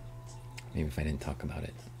 Maybe if I didn't talk about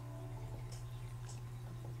it.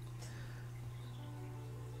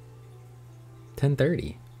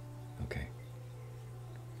 $10:30. Okay.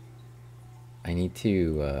 I need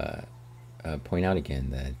to point out again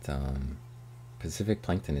that Pacific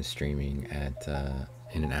Plankton is streaming at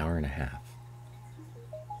in an hour and a half.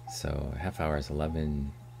 So a half hour is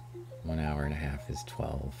 11, 1 hour and a half is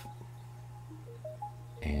 12.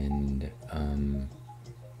 And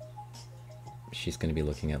she's going to be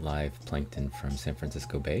looking at live plankton from San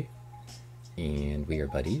Francisco Bay. And we are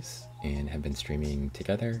buddies and have been streaming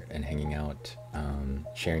together and hanging out,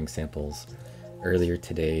 sharing samples. Earlier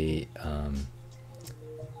today,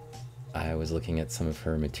 I was looking at some of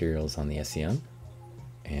her materials on the SEM,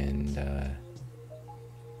 and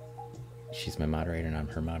she's my moderator and I'm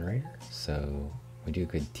her moderator, so we do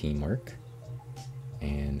good teamwork.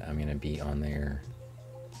 And I'm gonna be on there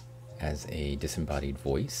as a disembodied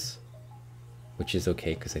voice, which is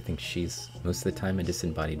okay because I think she's most of the time a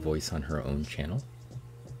disembodied voice on her own channel.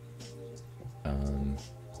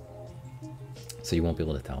 So you won't be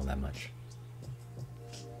able to tell that much.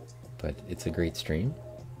 But it's a great stream.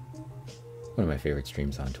 One of my favorite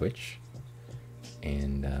streams on Twitch.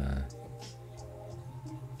 And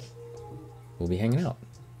we'll be hanging out.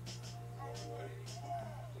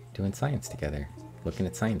 Doing science together. Looking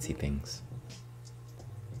at sciencey things.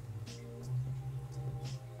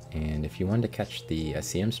 And if you wanted to catch the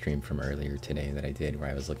SEM stream from earlier today that I did where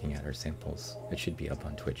I was looking at her samples, it should be up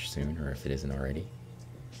on Twitch soon, or if it isn't already.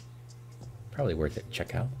 Probably worth it.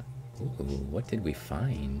 Check out. Ooh, what did we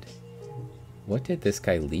find? What did this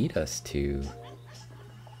guy lead us to?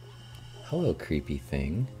 Hello, creepy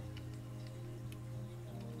thing.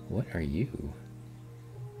 What are you?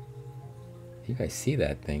 You guys see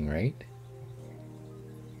that thing, right?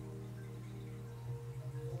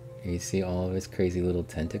 You see all of his crazy little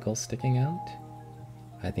tentacles sticking out?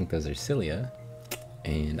 I think those are cilia,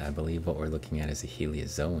 and I believe what we're looking at is a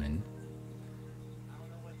heliozoan.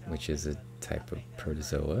 which is a type of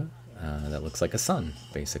protozoa that looks like a sun,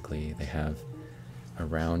 basically. They have a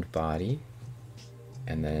round body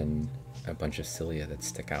and then a bunch of cilia that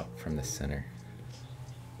stick out from the center.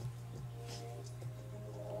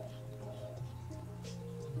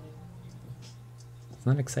 It's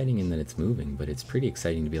not exciting in that it's moving, but it's pretty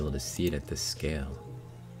exciting to be able to see it at this scale.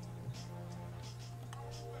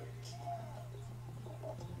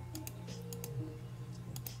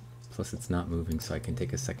 Plus it's not moving, so I can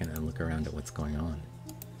take a second and look around at what's going on.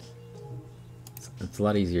 It's a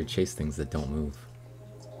lot easier to chase things that don't move.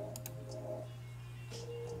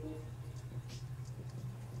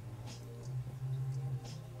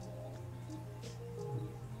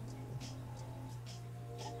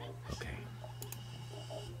 Okay.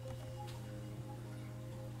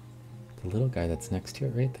 The little guy that's next to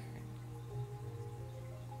it right there.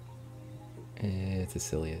 It's a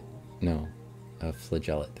ciliate. No, a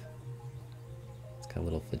flagellate. It's got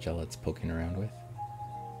little flagellates poking around with.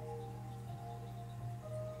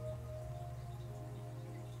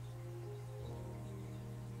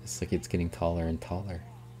 It's like it's getting taller and taller.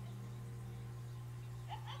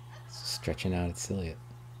 It's stretching out its ciliate,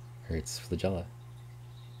 or its flagella.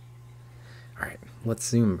 Alright, let's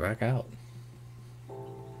zoom back out.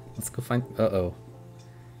 Let's go find... Uh-oh.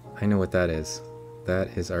 I know what that is.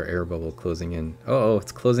 That is our air bubble closing in. Uh-oh,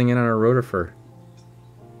 it's closing in on our rotifer.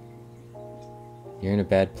 You're in a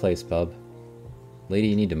bad place, bub. Lady,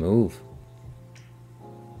 you need to move.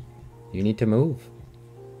 You need to move.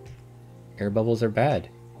 Air bubbles are bad.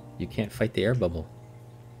 You can't fight the air bubble.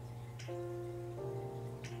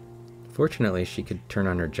 Fortunately, she could turn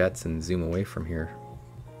on her jets and zoom away from here.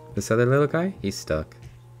 This other little guy? He's stuck.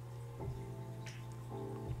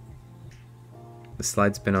 The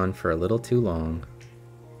slide's been on for a little too long.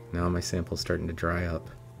 Now my sample's starting to dry up.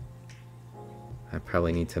 I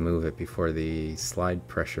probably need to move it before the slide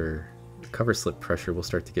pressure, the cover slip pressure will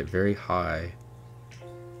start to get very high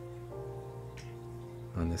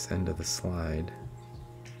on this end of the slide,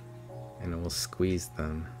 and it will squeeze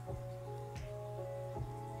them.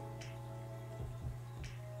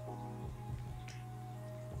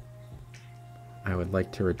 I would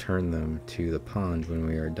like to return them to the pond when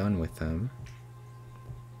we are done with them,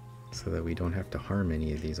 so that we don't have to harm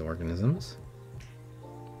any of these organisms.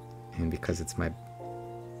 And because it's my...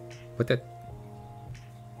 What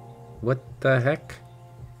the heck?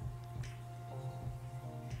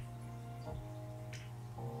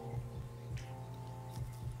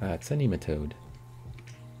 It's a nematode.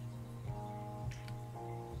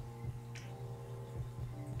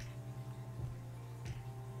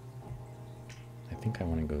 I think I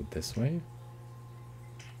want to go this way.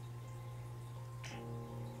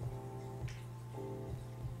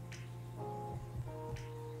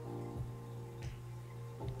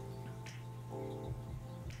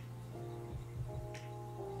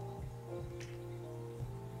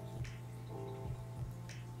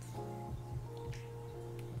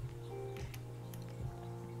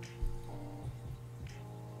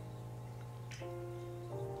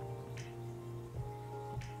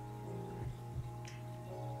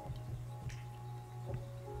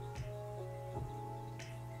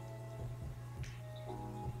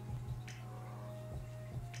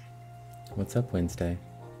 What's up, Wednesday?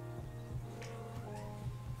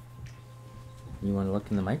 You want to look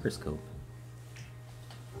in the microscope?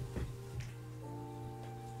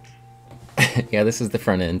 Yeah, this is the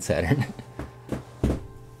front end, Saturn.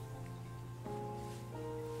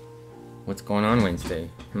 What's going on, Wednesday?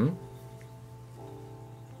 You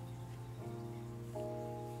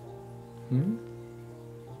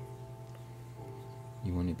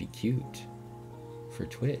want to be cute for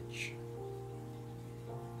Twitch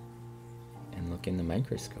and look in the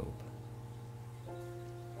microscope.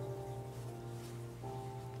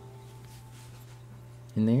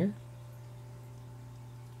 In there?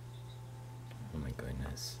 Oh my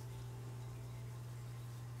goodness.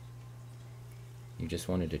 You just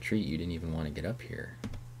wanted a treat, you didn't even want to get up here.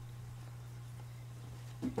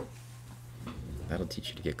 That'll teach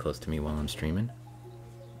you to get close to me while I'm streaming.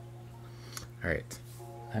 Alright,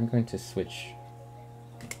 I'm going to switch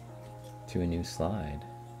to a new slide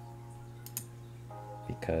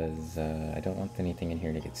because I don't want anything in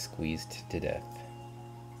here to get squeezed to death,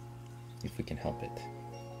 if we can help it.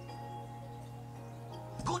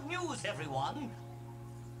 Good news, everyone!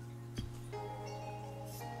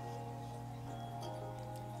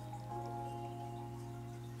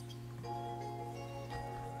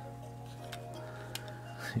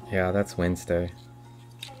 Yeah, that's Wednesday.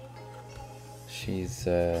 She's,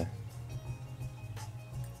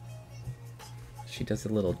 she does a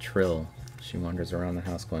little trill. She wanders around the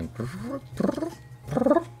house going...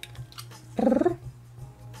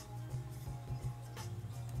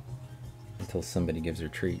 somebody gives her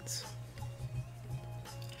treats.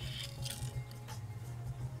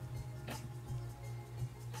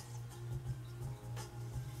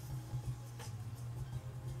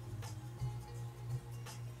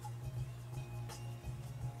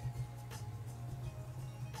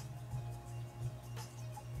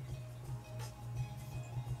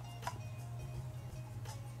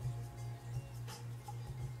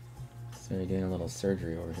 So you're doing a little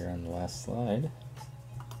surgery over here on the last slide.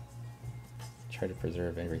 Try to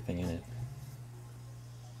preserve everything in it.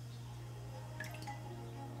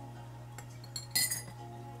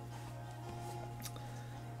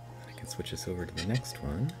 I can switch this over to the next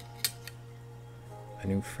one. A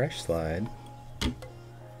new fresh slide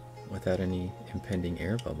without any impending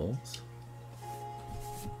air bubbles.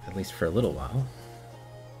 At least for a little while.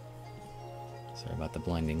 Sorry about the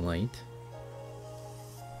blinding light.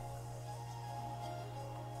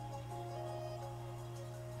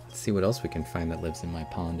 See what else we can find that lives in my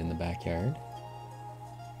pond in the backyard.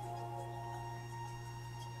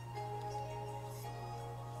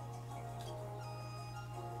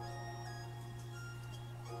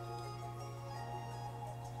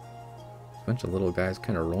 A bunch of little guys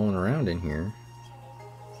kind of rolling around in here.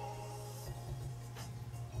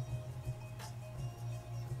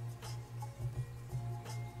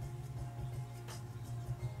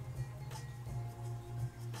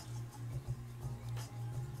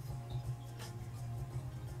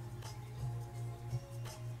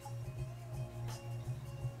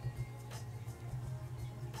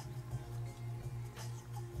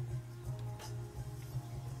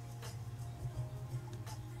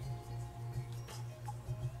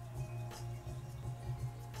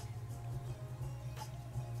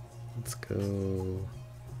 Let's go.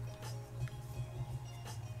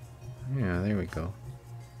 Yeah, there we go.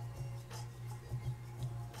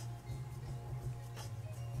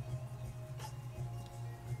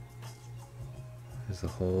 There's a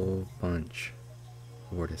whole bunch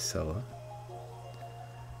of Vorticella.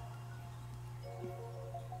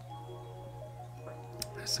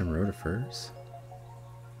 There's some rotifers.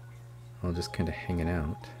 All just kind of hanging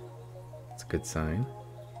out. It's a good sign.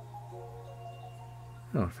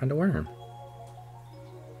 Oh, I found a worm.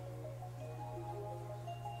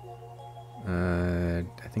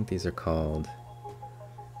 I think these are called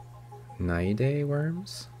Naidae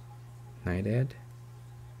worms? Naidad?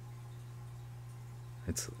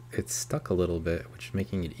 It's stuck a little bit, which is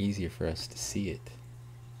making it easier for us to see it.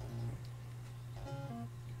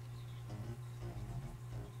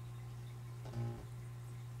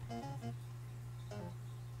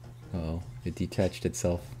 Uh-oh, it detached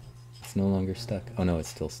itself. It's no longer stuck. Oh no, it's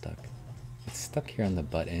still stuck. It's stuck here on the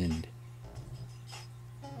butt end.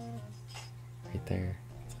 Right there.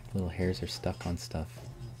 It's like little hairs are stuck on stuff.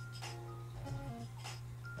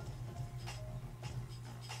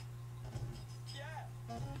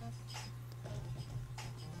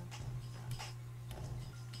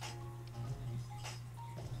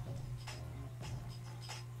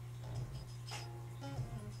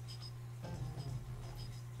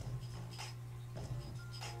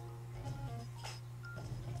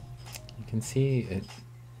 You can see it,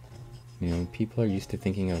 you know, people are used to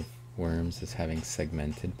thinking of worms as having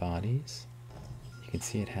segmented bodies. You can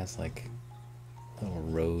see it has like little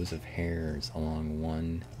rows of hairs along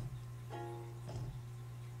one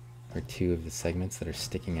or two of the segments that are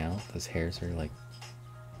sticking out. Those hairs are like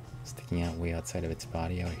sticking out way outside of its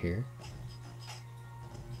body out here.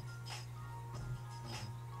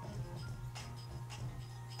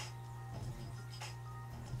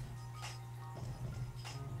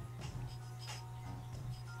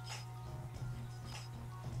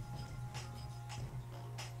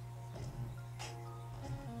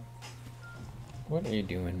 What are you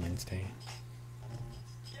doing, Wednesday?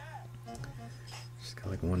 Just got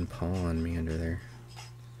like one paw on me under there.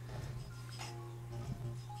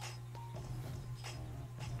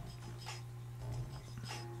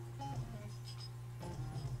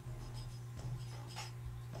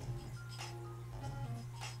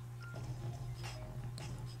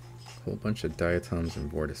 A whole bunch of diatoms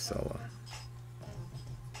and Vorticella.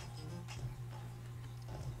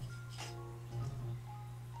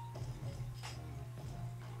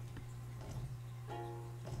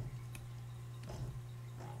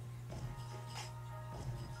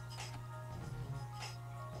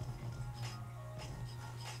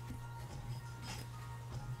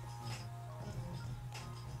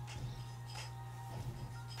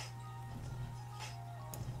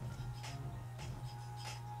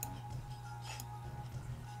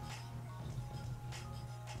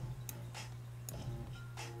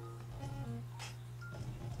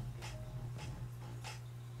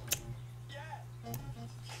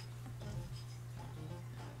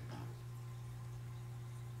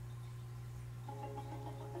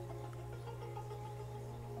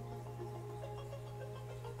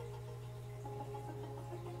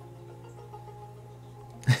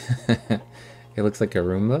 It looks like a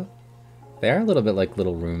Roomba. They are a little bit like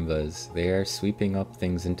little Roombas. They are sweeping up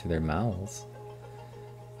things into their mouths.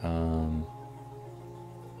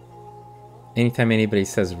 Anytime anybody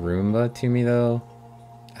says Roomba to me, though,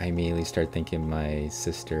 I immediately start thinking my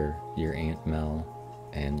sister, your Aunt Mel,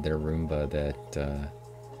 and their Roomba that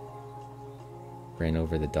ran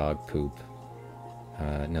over the dog poop.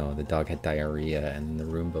 No, the dog had diarrhea, and the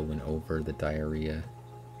Roomba went over the diarrhea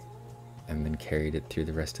and then carried it through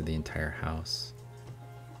the rest of the entire house.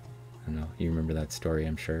 I don't know, you remember that story,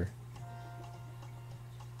 I'm sure.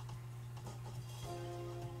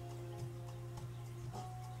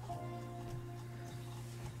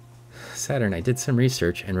 Saturn, I did some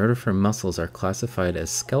research, and rotiform muscles are classified as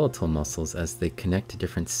skeletal muscles as they connect to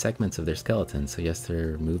different segments of their skeleton. So yes,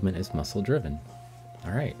 their movement is muscle driven.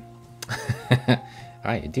 All right.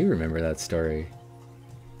 I do remember that story.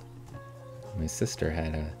 My sister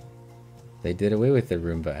had a... They did away with the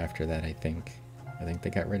Roomba after that, I think. I think they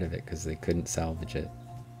got rid of it because they couldn't salvage it.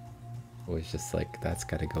 It was just like, that's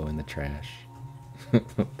got to go in the trash.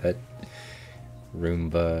 That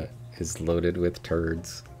Roomba is loaded with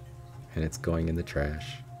turds, and it's going in the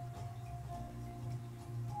trash.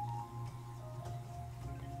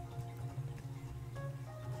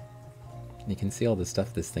 You can see all the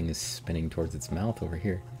stuff this thing is spinning towards its mouth over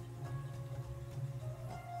here.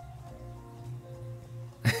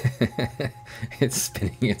 It's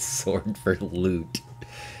spinning its sword for loot.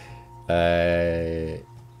 That's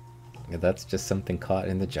just something caught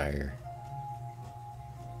in the gyre.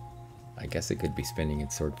 I guess it could be spinning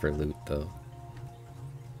its sword for loot, though.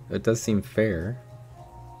 It does seem fair.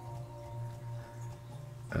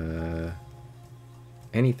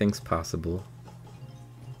 Anything's possible.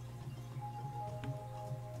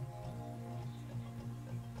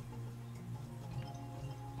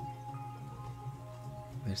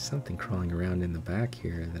 There's something crawling around in the back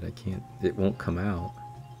here that I can't... It won't come out.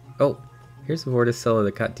 Oh! Here's a Vorticella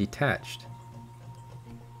that got detached.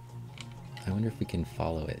 I wonder if we can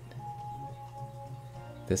follow it.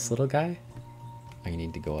 This little guy? I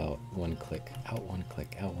need to go out one click, out one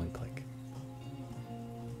click, out one click.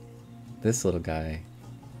 This little guy,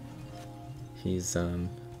 he's,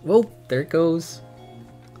 whoa, there it goes.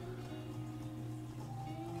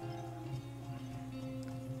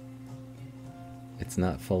 It's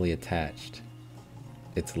not fully attached.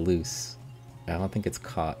 It's loose. I don't think it's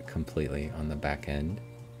caught completely on the back end.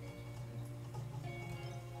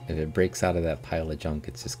 If it breaks out of that pile of junk,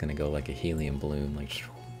 it's just gonna go like a helium balloon, like...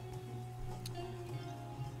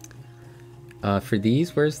 For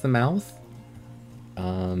these, where's the mouth?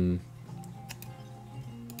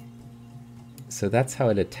 So that's how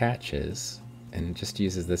it attaches, and it just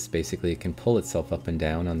uses this. Basically, it can pull itself up and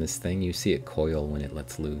down on this thing. You see it coil when it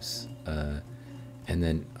lets loose. And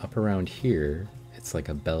then up around here, it's like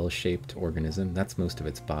a bell-shaped organism. That's most of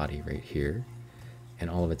its body right here. And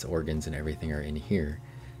all of its organs and everything are in here.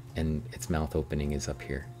 And its mouth opening is up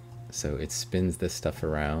here. So it spins this stuff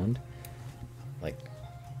around like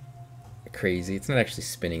crazy. It's not actually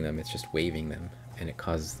spinning them, it's just waving them, and it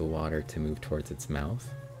causes the water to move towards its mouth.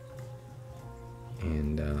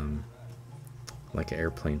 And like an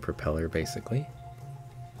airplane propeller, basically.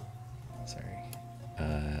 Sorry.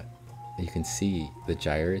 You can see the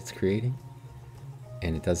gyre it's creating,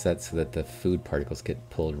 and it does that so that the food particles get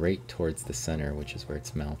pulled right towards the center, which is where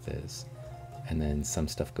its mouth is, and then some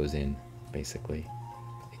stuff goes in, basically.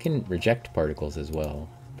 It can reject particles as well,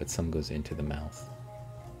 but some goes into the mouth.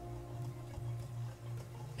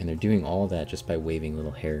 And they're doing all that just by waving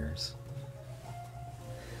little hairs.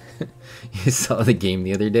 You saw the game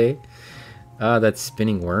the other day? Ah, that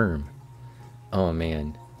spinning worm. Oh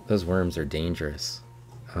man, those worms are dangerous.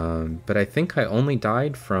 But I think I only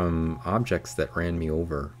died from objects that ran me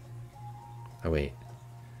over. Oh wait.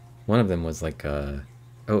 One of them was like oh,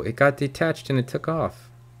 it got detached and it took off.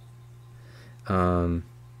 One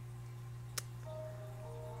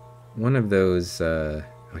of those, oh,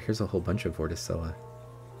 here's a whole bunch of Vorticella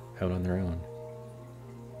out on their own.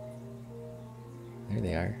 There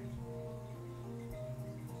they are.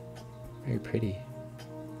 Very pretty.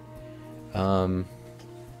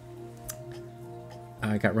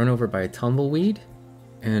 I got run over by a tumbleweed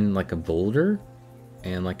and like a boulder,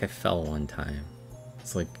 and like I fell one time.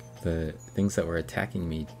 It's like the things that were attacking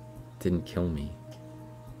me didn't kill me.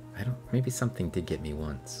 Maybe something did get me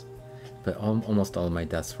once, but almost all of my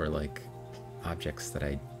deaths were like objects that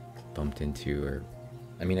I bumped into, or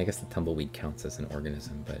I mean, I guess the tumbleweed counts as an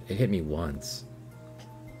organism, but it hit me once.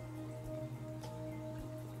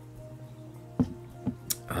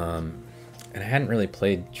 And I hadn't really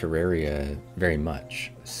played Terraria very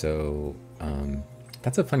much, so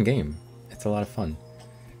that's a fun game. It's a lot of fun.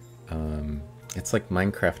 It's like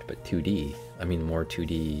Minecraft but 2D. I mean, more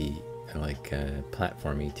 2D, like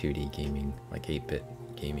platformy 2D gaming, like 8-bit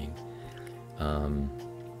gaming.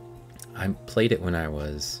 I played it when I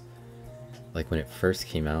was, like when it first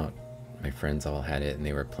came out, my friends all had it and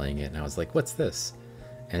they were playing it and I was like, what's this?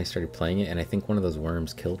 And I started playing it and I think one of those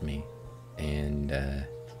worms killed me. And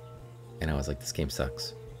I was like, this game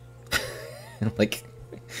sucks. Like,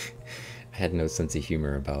 I had no sense of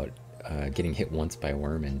humor about getting hit once by a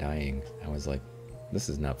worm and dying. I was like, this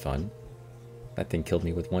is not fun. That thing killed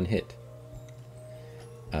me with one hit.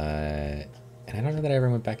 And I don't know that I ever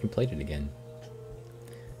went back and played it again.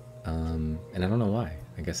 And I don't know why.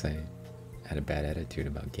 I guess I had a bad attitude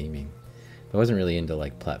about gaming. But I wasn't really into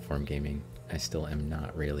like platform gaming. I still am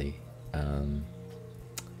not really.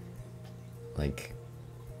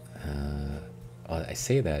 Well, I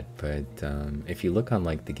say that, but if you look on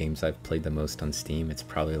like the games I've played the most on Steam, it's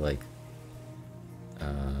probably like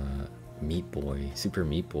Meat Boy, Super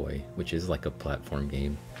Meat Boy, which is like a platform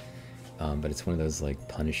game. But it's one of those like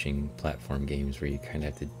punishing platform games where you kind of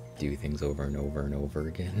have to do things over and over and over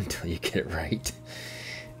again until you get it right.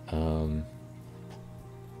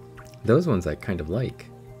 Those ones I kind of like.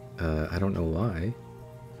 I don't know why,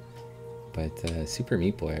 but Super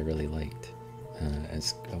Meat Boy I really liked.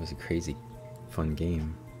 It was a crazy fun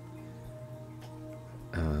game.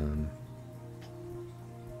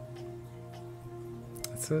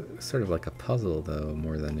 It's a sort of like a puzzle though,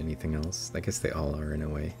 more than anything else. I guess they all are in a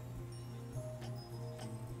way.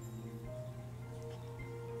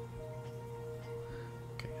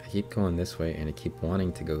 Okay, I keep going this way and I keep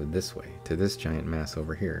wanting to go this way, to this giant mass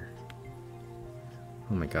over here.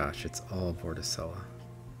 Oh my gosh, it's all Vorticella.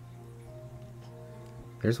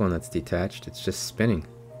 There's one that's detached, it's just spinning.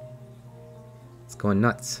 It's going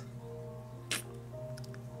nuts.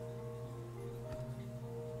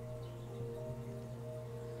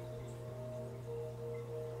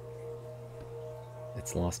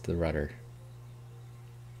 It's lost the rudder.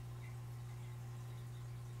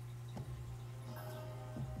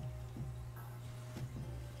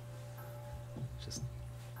 Just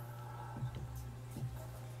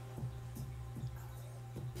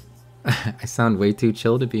I sound way too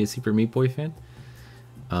chill to be a Super Meat Boy fan.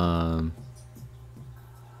 Oh,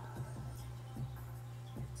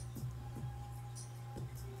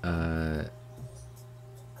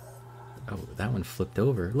 that one flipped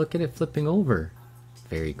over. Look at it flipping over.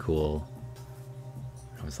 Very cool.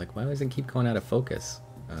 I was like, why does it keep going out of focus?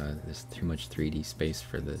 There's too much 3D space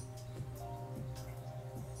for the...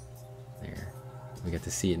 There. We got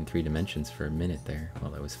to see it in 3 dimensions for a minute there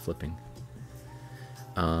while I was flipping.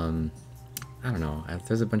 I don't know.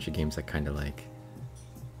 There's a bunch of games I kind of like.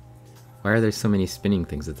 Why are there so many spinning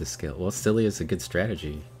things at this scale? Well, Silly is a good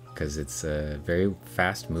strategy because it's a very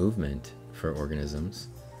fast movement for organisms.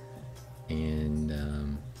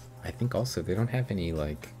 And I think also they don't have any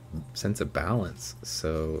like sense of balance,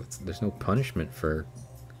 so there's no punishment for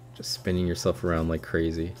just spinning yourself around like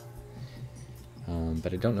crazy.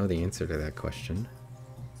 But I don't know the answer to that question.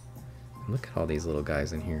 And look at all these little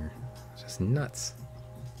guys in here, just nuts.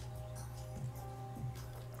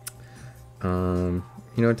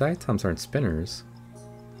 You know, diatoms aren't spinners,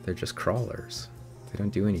 they're just crawlers. They don't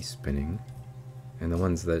do any spinning. And the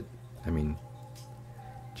ones that, I mean,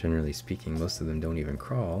 generally speaking, most of them don't even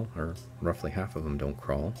crawl, or roughly half of them don't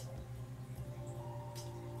crawl.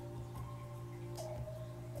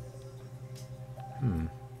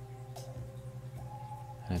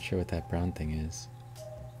 Not sure what that brown thing is.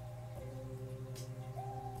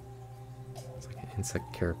 It's like an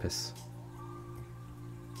insect carapace.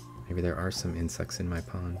 Maybe there are some insects in my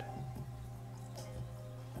pond.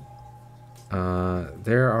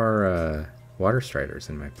 There are water striders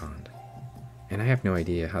in my pond. And I have no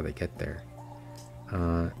idea how they get there.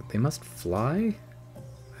 They must fly?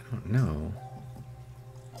 I don't know.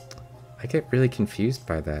 I get really confused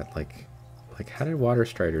by that. Like how did water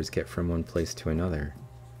striders get from one place to another?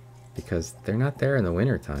 Because they're not there in the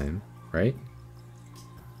wintertime, right?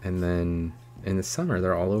 And then in the summer,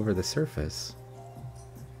 they're all over the surface.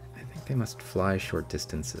 I think they must fly short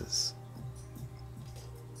distances.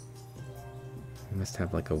 They must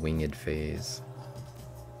have like a winged phase.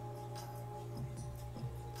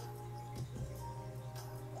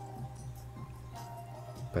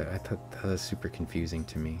 But I thought that was super confusing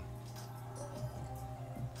to me.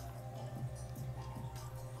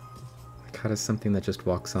 Like, how does something that just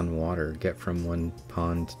walks on water get from one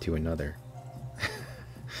pond to another?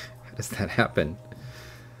 How does that happen?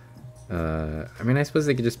 I mean, I suppose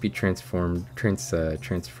they could just be transferred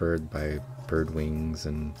by bird wings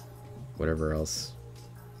and whatever else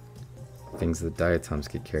things that diatoms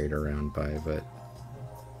get carried around by, but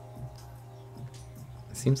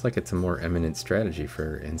seems like it's a more eminent strategy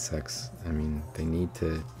for insects. I mean, they need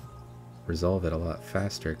to resolve it a lot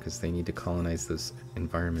faster because they need to colonize those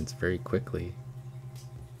environments very quickly.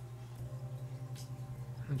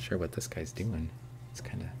 I'm not sure what this guy's doing. It's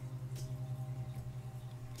kind of...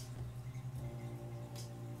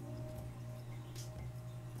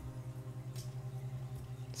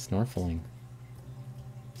 snorkeling.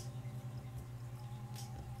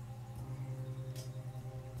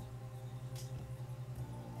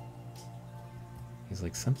 He's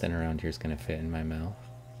like, something around here is gonna fit in my mouth.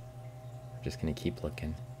 I'm just gonna keep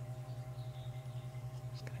looking.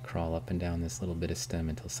 Just gonna crawl up and down this little bit of stem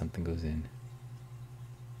until something goes in.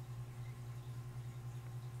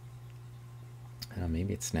 I don't know,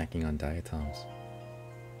 maybe it's snacking on diatoms.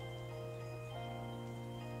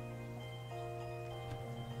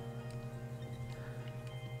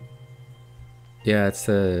 Yeah, it's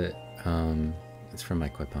from my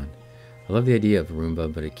koi pond. I love the idea of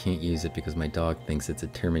Roomba, but I can't use it because my dog thinks it's a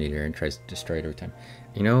Terminator and tries to destroy it every time.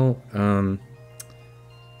 You know,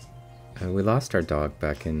 we lost our dog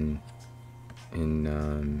back in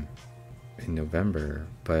November,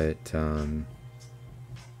 but a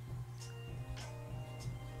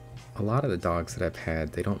lot of the dogs that I've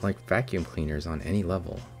had, they don't like vacuum cleaners on any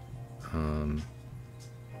level. And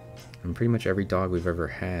pretty much every dog we've ever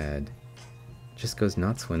had just goes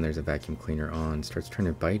nuts when there's a vacuum cleaner on, starts trying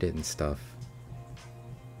to bite it and stuff.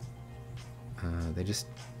 They just,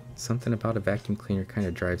 something about a vacuum cleaner kind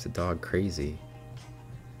of drives a dog crazy.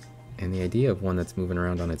 And the idea of one that's moving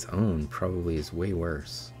around on its own probably is way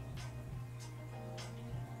worse.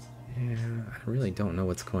 Yeah, I really don't know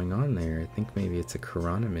what's going on there. I think maybe it's a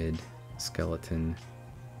chironomid skeleton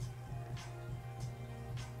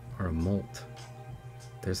or a molt.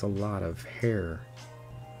 There's a lot of hair.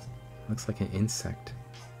 Looks like an insect.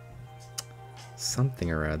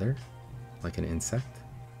 Something or other, like an insect.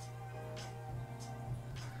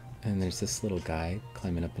 And there's this little guy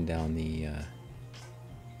climbing up and down the...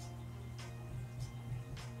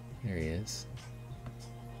 there he is.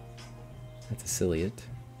 That's a ciliate.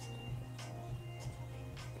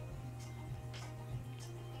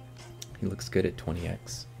 He looks good at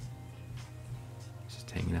 20x.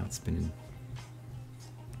 Just hanging out, spinning.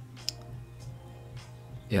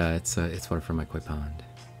 Yeah, it's water from my koi pond.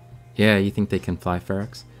 Yeah, you think they can fly,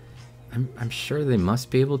 Ferox? I'm sure they must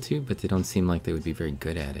be able to, but they don't seem like they would be very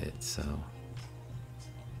good at it, so...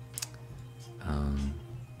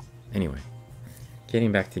 Anyway,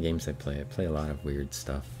 getting back to games I play a lot of weird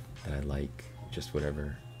stuff that I like, just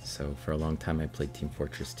whatever. So for a long time I played Team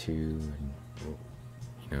Fortress 2, and,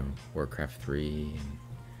 you know, Warcraft 3, and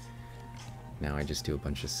now I just do a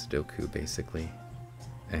bunch of Sudoku, basically,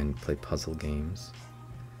 and play puzzle games.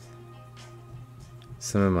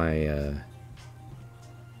 Some of my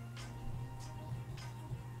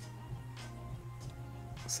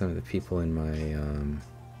some of the people in my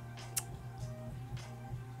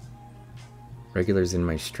regulars in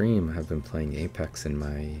my stream have been playing Apex in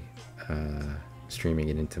my streaming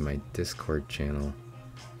it into my Discord channel,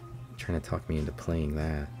 trying to talk me into playing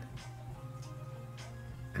that.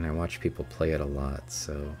 And I watch people play it a lot,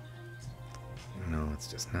 so I don't know, it's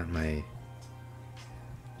just not my...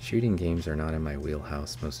 Shooting games are not in my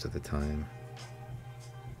wheelhouse most of the time.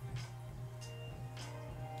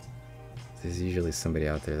 There's usually somebody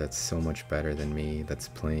out there that's so much better than me that's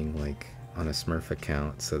playing like on a Smurf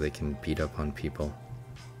account so they can beat up on people.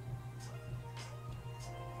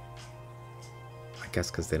 I guess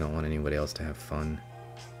because they don't want anybody else to have fun.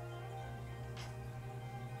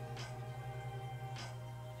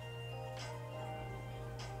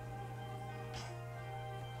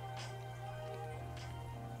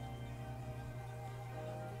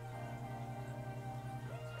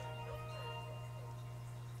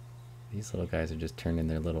 These little guys are just turning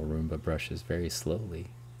their little Roomba brushes very slowly.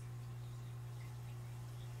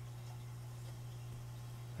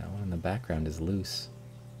 That one in the background is loose.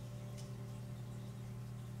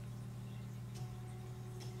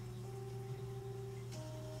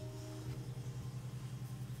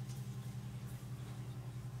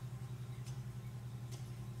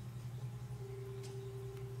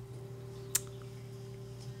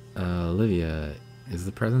 Olivia, is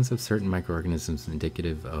the presence of certain microorganisms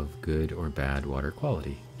indicative of good or bad water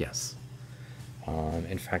quality? Yes.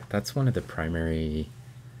 In fact, that's one of the primary...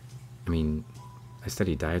 I mean, I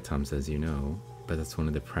study diatoms, as you know, but that's one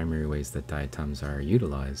of the primary ways that diatoms are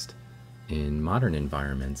utilized. In modern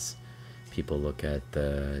environments, people look at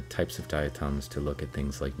the types of diatoms to look at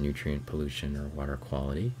things like nutrient pollution or water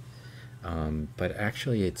quality. But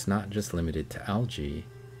actually, it's not just limited to algae.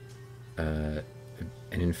 And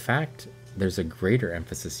in fact, there's a greater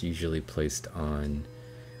emphasis usually placed on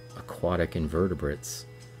aquatic invertebrates,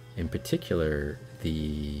 in particular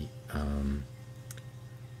the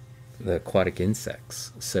aquatic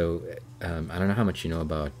insects. So I don't know how much you know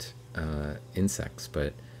about insects,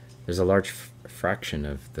 but there's a large fraction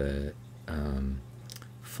of the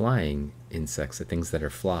flying insects, the things that are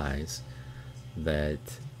flies, that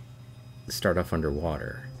start off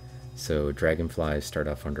underwater. So dragonflies start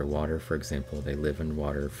off underwater, for example. They live in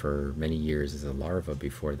water for many years as a larva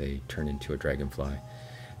before they turn into a dragonfly.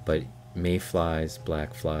 But mayflies,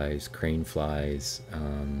 black flies, crane flies,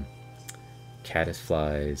 caddis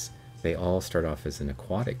flies, they all start off as an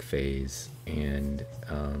aquatic phase, and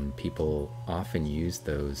people often use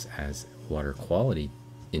those as water quality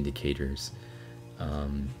indicators.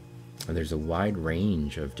 There's a wide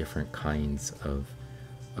range of different kinds of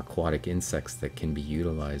aquatic insects that can be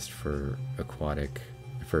utilized for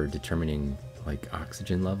determining like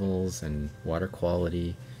oxygen levels and water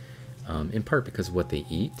quality, in part because of what they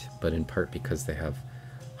eat, but in part because they have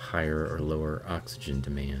higher or lower oxygen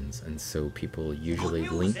demands. And so people usually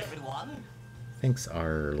link thanks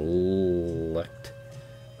Arlect.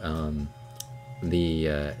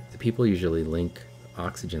 The people usually link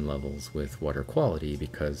oxygen levels with water quality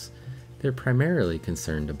because they're primarily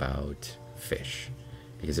concerned about fish,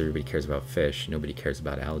 because everybody cares about fish, nobody cares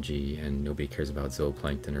about algae, and nobody cares about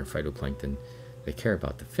zooplankton or phytoplankton. They care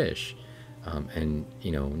about the fish. And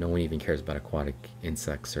you know, no one even cares about aquatic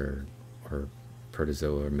insects or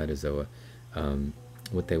protozoa or metazoa.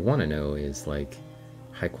 What they want to know is like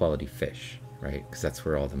high quality fish, right? Because that's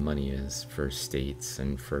where all the money is for states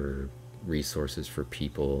and for resources for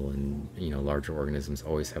people. And you know, larger organisms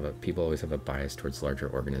people always have a bias towards larger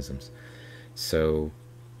organisms. So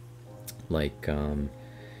like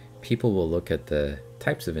people will look at the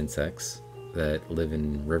types of insects that live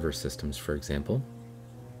in river systems, for example.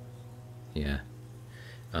 Yeah.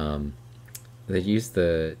 They use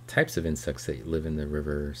the types of insects that live in the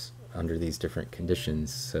rivers under these different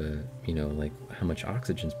conditions, you know, like how much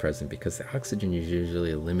oxygen is present, because the oxygen is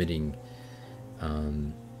usually a limiting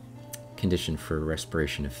condition for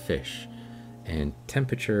respiration of fish. And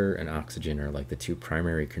temperature and oxygen are like the two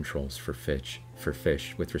primary controls for fish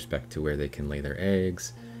with respect to where they can lay their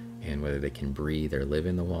eggs and whether they can breathe or live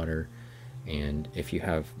in the water. And if you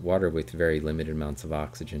have water with very limited amounts of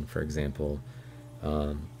oxygen, for example,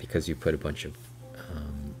 because you put a bunch of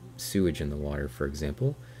sewage in the water, for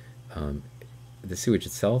example, the sewage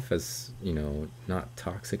itself is, you know, not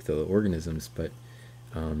toxic to the organisms, but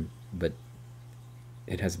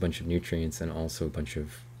it has a bunch of nutrients and also a bunch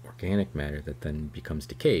of organic matter that then becomes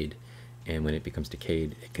decayed. And when it becomes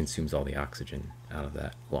decayed, it consumes all the oxygen out of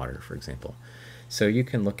that water, for example. So you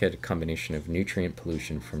can look at a combination of nutrient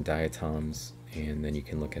pollution from diatoms, and then you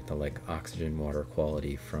can look at the like oxygen water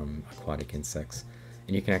quality from aquatic insects,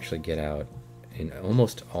 and you can actually get out in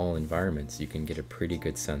almost all environments. You can get a pretty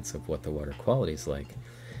good sense of what the water quality is like.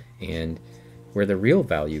 And where the real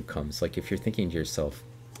value comes, like if you're thinking to yourself,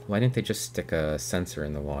 why didn't they just stick a sensor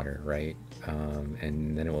in the water, right?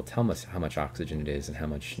 And then it will tell us how much oxygen it is and how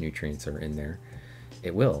much nutrients are in there.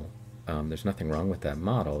 It will. There's nothing wrong with that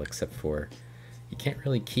model, except for you can't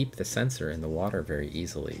really keep the sensor in the water very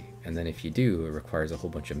easily. And then if you do, it requires a whole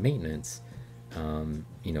bunch of maintenance,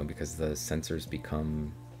 you know, because the sensors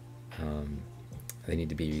become, they need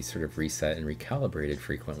to be sort of reset and recalibrated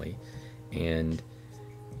frequently. And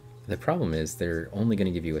the problem is they're only going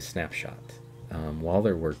to give you a snapshot. While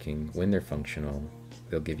they're working, when they're functional,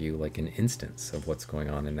 they'll give you like an instance of what's going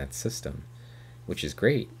on in that system, which is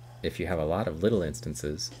great if you have a lot of little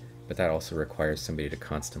instances, but that also requires somebody to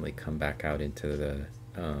constantly come back out into the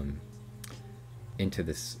into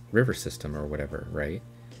this river system or whatever, right?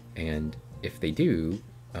 And if they do,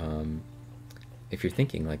 if you're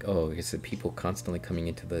thinking like, oh, it's the people constantly coming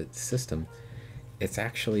into the system, it's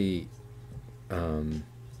actually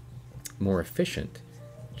more efficient.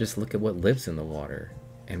 Just look at what lives in the water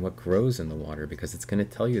and what grows in the water, because it's going to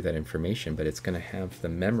tell you that information, but it's going to have the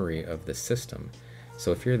memory of the system.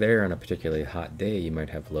 So if you're there on a particularly hot day, you might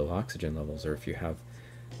have low oxygen levels, or if you have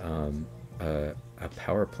a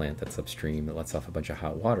power plant that's upstream that lets off a bunch of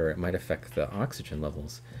hot water, it might affect the oxygen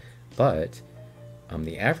levels. But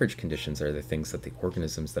the average conditions are the things that the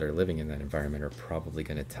organisms that are living in that environment are probably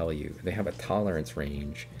going to tell you. They have a tolerance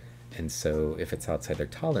range, and so if it's outside their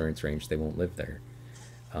tolerance range, they won't live there.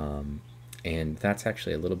 And that's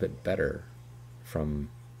actually a little bit better from,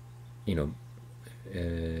 you know,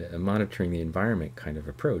 a monitoring the environment kind of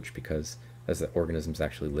approach, because as the organisms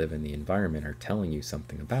actually live in the environment are telling you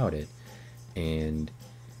something about it. And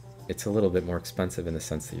it's a little bit more expensive in the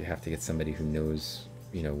sense that you have to get somebody who knows,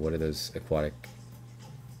 you know, what are those aquatic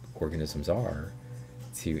organisms are,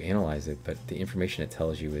 to analyze it, but the information it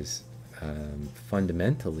tells you is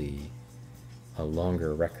fundamentally a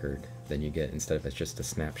longer record than you get instead of it's just a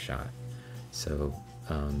snapshot. So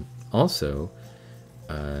also,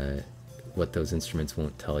 what those instruments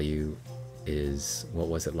won't tell you is what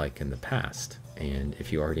was it like in the past. And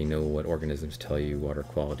if you already know what organisms tell you water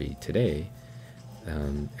quality today,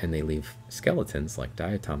 and they leave skeletons, like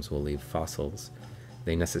diatoms will leave fossils,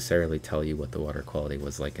 they necessarily tell you what the water quality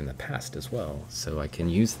was like in the past as well. So I can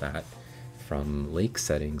use that from lake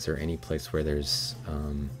settings or any place where there's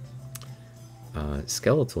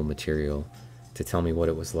skeletal material to tell me what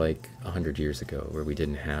it was like 100 years ago, where we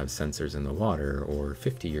didn't have sensors in the water, or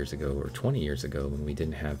 50 years ago or 20 years ago when we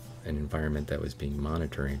didn't have an environment that was being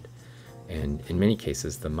monitored. And in many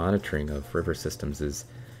cases, the monitoring of river systems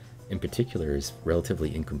in particular is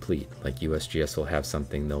relatively incomplete. Like USGS will have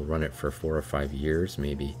something, they'll run it for 4 or 5 years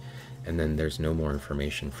maybe, and then there's no more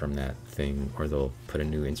information from that thing, or they'll put a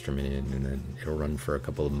new instrument in and then it'll run for a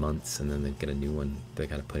couple of months and then they get a new one they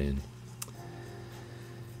got to put in.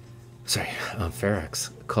 Sorry, Ferox,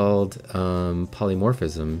 called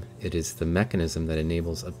polymorphism. It is the mechanism that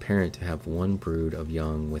enables a parent to have one brood of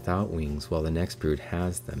young without wings while the next brood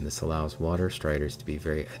has them. This allows water striders to be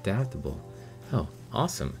very adaptable. Oh,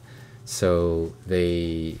 awesome. So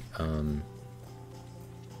they have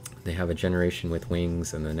a generation with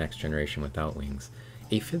wings and the next generation without wings.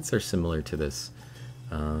 Aphids are similar to this.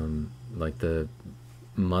 Like the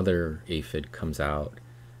mother aphid comes out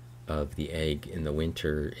of the egg in the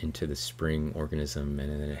winter into the spring organism, and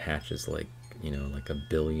then it hatches like, you know, like 1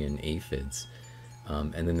 billion aphids.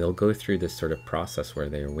 And then they'll go through this sort of process where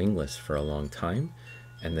they are wingless for a long time,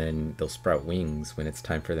 and then they'll sprout wings when it's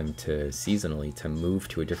time for them to seasonally to move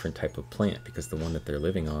to a different type of plant, because the one that they're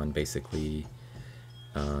living on basically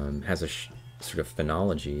has a sort of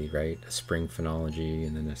phenology, right? A spring phenology,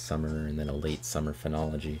 and then a summer, and then a late summer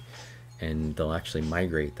phenology. And they'll actually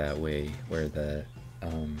migrate that way, where the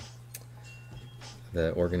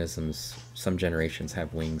organisms, some generations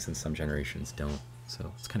have wings and some generations don't. So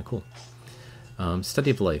it's kind of cool.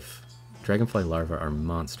 Study of life. Dragonfly larvae are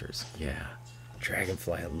monsters. Yeah,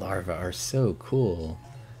 dragonfly larvae are so cool.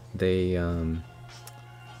 They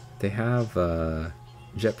have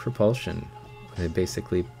jet propulsion. They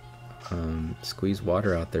basically squeeze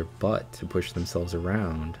water out their butt to push themselves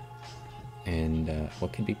around. And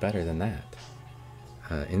what could be better than that?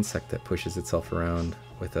 Insect that pushes itself around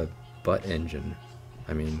with a butt engine.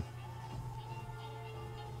 I mean,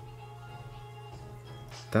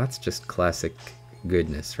 that's just classic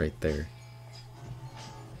goodness right there.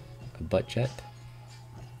 A butt jet,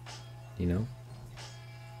 you know?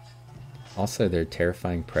 Also, they're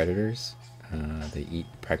terrifying predators. They eat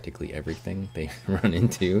practically everything they run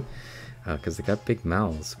into, because they got big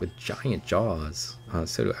mouths with giant jaws.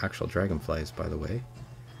 So do actual dragonflies, by the way.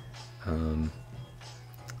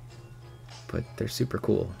 But they're super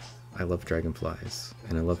cool. I love dragonflies,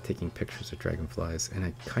 and I love taking pictures of dragonflies, and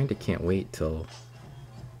I kind of can't wait till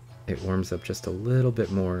it warms up just a little bit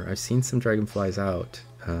more. I've seen some dragonflies out,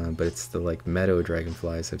 but it's the like meadow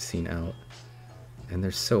dragonflies I've seen out, and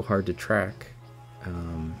they're so hard to track.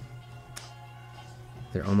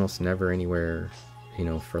 They're almost never anywhere, you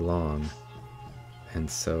know, for long. And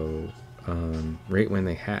so right when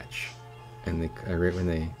they hatch, and right when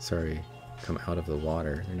they come out of the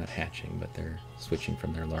water, they're not hatching, but they're switching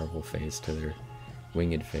from their larval phase to their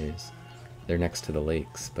winged phase. They're next to the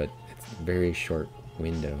lakes, but it's a very short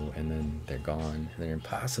window, and then they're gone. They're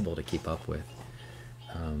impossible to keep up with.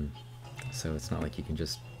 So it's not like you can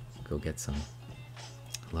just go get some.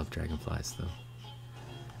 I love dragonflies, though.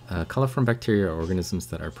 Coliform bacteria are organisms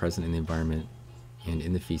that are present in the environment and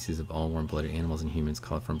in the feces of all warm-blooded animals and humans.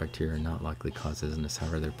 Coliform bacteria are not likely causes,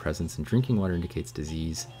 however, their presence in drinking water indicates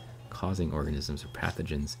disease-causing organisms or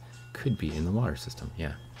pathogens could be in the water system.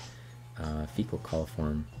 Yeah, fecal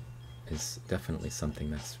coliform is definitely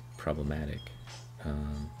something that's problematic,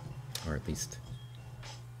 or at least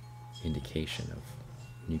indication of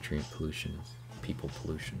nutrient pollution, people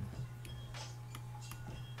pollution.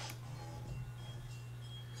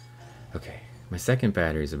 Okay, my second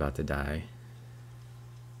battery is about to die.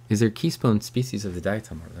 Is there keystone species of the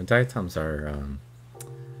diatom? The diatoms are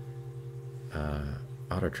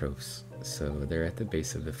autotrophs, so they're at the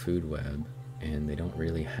base of the food web, and they don't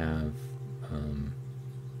really have,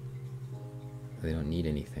 they don't need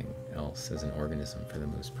anything else as an organism for the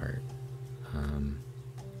most part.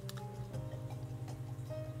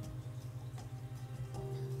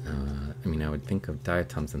 I mean, I would think of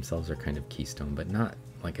diatoms themselves are kind of keystone, but not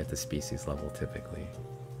like at the species level typically.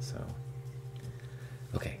 So,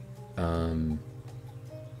 okay.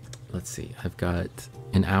 let's see, I've got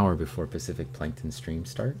an hour before Pacific Plankton stream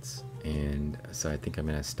starts, and so I think I'm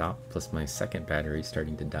gonna stop, plus my second battery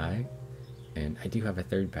starting to die. And I do have a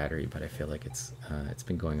third battery, but I feel like it's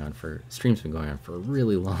been going on for, stream's been going on for a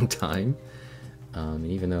really long time. And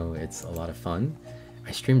even though it's a lot of fun,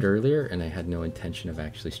 I streamed earlier and I had no intention of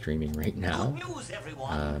actually streaming right now. Good news,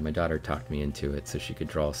 everyone. My daughter talked me into it so she could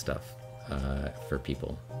draw stuff for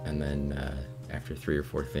people. And then after 3 or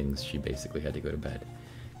 4 things, she basically had to go to bed.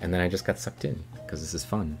 And then I just got sucked in because this is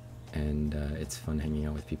fun. And it's fun hanging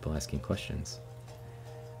out with people asking questions.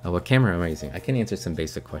 What camera am I using? I can answer some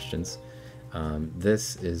basic questions.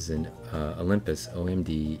 This is an Olympus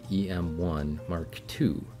OMD EM1 Mark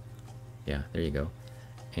II. Yeah, there you go.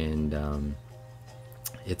 And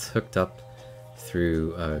it's hooked up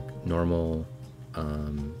through a normal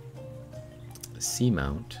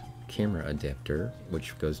C-mount camera adapter,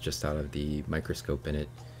 which goes just out of the microscope in it.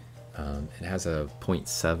 It has a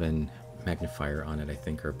 0.7 magnifier on it, I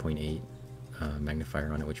think, or 0.8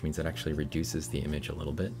 magnifier on it, which means it actually reduces the image a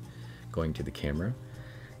little bit going to the camera.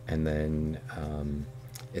 And then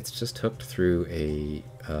it's just hooked through a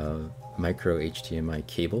micro HDMI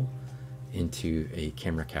cable into a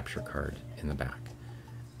camera capture card in the back.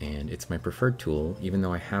 And it's my preferred tool, even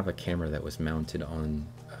though I have a camera that was mounted on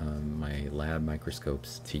my lab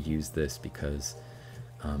microscopes to use this, because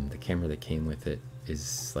the camera that came with it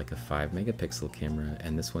is like a 5 megapixel camera,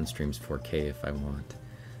 and this one streams 4K if I want.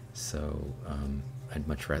 So I'd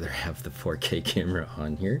much rather have the 4K camera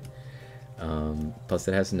on here. Plus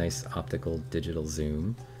it has a nice optical digital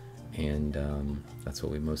zoom, and that's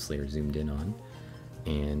what we mostly are zoomed in on.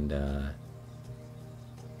 And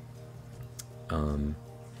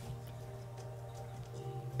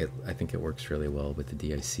I think it works really well with the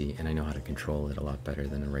DIC, and I know how to control it a lot better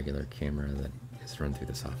than a regular camera that is run through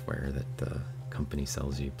the software that the company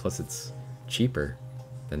sells you. Plus it's cheaper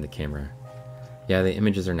than the camera. Yeah, the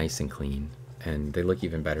images are nice and clean, and they look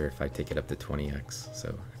even better if I take it up to 20x. So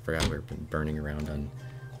I forgot we've been burning around on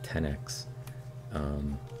 10x.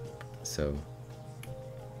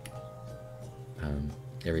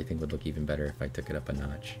 Everything would look even better if I took it up a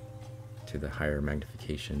notch to the higher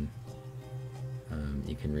magnification.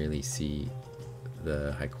 You can really see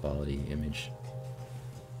the high quality image.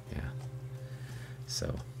 Yeah.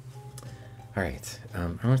 So, all right. I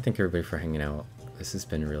want to thank everybody for hanging out. This has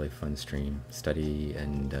been a really fun stream. Study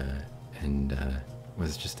and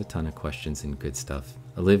was just a ton of questions and good stuff.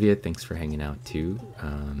 Olivia, thanks for hanging out too.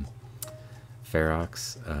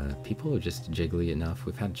 Ferox, people are just jiggly enough.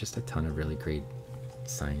 We've had just a ton of really great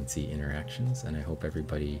sciencey interactions, and I hope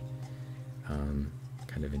everybody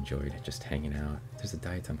kind of enjoyed just hanging out. There's a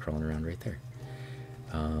diatom crawling around right there.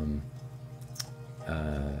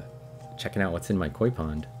 Checking out what's in my koi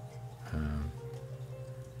pond.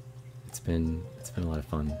 It's been a lot of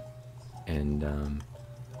fun, and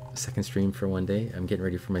second stream for one day. I'm getting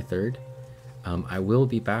ready for my third. I will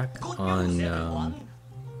be back on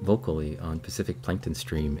vocally on Pacific Plankton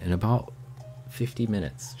stream in about 50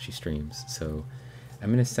 minutes. She streams, so I'm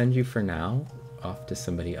gonna send you for now off to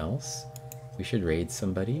somebody else. We should raid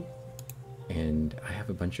somebody, and I have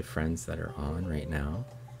a bunch of friends that are on right now,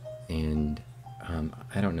 and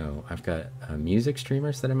I don't know, I've got music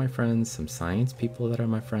streamers that are my friends, some science people that are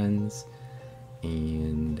my friends,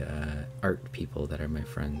 and art people that are my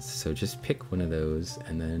friends. So just pick one of those,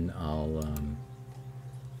 and then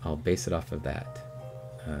I'll base it off of that.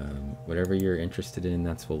 Whatever you're interested in,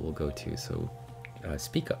 that's what we'll go to. So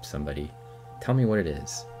speak up, somebody. Tell me what it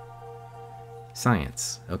is.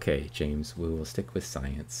 Science. Okay, James, we will stick with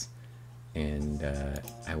science. And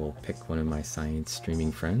I will pick one of my science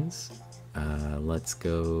streaming friends. Let's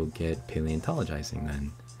go get paleontologizing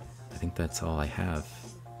then. I think that's all I have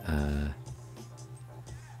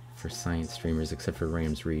for science streamers, except for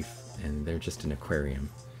Rams Reef, and they're just an aquarium.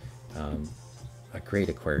 A great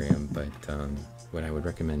aquarium, but what I would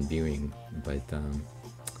recommend viewing. But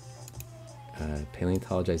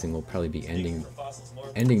paleontologizing will probably be ending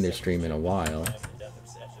their stream in a while.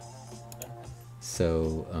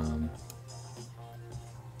 So,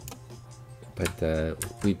 but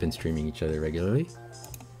we've been streaming each other regularly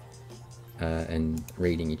and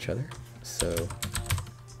raiding each other. So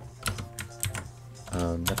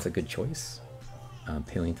that's a good choice.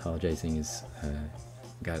 Paleontologizing is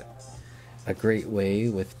got a great way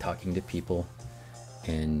with talking to people,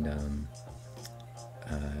 and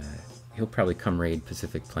he'll probably come raid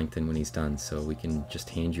Pacific Plankton when he's done, so we can just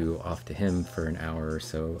hand you off to him for an hour or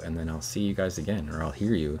so, and then I'll see you guys again, or I'll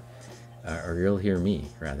hear you, or you'll hear me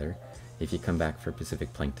rather, if you come back for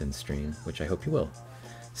Pacific Plankton stream, which I hope you will.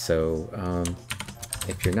 So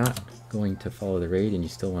if you're not going to follow the raid and you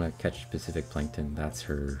still want to catch Pacific Plankton, that's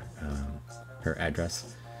her her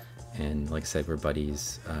address. And like I said, we're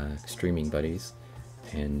buddies, streaming buddies,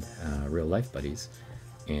 and real life buddies.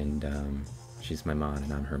 And she's my mod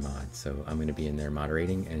and I'm her mod, so I'm going to be in there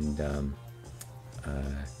moderating. And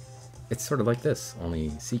it's sort of like this, only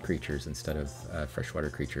sea creatures instead of freshwater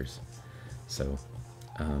creatures. So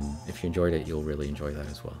if you enjoyed it, you'll really enjoy that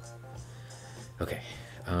as well. Okay,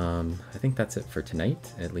 I think that's it for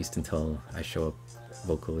tonight, at least until I show up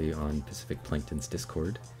vocally on Pacific Plankton's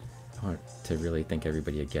Discord. I want to really thank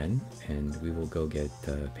everybody again, and we will go get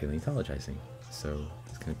paleontologizing. So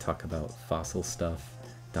it's going to talk about fossil stuff,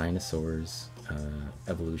 dinosaurs,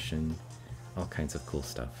 evolution, all kinds of cool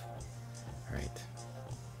stuff. All right.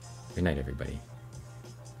 Good night, everybody.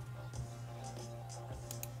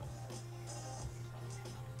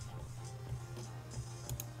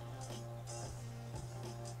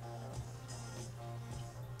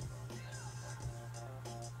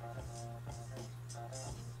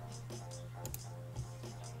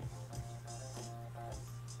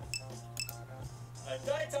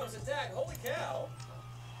 Diatom's attack, holy cow!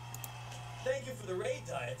 Thank you for the raid,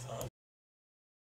 Diatom.